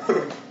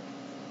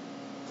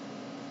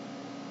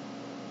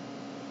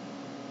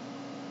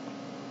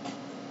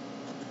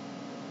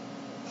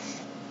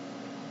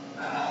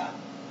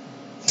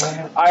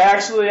 I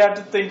actually have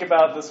to think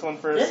about this one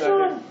for a This second.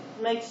 one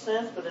makes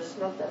sense, but it's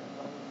not that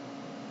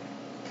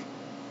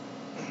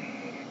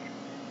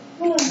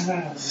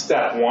funny.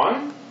 Step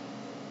 1,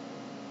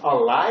 a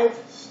live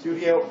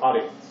studio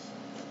audience.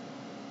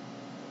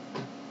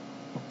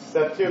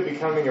 Step 2,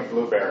 becoming a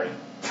blueberry.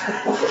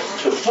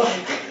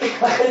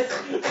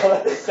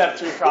 Step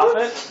 3,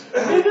 profit.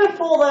 If you could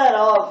pull that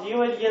off, you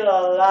would get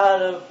a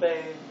lot of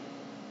fame.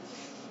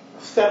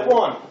 Step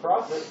 1,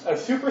 profit. A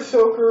super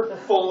soaker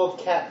full of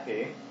cat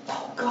pee.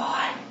 Oh,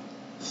 God.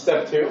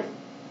 Step 2,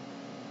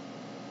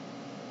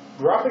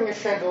 dropping a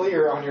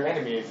chandelier on your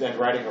enemies and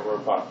riding a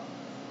robot.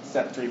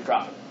 Step 3,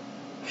 profit.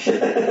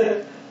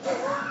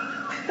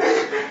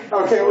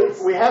 Okay,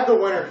 we have the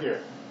winner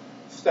here.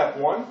 Step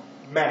 1,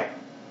 man.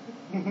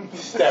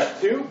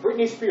 Step 2,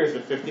 Britney Spears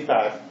at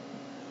 55.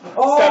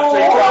 Oh. Step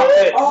 3,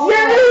 profit. Oh.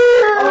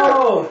 Yeah!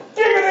 Oh.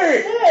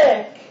 Giggity!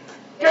 Sick.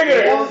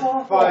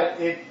 Giggity! But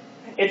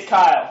It's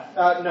Kyle.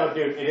 no,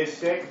 dude, it is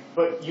sick,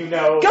 but you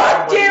know.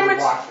 God somebody damn would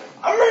it! watch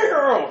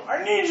Amigo!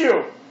 I need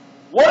you!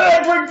 What did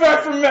I bring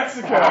back from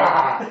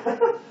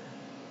Mexico?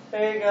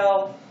 There you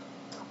go.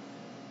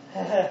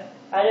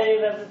 I didn't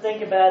even have to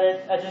think about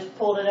it. I just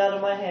pulled it out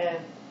of my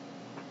hand.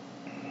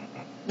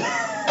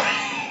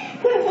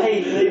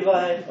 Hey,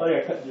 Levi. Oh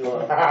yeah, cut you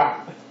off.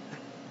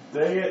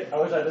 Dang it!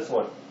 I wish I had this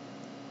one.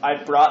 I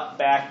brought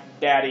back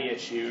daddy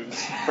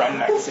issues from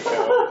Mexico.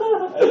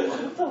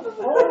 What the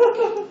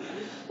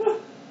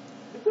fuck?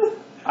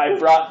 I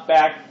brought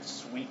back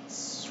sweet,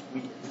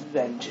 sweet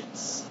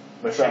vengeance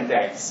from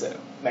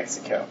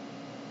Mexico.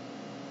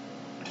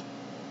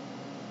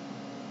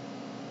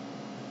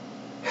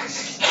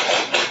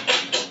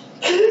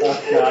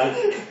 Oh god.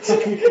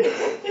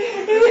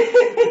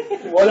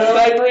 What did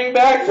I bring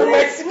back from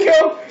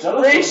Mexico?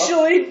 Jonathan,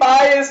 Racially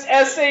biased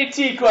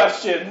SAT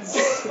questions.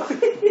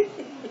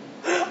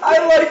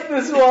 I like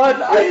this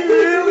one. I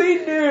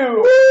really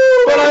do.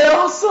 But I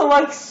also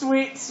like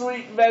sweet,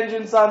 sweet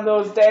vengeance on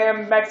those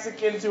damn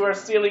Mexicans who are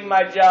stealing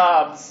my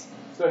jobs.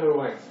 So who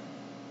wins?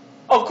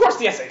 Of course,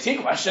 the SAT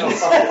questions.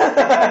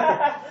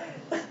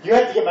 You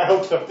had to get my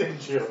hopes up,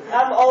 didn't you?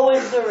 I'm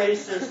always the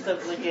racist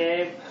of the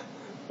game.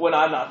 When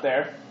I'm not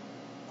there.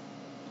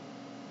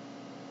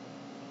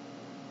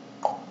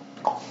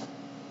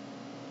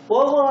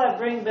 What will I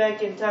bring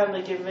back in time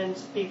to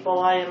convince people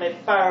I am a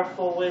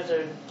powerful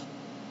wizard?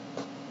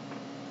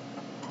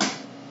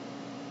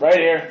 Right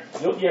here.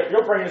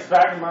 You'll bring us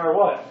back no matter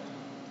what.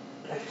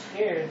 I'm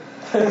scared.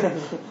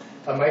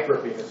 A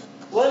micro penis.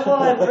 What will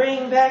I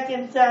bring back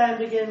in time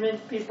to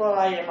convince people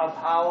I am a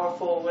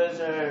powerful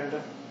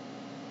wizard?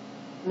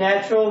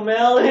 Natural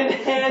male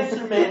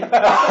enhancement.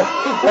 That's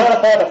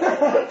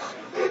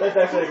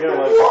actually a good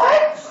one.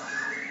 What?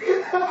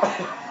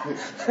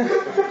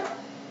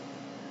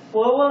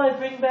 What will I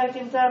bring back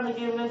in time to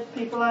convince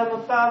people I'm a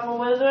powerful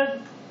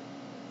wizard?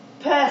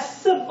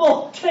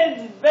 Passable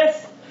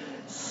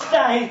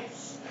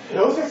transvestites.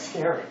 Those are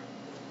scary.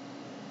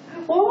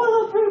 What will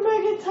I bring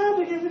back in time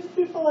to convince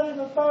people I am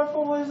a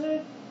powerful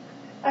wizard?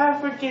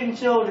 African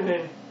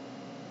children.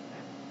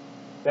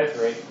 That's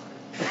right.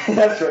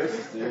 That's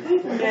racist,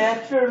 dude.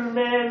 Natural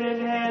man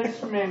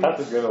enhancement.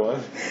 That's a good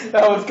one.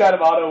 That one's kind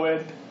of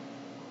auto-win.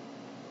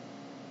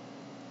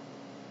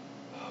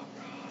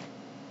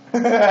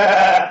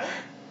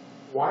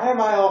 Why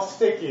am I all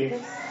sticky?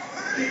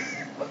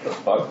 What the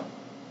fuck?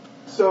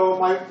 So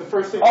the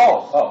first thing.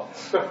 Oh.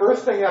 The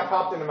first thing that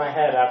popped into my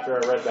head after I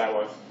read that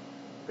was,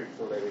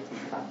 pixelated.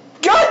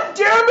 God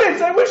damn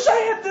it! I wish I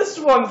had this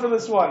one for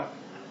this one.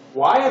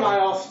 Why am I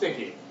all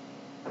sticky?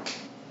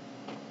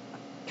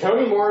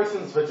 Toni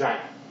Morrison's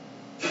vagina.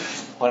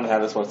 I didn't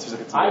have this one. 2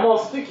 seconds. I'm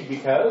all sticky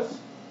because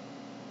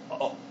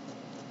Oh.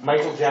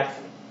 Michael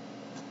Jackson.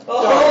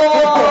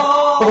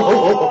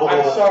 Oh!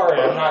 I'm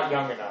sorry, I'm not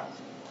young enough.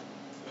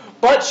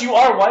 But you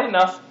are white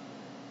enough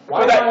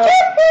Why for am I all,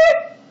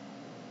 that.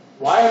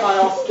 why am I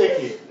all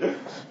sticky?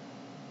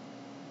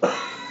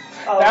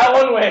 That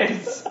one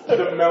wins.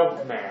 The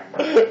milkman.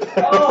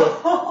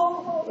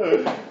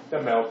 Oh!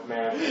 The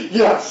milkman.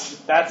 Yes.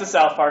 That's a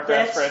South Park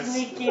That reference.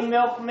 sneaky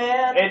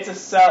milkman. It's a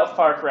South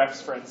Park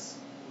reference.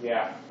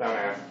 Yeah,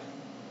 dumbass.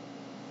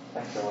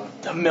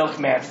 Excellent. The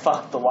milkman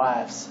fucked the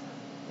wives.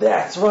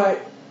 That's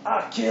right.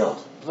 I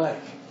killed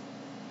blank.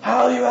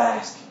 How you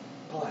ask?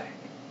 Blank.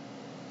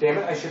 Damn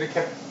it, I should have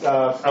kept.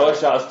 I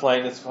wish I was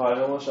playing this card.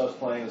 I wish I was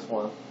playing this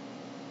one.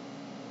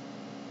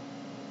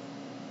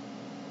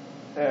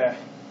 Yeah.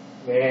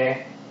 Nah.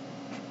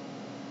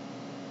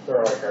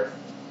 Throw away card.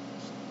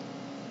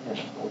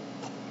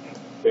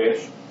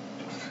 Bitch.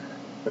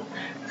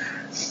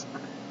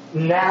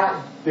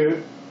 Nah,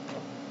 dude.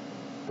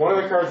 One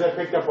of the cards I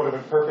picked up would have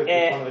been perfect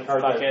with one of the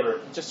cards fuck I it.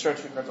 threw. Just throw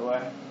 2 cards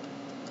away.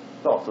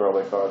 It's all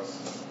throwaway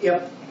cards.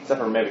 Yep.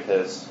 Except for maybe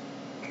his.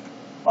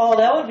 Oh,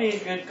 that would be a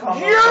good combo.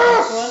 for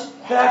Yes! this one.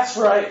 That's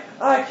right.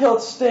 I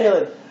killed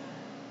Stalin.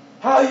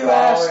 How you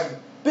ask?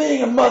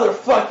 Being a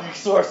motherfucking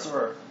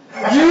sorcerer.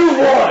 You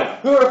won.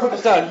 Whoever put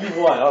this down,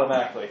 you won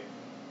automatically.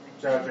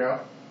 Jojo.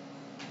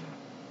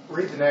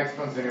 Read the next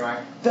ones anyway.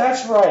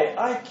 That's right.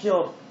 I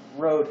killed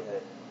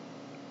Roadhead.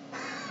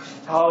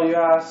 How you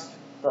ask?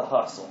 The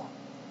hustle.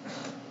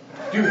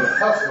 Do the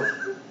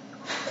hustle.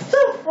 What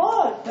the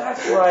fuck?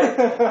 That's right.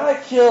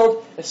 I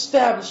killed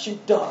establishing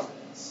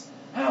dominance.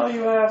 How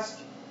you ask?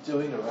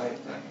 Doing the right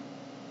thing.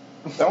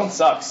 That one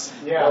sucks.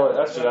 Yeah. Oh,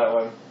 that's that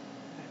one.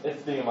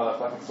 It's being a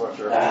motherfucking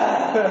sorcerer.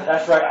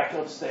 That's right. I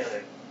killed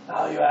Stalin.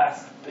 How you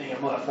ask? Being a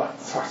motherfucking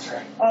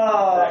sorcerer.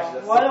 Oh, Actually,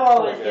 that's why do I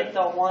always pretty get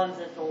good. the ones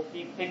that will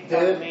be picked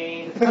Dude. on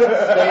me?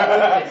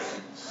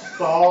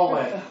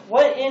 Solid.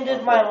 What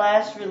ended my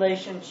last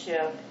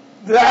relationship?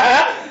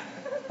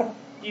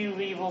 You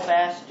evil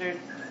bastard.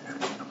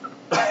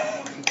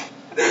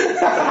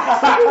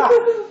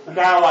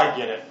 Now I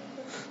get it.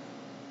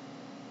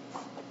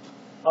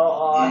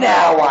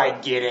 Now I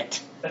get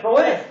it.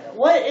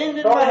 What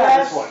ended Don't my have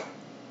last? this one.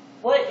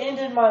 What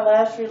ended my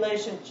last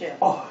relationship?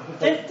 Oh.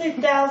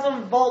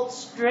 50,000 volts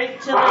straight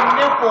to the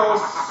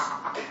nipples.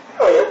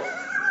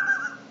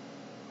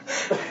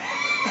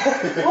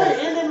 What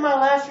ended my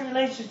last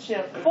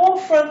relationship? Full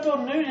frontal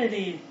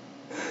nudity.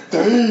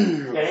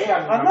 Damn.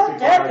 Damn. I'm not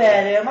that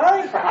bad, am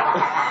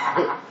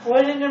I?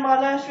 What ended my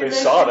last They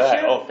relationship? saw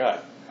that. Oh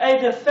god. A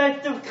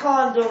defective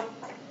condom.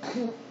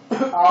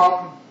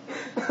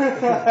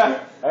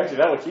 Actually,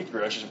 that would keep the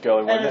relationship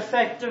going, A wouldn't it?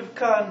 defective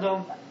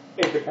condom.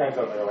 It depends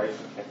on the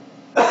relationship.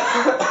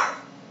 Not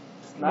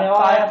Now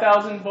I have-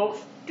 5,000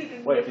 volts.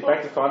 Wait,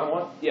 defective condom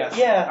one? Yes.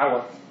 Yeah. I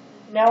won.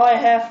 Now I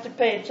have to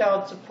pay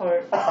child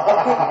support.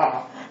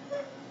 At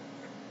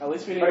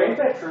least we Ain't didn't.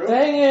 that true?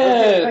 Dang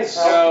Hey, it!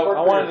 so, So,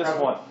 I wanted this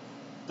one.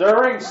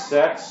 During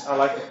sex, I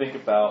like to think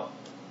about.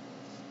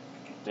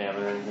 Damn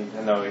it,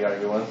 I know we got a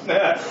good one.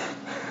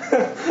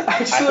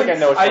 Actually, think I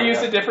know which I one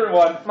used you a different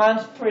one.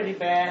 Mine's pretty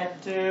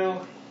bad too.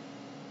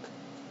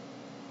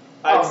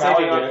 now I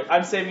get it.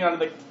 I'm saving on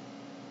the.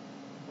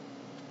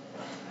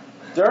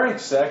 During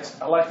sex,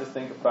 I like to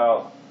think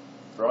about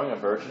throwing a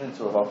virgin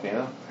into a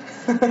volcano.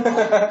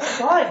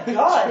 My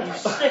God, you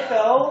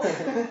sicko!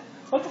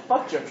 What the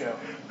fuck, JoJo?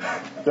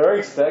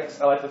 During sex,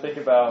 I like to think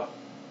about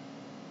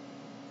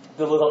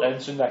the little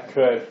engine that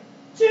could.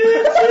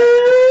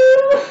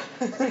 Choo-choo!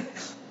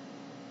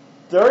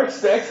 During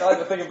sex, I like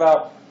to think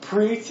about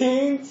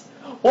preteens.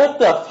 What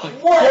the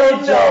fuck? What in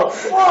the JoJo!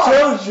 fuck?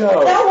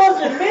 JoJo! That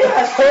wasn't me,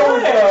 I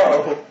swear!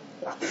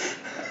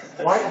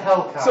 JoJo! Why the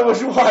hell, Kyle? So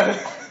which one?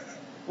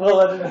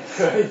 Little engine that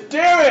could.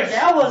 Damn it!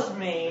 That was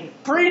me.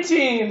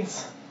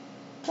 Preteens.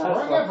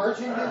 Throwing a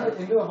virgin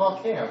into a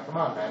volcano. Come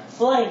on, man.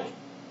 Blank.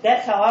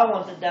 That's how I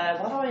want to die.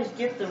 Why do I always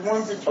get the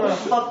ones that's gonna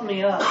fuck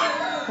me up?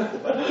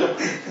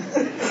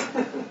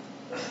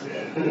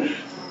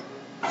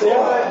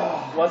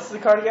 What's the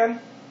card again?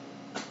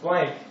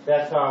 Blank.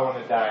 That's how I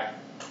want to die.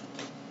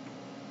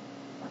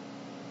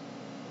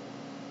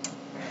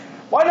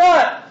 Why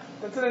not?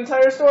 That's an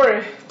entire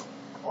story.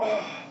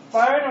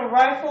 Firing a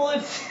rifle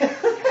and Fire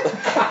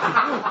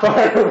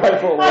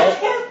rifle, I what?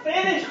 can't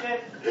finish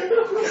it.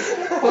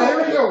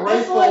 Firing a That's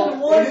rifle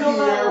like one into the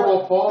no air matter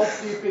will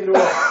balls deep into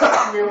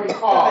a smearing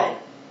hog.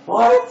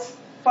 What?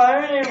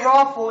 Firing a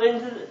rifle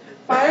into the,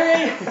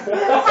 firing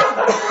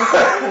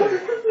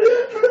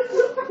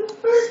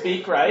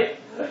Speak right.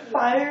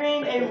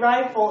 firing a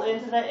rifle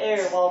into the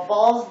air while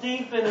balls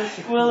deep in a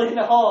squealing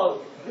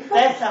hog.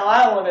 That's how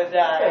I want to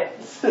die.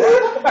 That's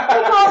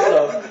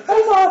awesome.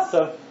 That's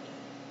awesome.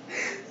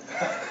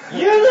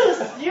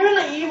 You're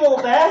the evil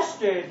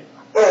bastard.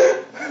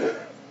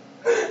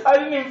 I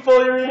didn't even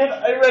fully read it.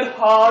 I read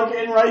hog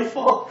and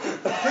rifle.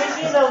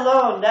 Drinking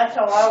alone, that's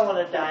how I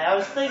want to die. I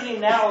was thinking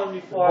that one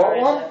before I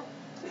read that.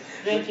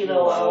 Drinking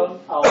alone.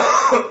 That is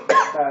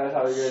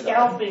how you're gonna die.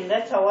 Scalping,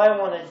 that's how I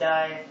want to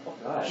die. Oh,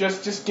 God.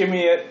 Just give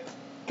me it.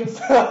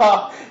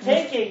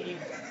 Take it, you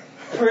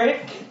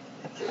prick.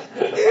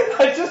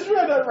 I just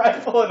read a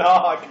rifle and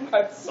hog.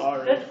 I'm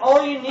sorry. That's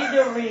all you need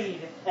to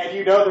read. And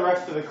you know the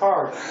rest of the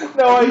card.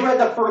 No, I I read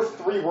the first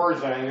 3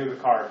 words and I knew the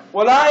card.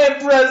 When I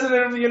am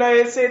president of the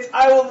United States,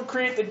 I will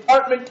create the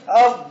Department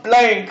of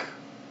Blank.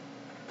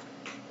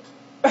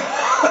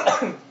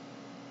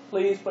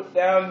 Please put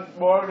down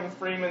Morgan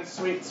Freeman's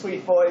sweet,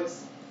 sweet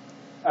voice.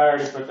 I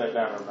already put that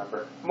down,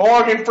 remember.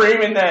 Morgan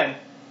Freeman, then.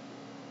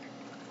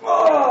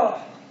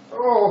 Oh.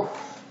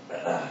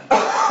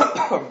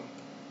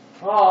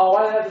 Oh,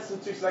 why did I have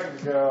this 2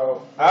 seconds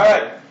ago?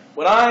 Alright.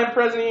 When I am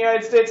president of the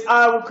United States,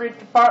 I will create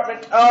the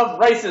Department of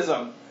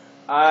Racism.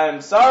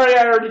 I'm sorry,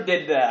 I already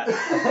did that.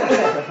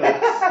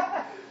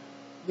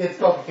 It's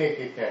called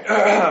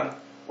KKK.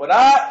 When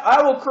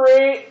I will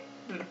create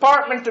the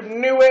Department of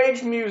New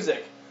Age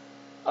Music.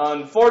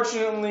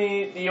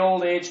 Unfortunately, the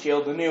old age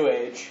killed the new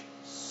age.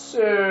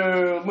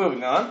 So,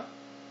 moving on.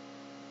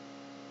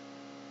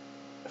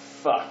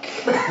 Fuck.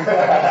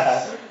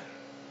 This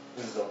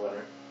is a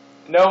winner.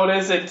 No, it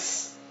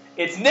isn't.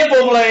 It's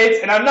nipple blades,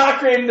 and I'm not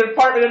creating the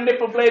Department of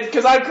Nipple Blades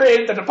because I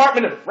created the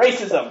Department of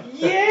Racism.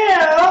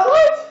 Yeah!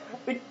 What?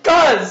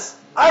 Because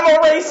I'm a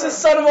racist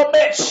son of a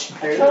bitch.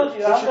 I told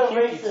you, I'm the Such a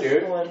kinky racist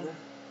dude. one.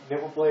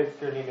 Nipple Blades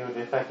turned into a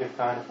defective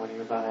condom when he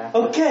was on acid.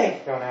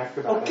 Okay. Don't ask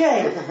about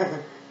Okay.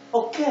 it.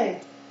 Okay.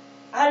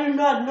 I do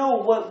not know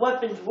what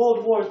weapons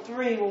World War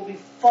III will be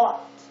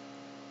fought,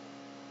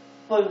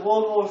 but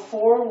World War IV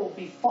will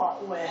be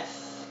fought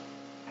with.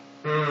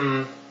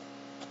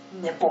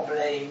 Nipple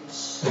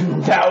blades.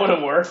 That would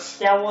have worked.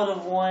 That would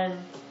have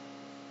won.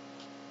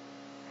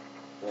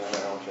 Yeah,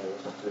 I wish I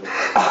listened to.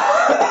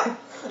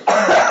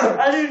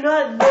 I do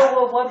not know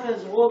what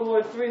weapons World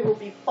War III will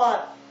be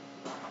fought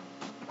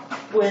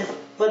with,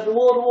 but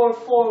World War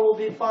IV will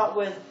be fought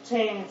with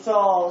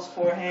chainsaws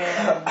for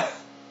hands.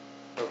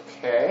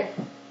 Okay.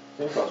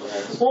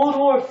 World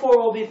War IV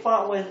will be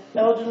fought with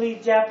elderly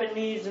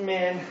Japanese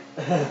men.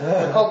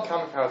 They're called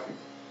kamikaze.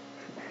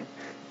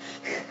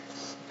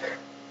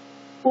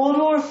 World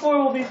War IV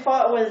will be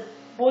fought with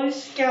Boy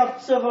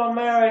Scouts of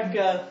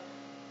America.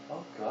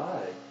 Oh,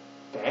 God.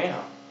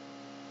 Damn.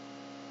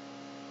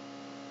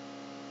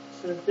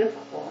 So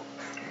difficult.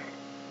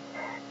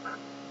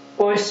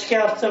 Boy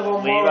Scouts of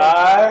America.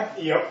 Levi.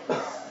 Yep. You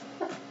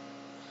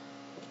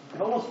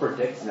can almost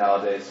predict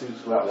nowadays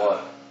who's got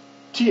what.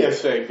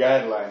 TSA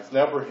guidelines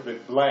now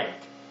prohibit blank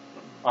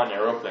on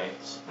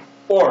aeroplanes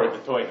or the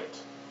toilet.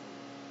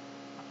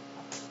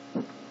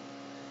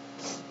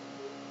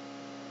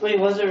 Wait,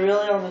 was it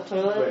really on the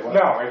toilet? Wait, what?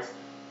 No, it's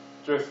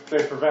just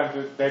they prevent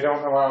it. They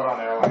don't allow it on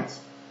airlines.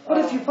 But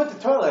if you put the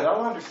toilet,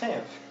 I'll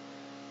understand.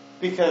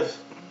 Because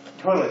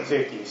Toilet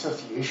Safety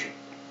Association.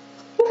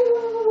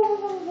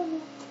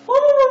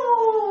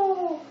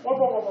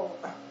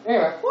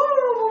 Anyway.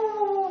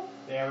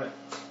 Damn it.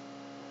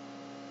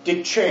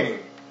 Dick Cheney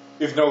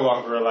is no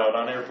longer allowed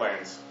on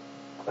airplanes.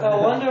 I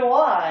wonder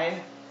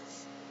why.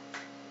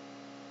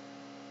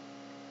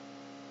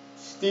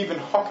 Stephen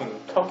Hawking,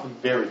 talking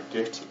very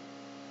dirty,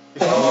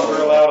 is no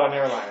longer allowed on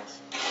airlines.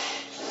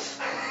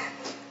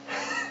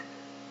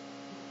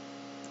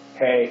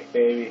 Hey,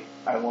 baby,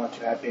 I want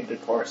to have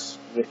intercourse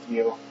with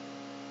you.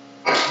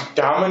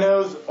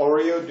 Domino's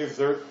Oreo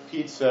dessert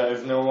pizza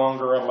is no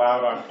longer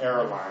allowed on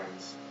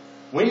airlines.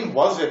 When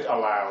was it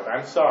allowed?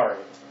 I'm sorry.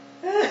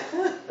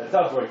 That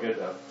sounds really good,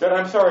 though. But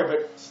I'm sorry,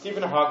 but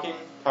Stephen Hawking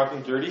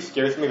talking dirty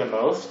scares me the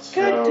most.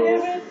 God So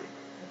damn it.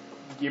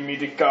 Give me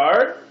the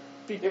card,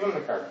 give him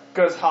the card.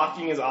 because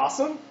hawking is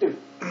awesome. Dude,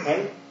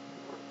 and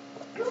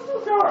Give him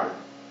the card.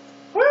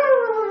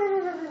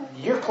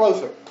 you're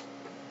closer.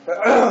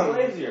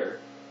 Lazier.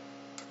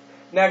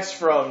 Next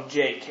from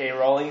J.K.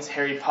 Rowling's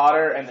Harry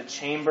Potter and the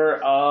Chamber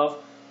of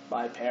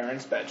My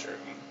Parents' Bedroom.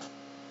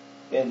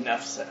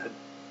 Enough said.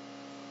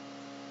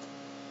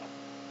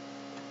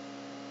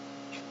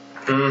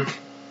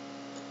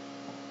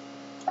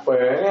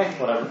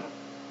 Whatever.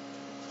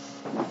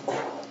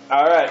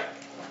 Alright.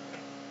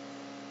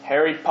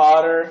 Harry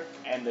Potter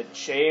and the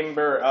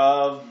Chamber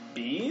of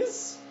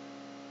Bees?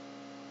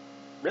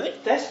 Really?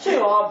 That's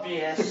too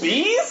obvious.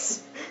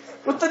 Bees?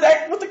 With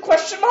the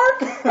question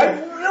mark? I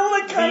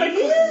really kind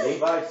of...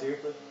 Levi,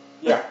 seriously?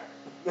 Yeah.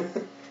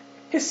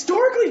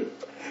 Historically...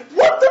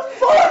 What the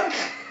fuck?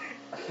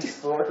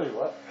 Historically,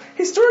 what?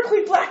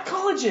 Historically black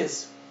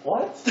colleges.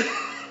 What?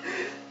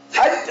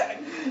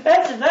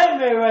 That's a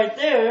nightmare right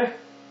there.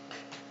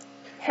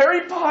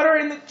 Harry Potter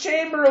and the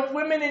Chamber of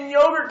Women in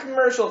Yogurt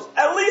commercials.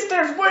 At least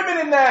there's women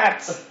in that.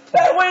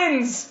 That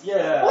wins.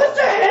 Yeah. What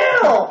the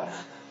hell?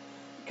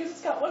 Because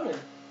it's got women.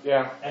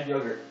 Yeah. And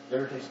yogurt.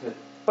 Yogurt tastes good.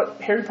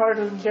 But Harry Potter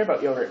doesn't care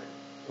about yogurt.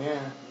 Yeah.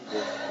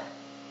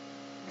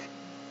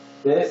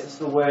 This is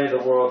the way the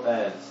world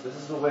ends. This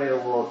is the way the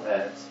world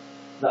ends.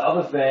 The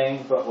other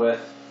thing, but with...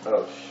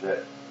 Oh,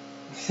 shit.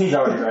 He's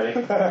already ready.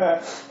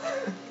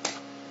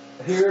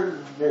 Here,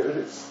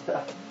 this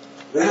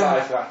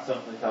guy's got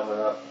something coming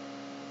up.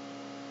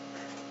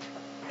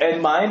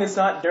 And mine is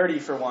not dirty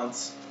for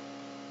once.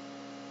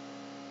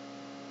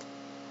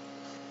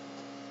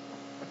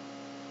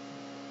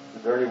 The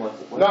dirty ones.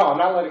 No, I'm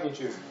not letting you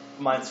choose.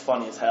 Mine's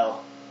funny as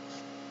hell.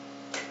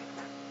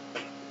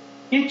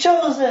 You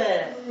chose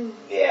it!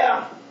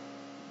 Yeah.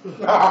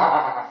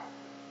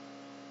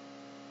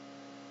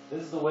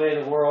 This is the way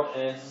the world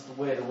ends. This is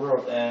the way the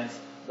world ends.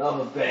 Not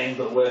with a bang,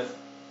 but with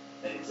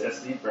an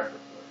zesty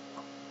breakfast.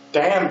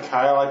 Damn,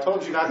 Kyle, I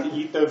told you not to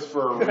eat those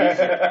for a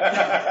reason.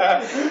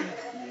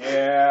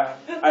 Yeah.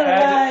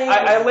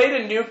 I laid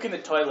a nuke in the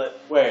toilet.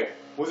 Wait,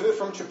 was it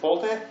from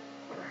Chipotle?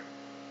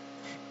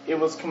 It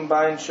was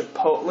combined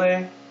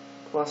Chipotle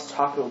plus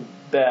Taco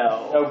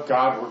Bell. Oh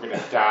God, we're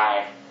gonna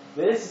die.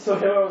 This is the way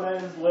the world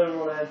ends. This is the way the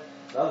world ends.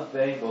 Not with a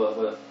bang, but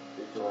with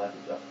vigilante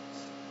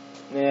justice.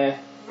 Yeah.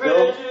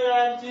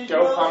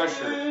 Go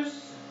Punisher.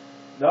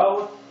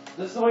 No,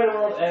 this is the way the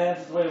world ends.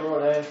 This is the way the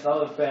world ends. Not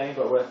with a bang,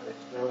 but with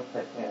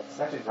it's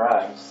actually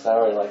rhymes. I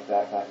really like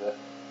that kind of.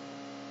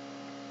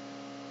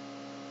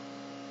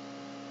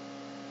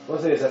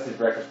 Let's say it's zesty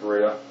breakfast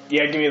burrito.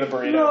 Yeah, give me the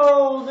burrito.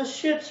 No, the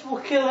shits will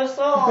kill us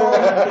all.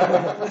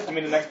 Give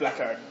me the next black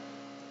card.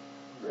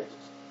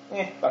 Racist.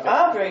 Okay.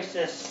 I'm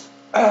racist.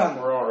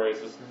 We're all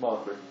racist.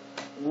 Monster.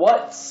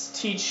 What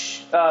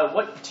teach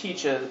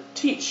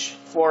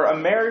for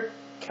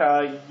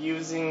America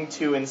using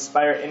to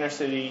inspire inner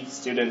city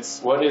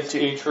students? What is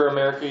Teach for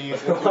America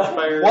using to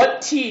inspire?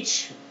 What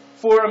teach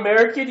for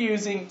America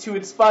using to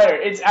inspire?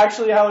 It's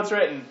actually how it's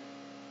written.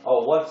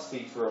 Oh, what's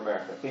Teach for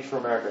America? Teach for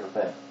America is a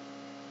thing.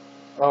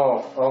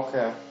 Oh,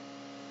 okay.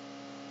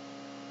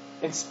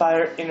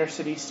 Inspire inner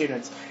city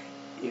students.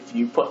 If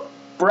you put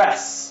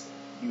breasts,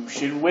 you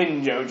should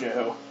win,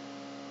 JoJo.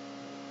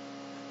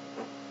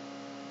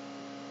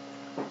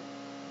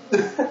 I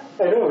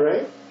know,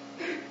 right?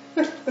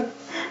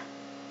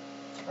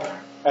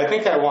 I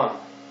think I won.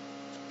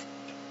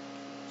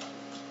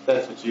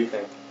 That's what you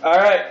think.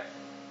 Alright.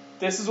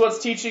 This is what's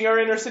teaching our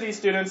inner city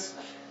students.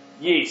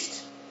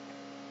 Yeast.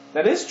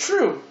 That is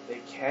true. They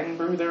can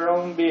brew their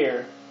own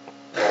beer.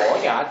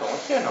 Oh yeah,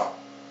 don't you know?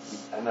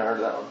 I've never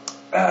heard of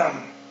that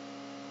one.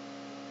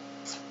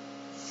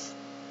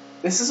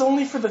 This is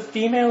only for the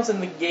females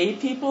and the gay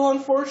people,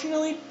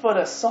 unfortunately, but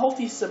a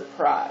salty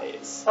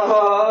surprise.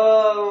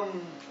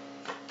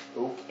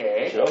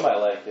 Okay. Joe might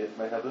like it.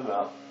 Might have them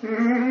out.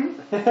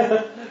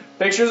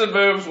 Pictures of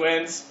boobs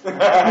wins.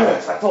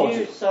 I told You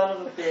you. son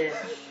of a bitch.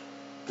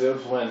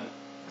 Boobs win.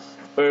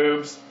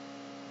 Boobs.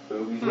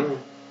 Boobies win.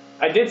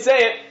 I did say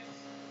it.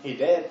 He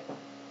did.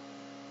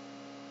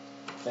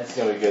 That's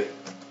gonna be good.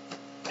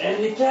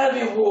 And the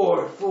Academy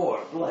Award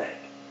for blank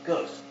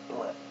goes to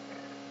blank.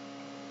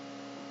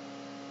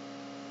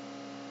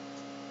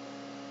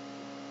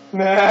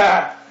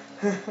 Nah.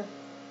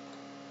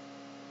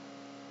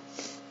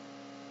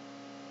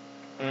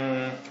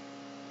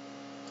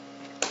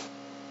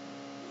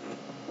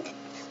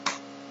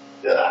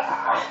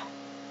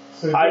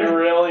 I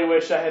really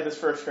wish I had this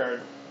first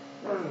card.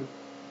 You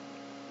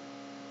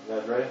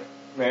guys ready?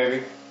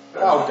 Maybe.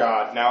 Oh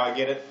God, now I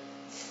get it.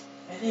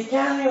 And the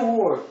Academy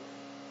Award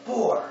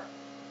for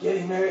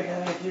getting married,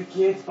 having a few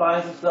kids,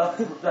 buying some stuff,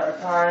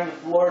 retiring to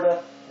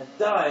Florida, and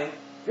dying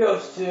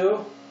goes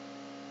to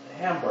the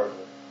hamburger.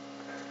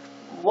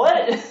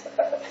 What?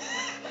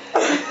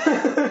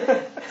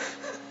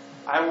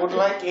 I would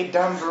like a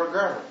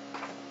hamburger.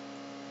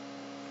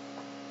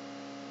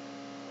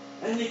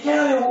 And the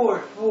Academy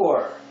Award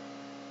for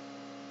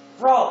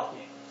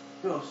frolicking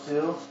goes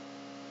to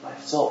my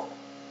soul.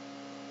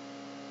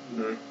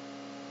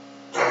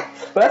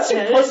 But that's too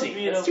Yeah, it is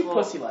pussy. That's too beautiful.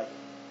 pussy-like.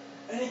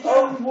 And the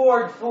Academy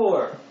Award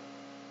for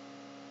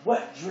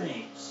wet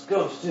dreams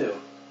goes to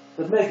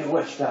the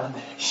Make-A-Wish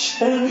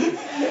Foundation.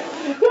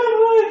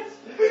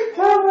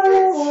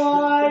 Oh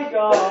my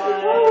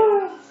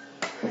god.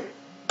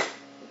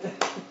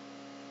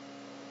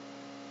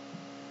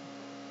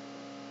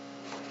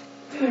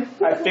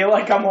 I feel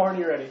like I'm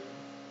already ready.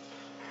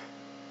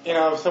 You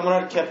know, if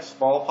someone had kept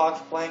smallpox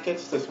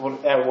blankets, this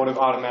would have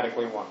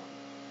automatically won.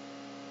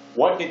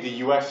 What did the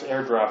U.S.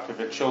 airdrop to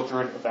the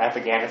children of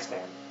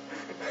Afghanistan?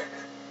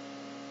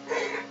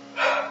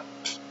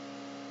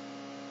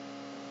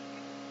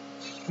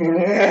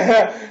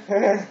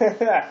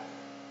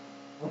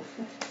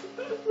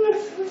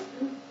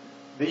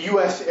 The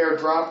U.S.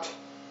 airdropped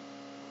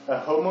a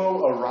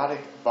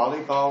homoerotic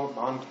volleyball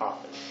montage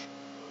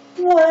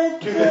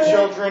What to the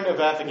children of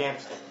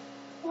Afghanistan.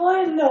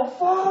 What in the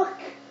fuck?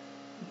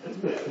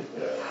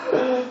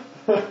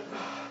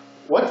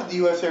 What did the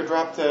U.S.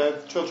 airdrop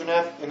to children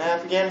in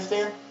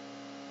Afghanistan?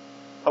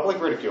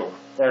 Public ridicule.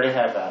 They already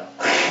have that.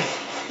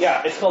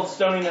 Yeah, it's called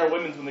stoning their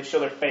women when they show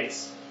their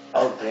face.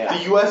 Oh, damn.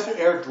 The U.S.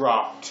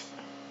 airdropped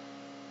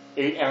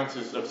 8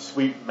 ounces of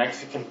sweet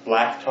Mexican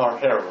black tar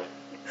heroin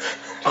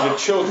to the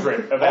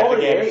children of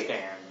Only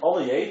Afghanistan.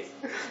 Only 8?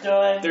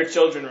 Done. Their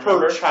children,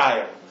 remember? Per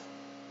child.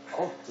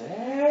 Oh,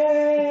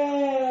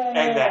 damn.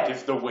 And that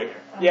is the winner.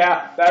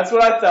 Yeah, that's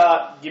what I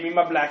thought. Give me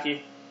my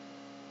Blackie.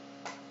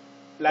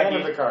 End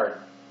of the Blackie. card.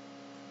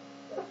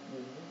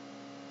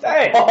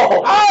 Hey!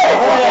 Oh.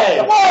 Hey!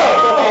 Hey.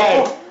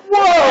 Whoa!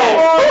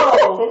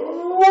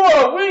 Whoa!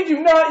 Whoa! We do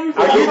not use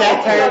Are you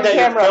that tired that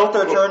your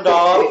filter turned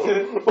off?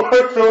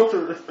 My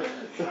filter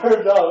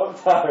turned on. I'm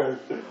tired.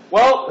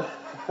 Well,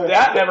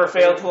 that never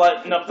failed to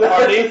lighten up the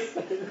party.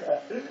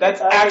 That's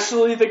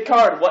actually the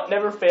card. What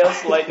never fails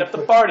to lighten up the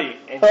party.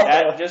 And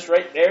that just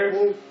right there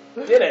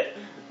did it.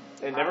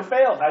 It never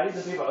failed. I need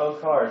to see my own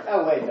card.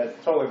 Oh wait, that's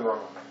totally the wrong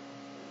one.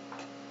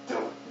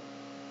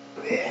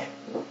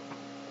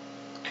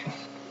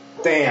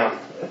 Damn.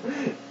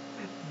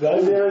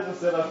 That's the other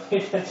thing I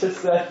think I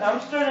just said. I'm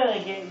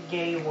starting to get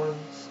gay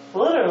ones.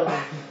 Literally.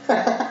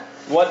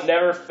 What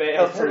never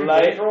failed to Pretty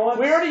light. gay for once?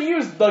 We already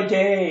used the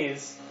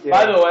gays. Yeah.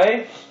 By the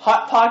way,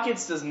 Hot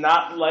Pockets does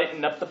not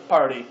lighten up the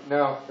party.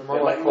 No, they're more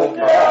They're like like cold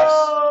no. cups.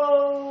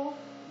 No.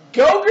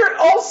 Go-Gurt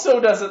also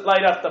doesn't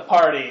light up the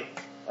party.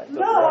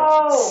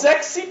 No.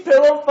 Sexy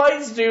pillow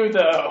fights do,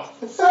 though.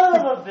 Son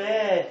of a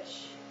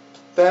bitch.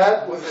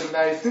 That was a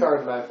nice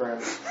card, my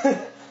friend.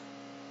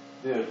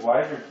 Dude,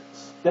 why is your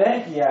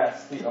stanky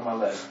ass feet on my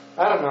leg?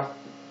 I don't know.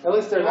 At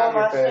least they're You not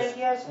want in my your face.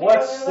 stinky ass feet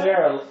What's on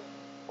your leg? there?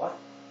 What?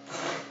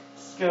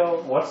 Let's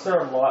go. What's there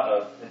a lot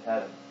of in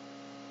heaven?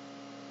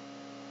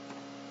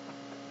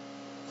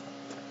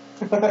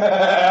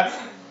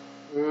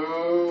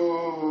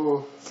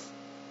 Ooh.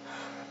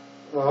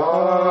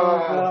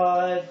 Oh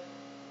god.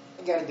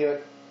 I gotta do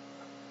it.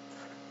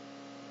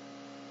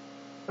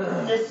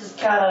 This is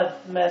kind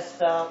of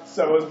messed up.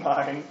 So is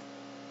mine.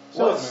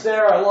 What's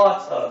there a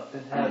lot of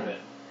in heaven?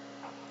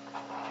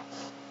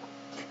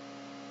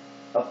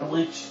 A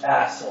bleached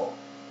asshole.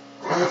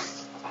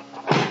 I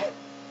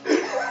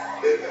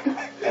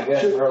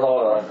guess for a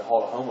lot of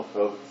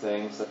homophobic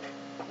things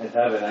in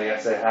heaven, I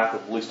guess they have to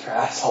bleach their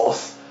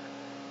assholes.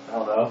 I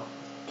don't know.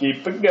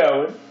 Keep it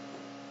going.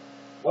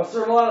 What's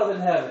there a lot of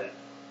in heaven?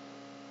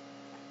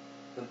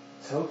 The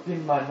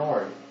token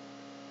minority.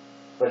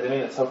 But they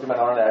mean the token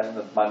minority as in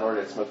the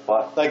minority that smokes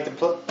pot? Like the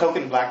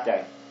token black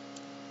guy.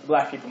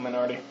 Black people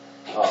minority.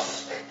 Oh.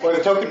 Or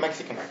the token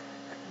Mexican.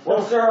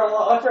 What's there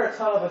a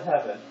ton of in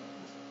heaven?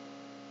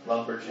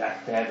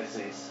 Lumberjack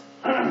fantasies.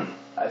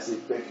 I see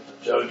pictures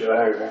of JoJo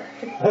everywhere.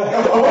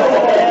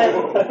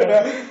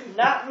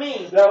 Not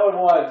me. That one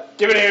won.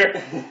 Give it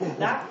here.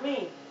 Not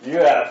me. You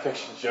had a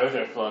picture of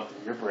JoJo flowing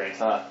through your brains,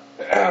 huh?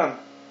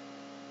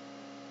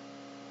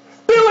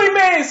 Billy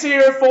Mays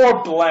here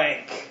for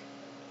blank.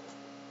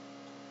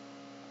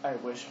 I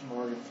wish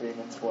Morgan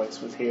Freeman's voice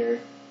was here.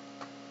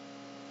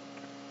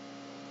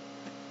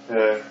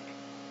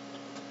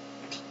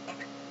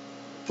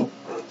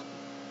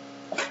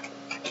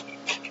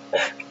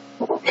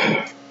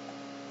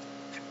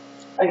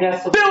 I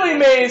guess. Billy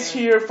Mays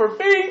here for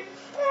being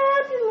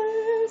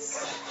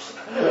fabulous.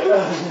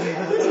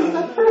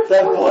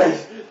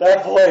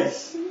 That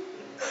voice.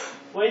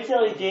 Wait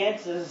till he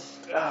dances.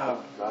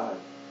 Oh, God.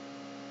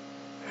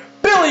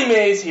 Billy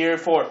Mays here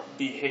for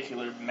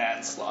vehicular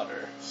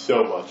manslaughter.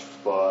 So much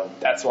fun.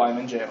 That's why I'm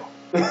in jail.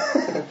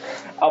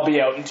 I'll be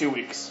out in 2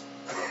 weeks.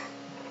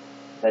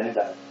 Then he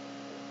died.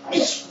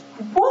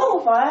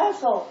 Whoa, my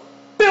asshole.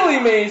 Billy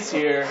Mays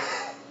here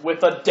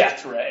with a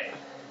death ray.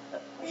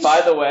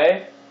 By the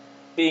way,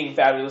 being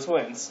fabulous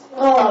wins.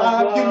 Oh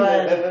my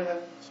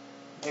god.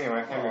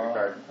 Anyway, hand me the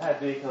card. I had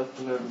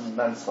vehicular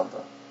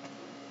manslaughter.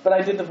 But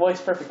I did the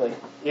voice perfectly.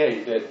 Yeah,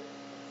 you did.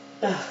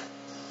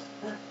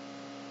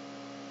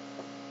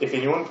 If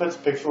anyone puts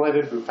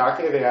pixelated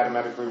Bukake, they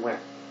automatically win.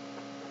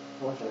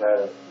 I wish I had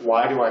it.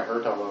 Why do I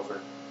hurt all over?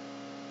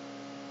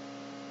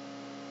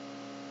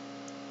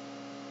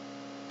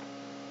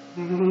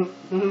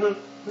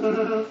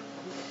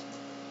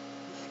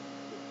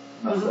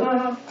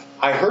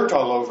 I hurt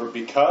all over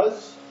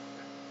because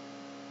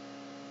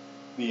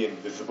the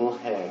invisible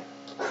hand.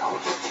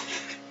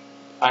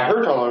 I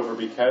hurt all over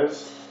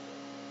because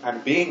I'm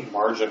being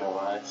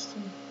marginalized.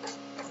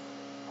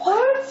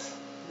 What?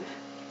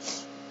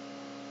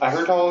 I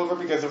hurt all over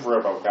because of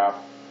RoboCop.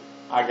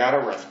 I got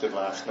arrested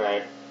last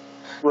night.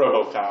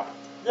 RoboCop.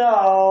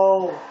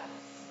 No.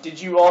 Did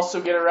you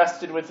also get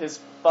arrested with his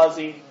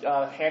fuzzy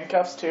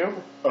handcuffs too?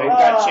 Oh. They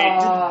got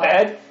chained to the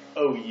bed?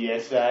 Oh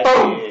yes, I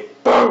Boom!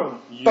 did.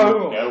 Boom! You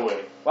Boom! know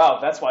it. Wow,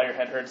 that's why your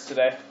head hurts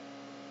today.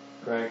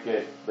 Crank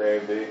it,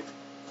 baby.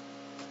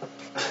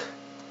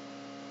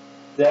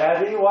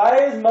 Daddy,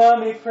 why is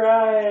mommy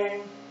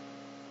crying?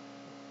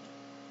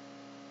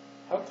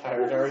 How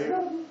tired are you?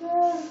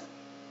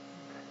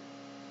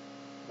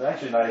 I'm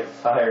actually not even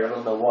tired. I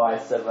don't know why I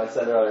said what I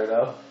said earlier,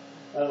 though.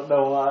 I don't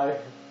know why.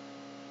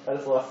 I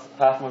just lost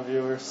half my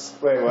viewers.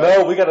 Wait, what?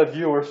 No, we got a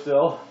viewer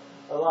still.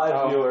 A live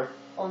Oh. viewer.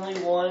 Only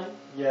one.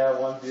 Yeah,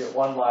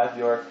 one live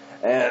viewer.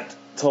 And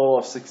total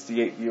of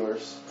 68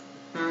 viewers.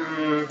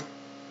 Hmm.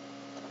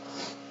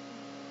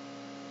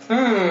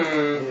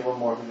 Need one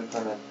more who can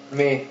turn in.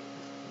 Me.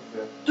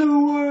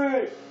 Do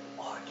it.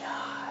 Oh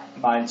god.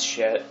 Mine's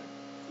shit.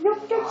 You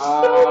get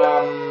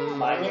I'm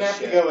Mine gonna is have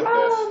to shit. go with this.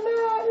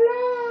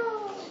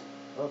 Oh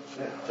no. Oh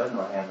shit, that's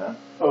my hand then.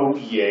 Oh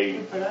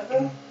yay.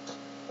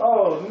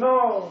 Oh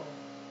no!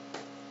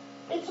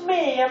 It's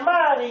me,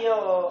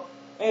 Mario!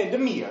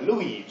 And me,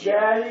 Luigi.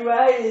 Daddy,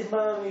 why is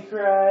mommy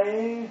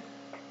crying?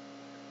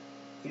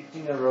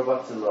 Teaching a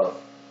robot to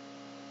love.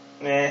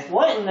 Nah.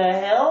 What in the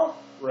hell?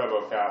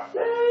 RoboCop. Daddy,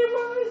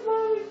 why is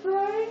mommy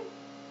crying?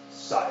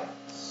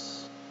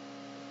 Science.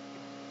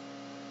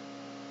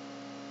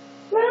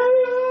 Daddy,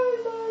 why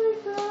is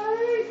mommy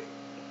crying?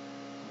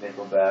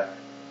 Nickelback.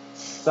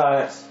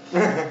 Science.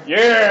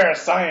 Yeah,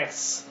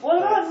 science. What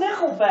about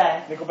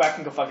Nickelback? Nickelback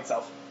can go fuck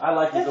itself. I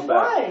like That's Nickelback.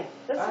 why.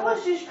 That's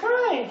why she's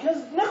crying,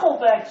 because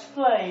Nickelback's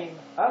playing.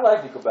 I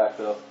like Nickelback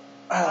though.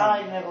 I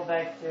like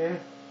Nickelback too.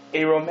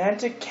 A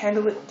romantic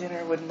candlelit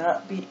dinner would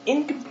not be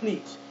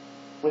incomplete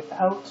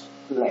without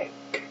blank.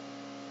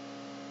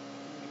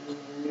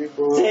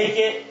 Take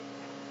it.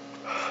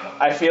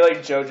 I feel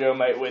like JoJo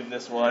might win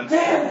this one.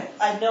 Damn it!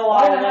 I know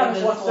Why I'll did I win have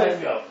this one one.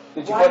 save go?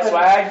 Did you Why put did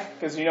I- swag?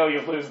 Because you know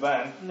you'd lose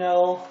then.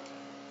 No.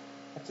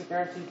 It's a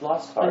guaranteed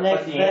loss card. The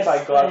It's next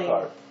like the best anti-god thing.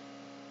 card.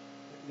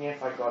 It's the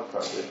anti-god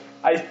card, dude.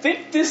 I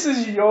think this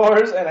is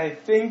yours, and I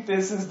think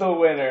this is the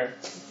winner.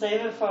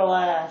 Save it for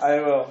last.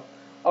 I will.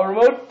 A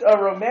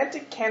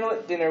romantic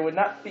candlelit dinner would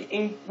not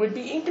be would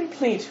be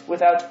incomplete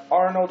without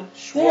Arnold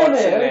Damn it!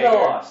 I Schwarzenegger. got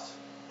lost.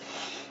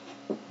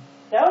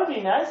 That would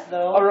be nice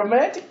though. A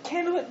romantic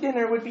candlelit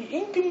dinner would be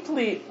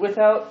incomplete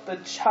without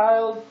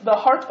the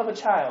heart of a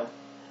child.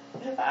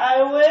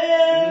 I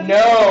win.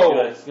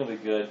 No. It's gonna be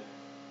good.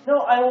 No,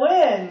 I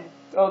win.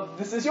 Oh,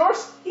 this is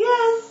yours.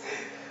 Yes.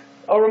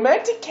 A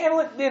romantic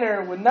candlelit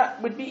dinner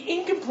would be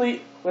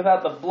incomplete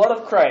without the blood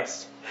of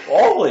Christ.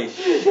 Holy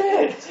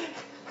shit!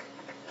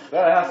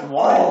 Gotta have some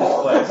wine in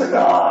this place.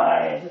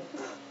 God.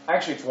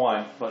 Actually, it's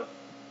wine, but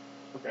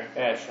Okay.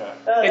 yeah, shut.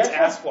 It's that's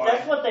ass wine.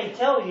 That's what they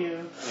tell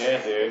you.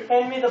 Yeah, dude.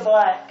 Hand me the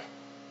black.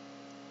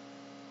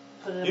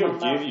 Put it in He'll my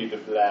mouth. give you the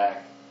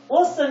black.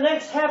 What's the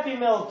next Happy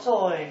Meal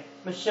toy?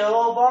 Michelle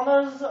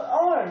Obama's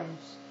arms.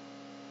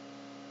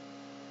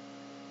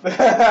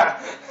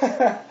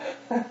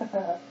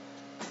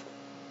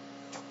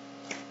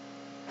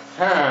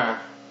 Huh.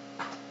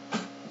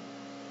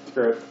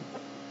 Screw it.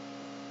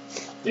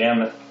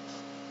 Damn it.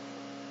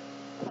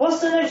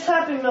 What's the next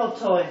Happy Meal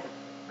toy?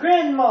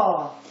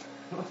 Grandma.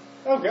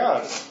 Oh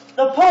god.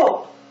 The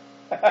Pope.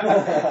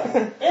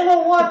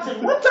 Emma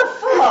Watson. What the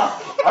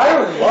fuck? I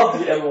would love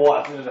the Emma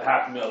Watson as a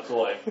Happy Meal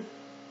toy.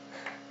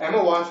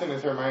 Emma Watson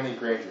is Hermione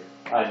Granger.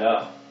 I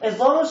know. As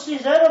long as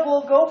she's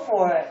edible, go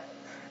for it.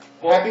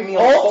 Happy Meal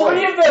All toy.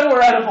 three of them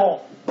were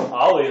edible.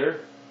 I'll eat her.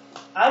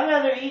 I'd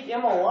rather eat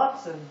Emma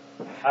Watson.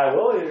 I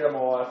will eat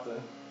Emma Watson.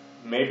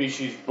 Maybe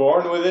she's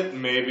born with it,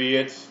 maybe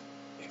it's...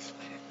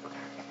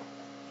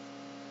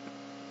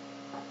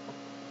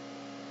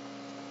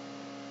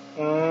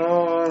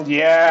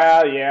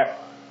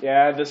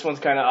 Yeah, this one's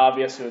kind of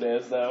obvious who it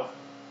is, though.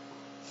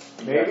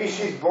 Maybe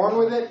she's born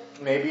with it,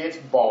 maybe it's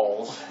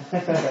balls.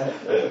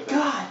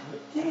 God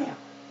damn.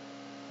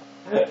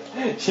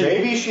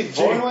 Maybe she's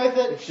born with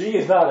it, She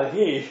is not a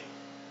he.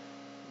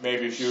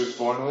 maybe she was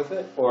born with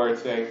it, or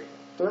it's a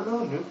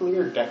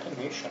thermonuclear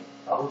detonation.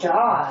 Oh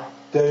God.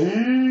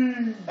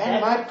 And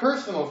my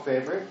personal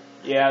favorite,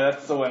 Yeah,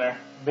 that's the winner.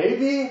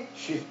 maybe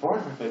she's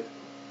born with it.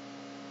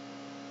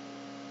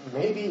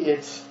 Maybe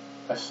it's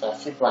a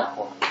sassy black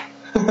woman.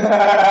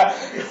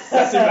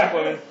 Sassy black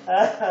woman.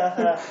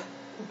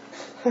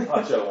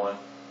 Macho one.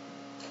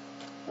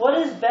 What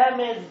is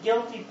Batman's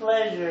guilty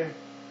pleasure?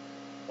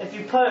 If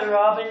you put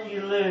Robin,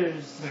 you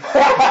lose.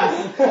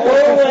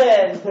 Or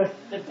win,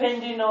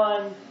 depending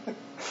on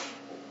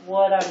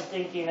what I'm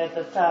thinking at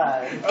the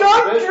time.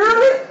 God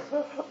damn it!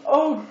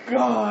 Oh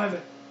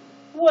God.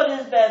 What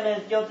is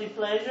Batman's guilty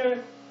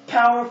pleasure?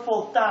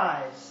 Powerful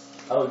thighs.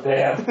 Oh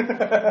damn.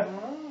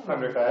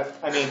 Underfast.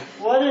 I mean,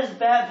 What is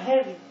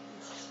Batman?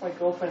 My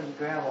girlfriend's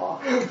grandma.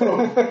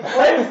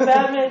 What is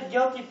Batman's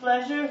guilty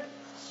pleasure?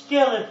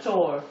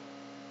 Skeletor.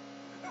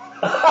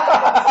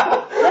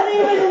 Not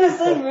even in the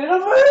same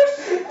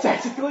universe?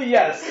 Technically,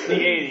 yes. The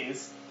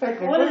 80s.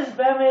 What is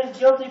Batman's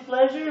guilty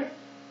pleasure?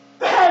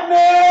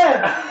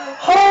 Batman!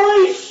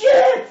 Holy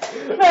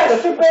shit!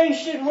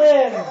 Masturbation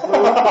wins!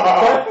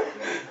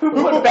 Who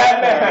put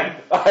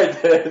Batman? I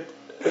did.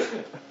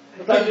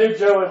 I knew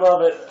Joe would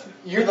love it.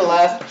 you're the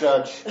last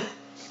judge.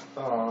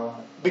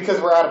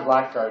 Because we're out of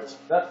black cards.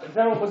 That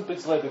was Big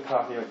Slave of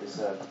Coffee, like you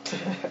said.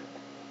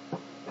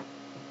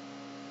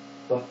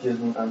 What gives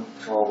me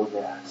uncontrollable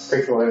gas?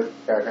 Takes a little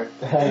character.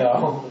 I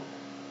know.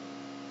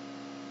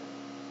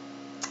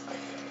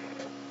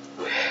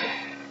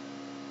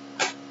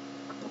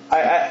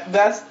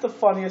 That's the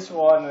funniest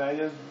one, and I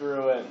just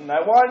drew it. And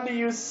I wanted to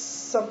use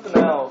something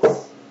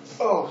else.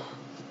 Oh.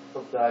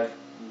 Hope died.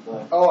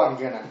 Oh, I'm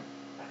gonna.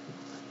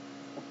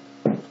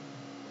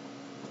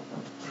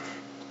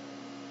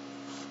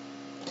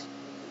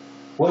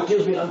 What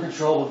gives me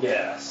uncontrollable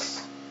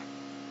gas?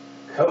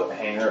 Coat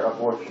hanger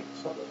abortion.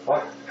 What the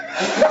fuck?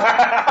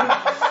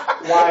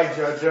 Why,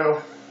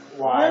 JoJo?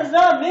 Why? That's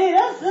not me,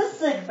 that's this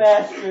sick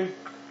bastard.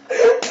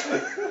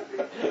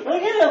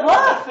 Look at him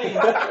laughing.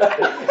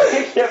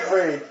 He can't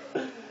breathe.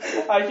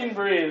 I can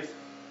breathe.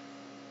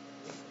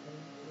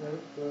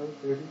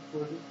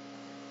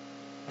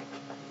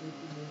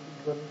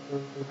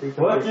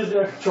 What gives you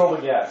a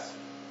controllable gas?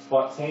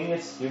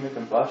 Spontaneous human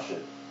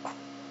combustion.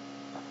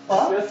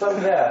 Huh? Just some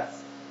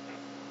gas.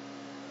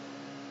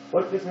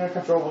 What gives me a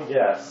controllable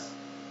gas?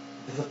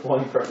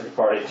 Disappointing birthday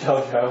party,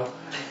 JoJo.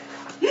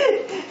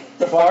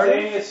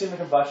 Spontaneous human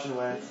combustion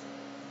wins.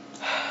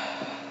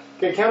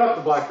 Okay, count up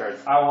the black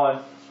cards. I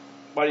won.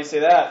 Why do you say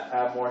that? I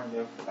have more than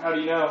you. How do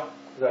you know?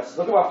 Look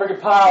at my freaking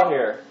pile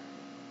here.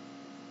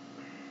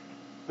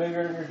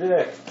 Bigger than your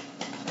dick.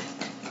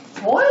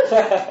 What?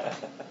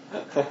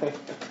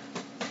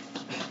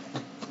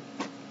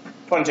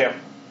 22.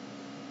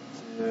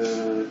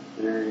 2,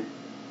 3,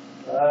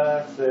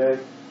 5,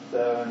 6,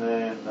 7,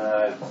 8,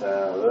 9, 10,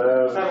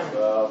 11,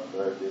 12,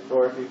 13,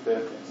 14,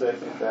 15,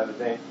 16,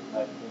 17, 18,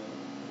 19,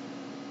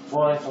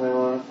 20,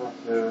 21,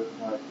 22,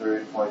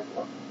 23,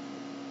 24.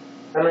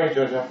 How many,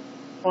 JoJo?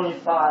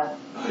 25.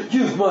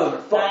 You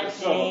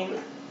motherfucker!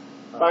 19.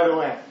 By the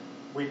way,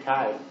 we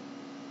tied.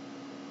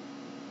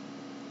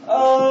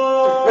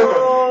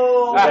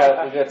 Oh! We got a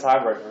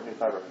tiebreaker. We need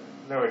a tiebreaker.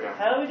 No, we don't.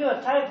 How do we do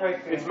a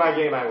tiebreaker? It's my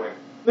game, I win.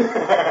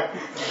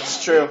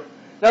 It's true.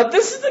 Now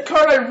this is the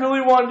card I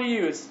really wanted to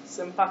use.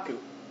 Senpaku.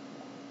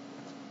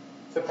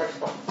 It's a peck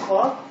spot.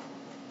 What?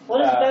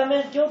 What is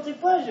Batman's guilty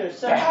pleasure?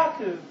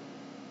 Senpaku.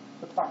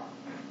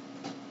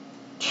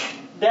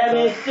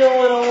 Batman still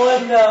would have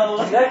won though.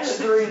 The next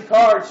 3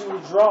 cards you will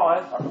draw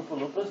are Oompa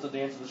Loompas, the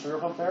Dance of the Sugar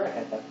Plum Fairy,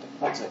 and Eptic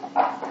Cleansing.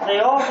 They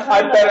all I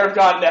kind of. better have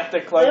gotten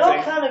ethnic They all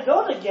cleansing. kind of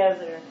go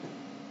together.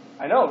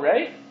 I know,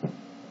 right?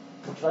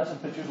 Would you like some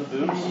pictures of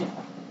boobs?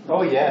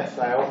 Oh, yes.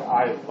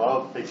 I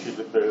love pictures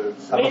of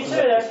boobs. How Me about too. some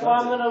That's Eptic why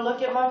I'm Cleansing? gonna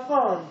look at my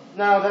phone.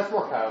 No, that's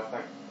more Kyle's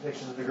thing.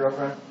 Pictures of your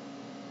girlfriend?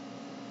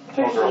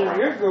 Pictures of girlfriend.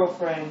 your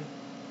girlfriend.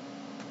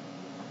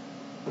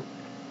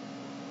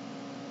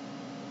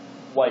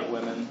 White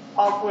women.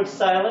 Awkward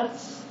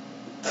silence.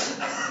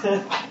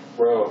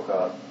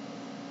 RoboCop.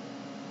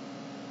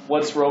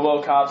 What's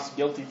RoboCop's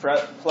guilty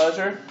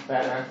pleasure?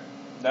 Batman.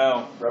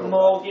 No. RoboCop.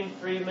 Morgan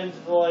Freeman's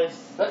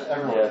voice. That's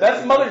everyone. Yeah.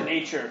 That's Mother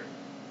Nature.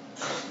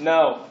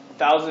 No.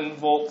 1,000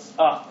 volts.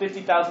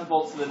 50,000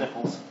 volts to the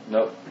nipples.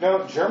 Nope.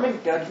 No, German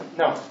dungeon.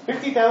 No,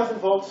 50,000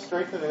 volts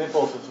straight to the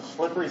nipples is a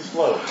slippery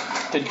slope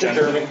To to German.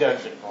 German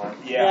dungeon porn.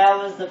 Yeah. That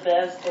was the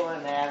best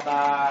one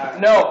ever.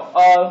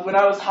 No. When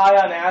I was high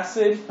on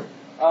acid,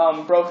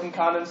 broken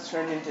condoms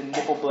turned into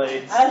nipple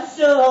blades. I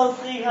still don't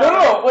see how.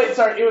 No, wait,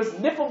 sorry. It was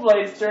nipple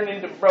blades turned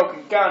into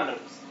broken condoms.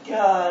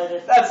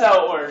 God, That's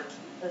how it worked.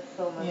 that's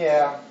so much.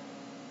 Yeah.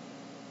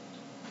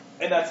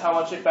 And that's how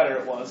much better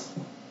it was.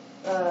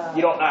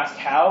 You don't ask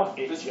how,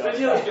 it's This just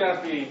video is gonna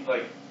have to be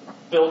like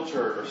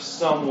filtered or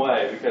some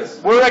way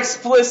because We're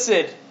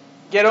explicit.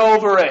 Get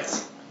over it.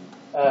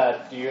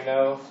 Do you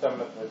know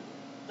some of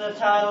the... The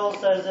title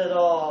says it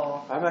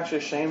all. I'm actually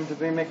ashamed to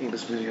be making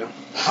this video.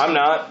 I'm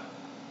not.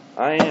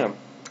 I am.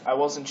 I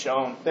wasn't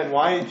shown. Then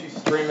why did you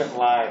stream it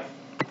live?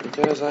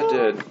 Because I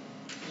did.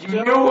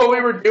 You knew what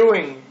we were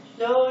doing.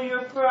 Show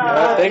your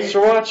pride. Thanks for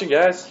watching,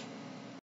 guys.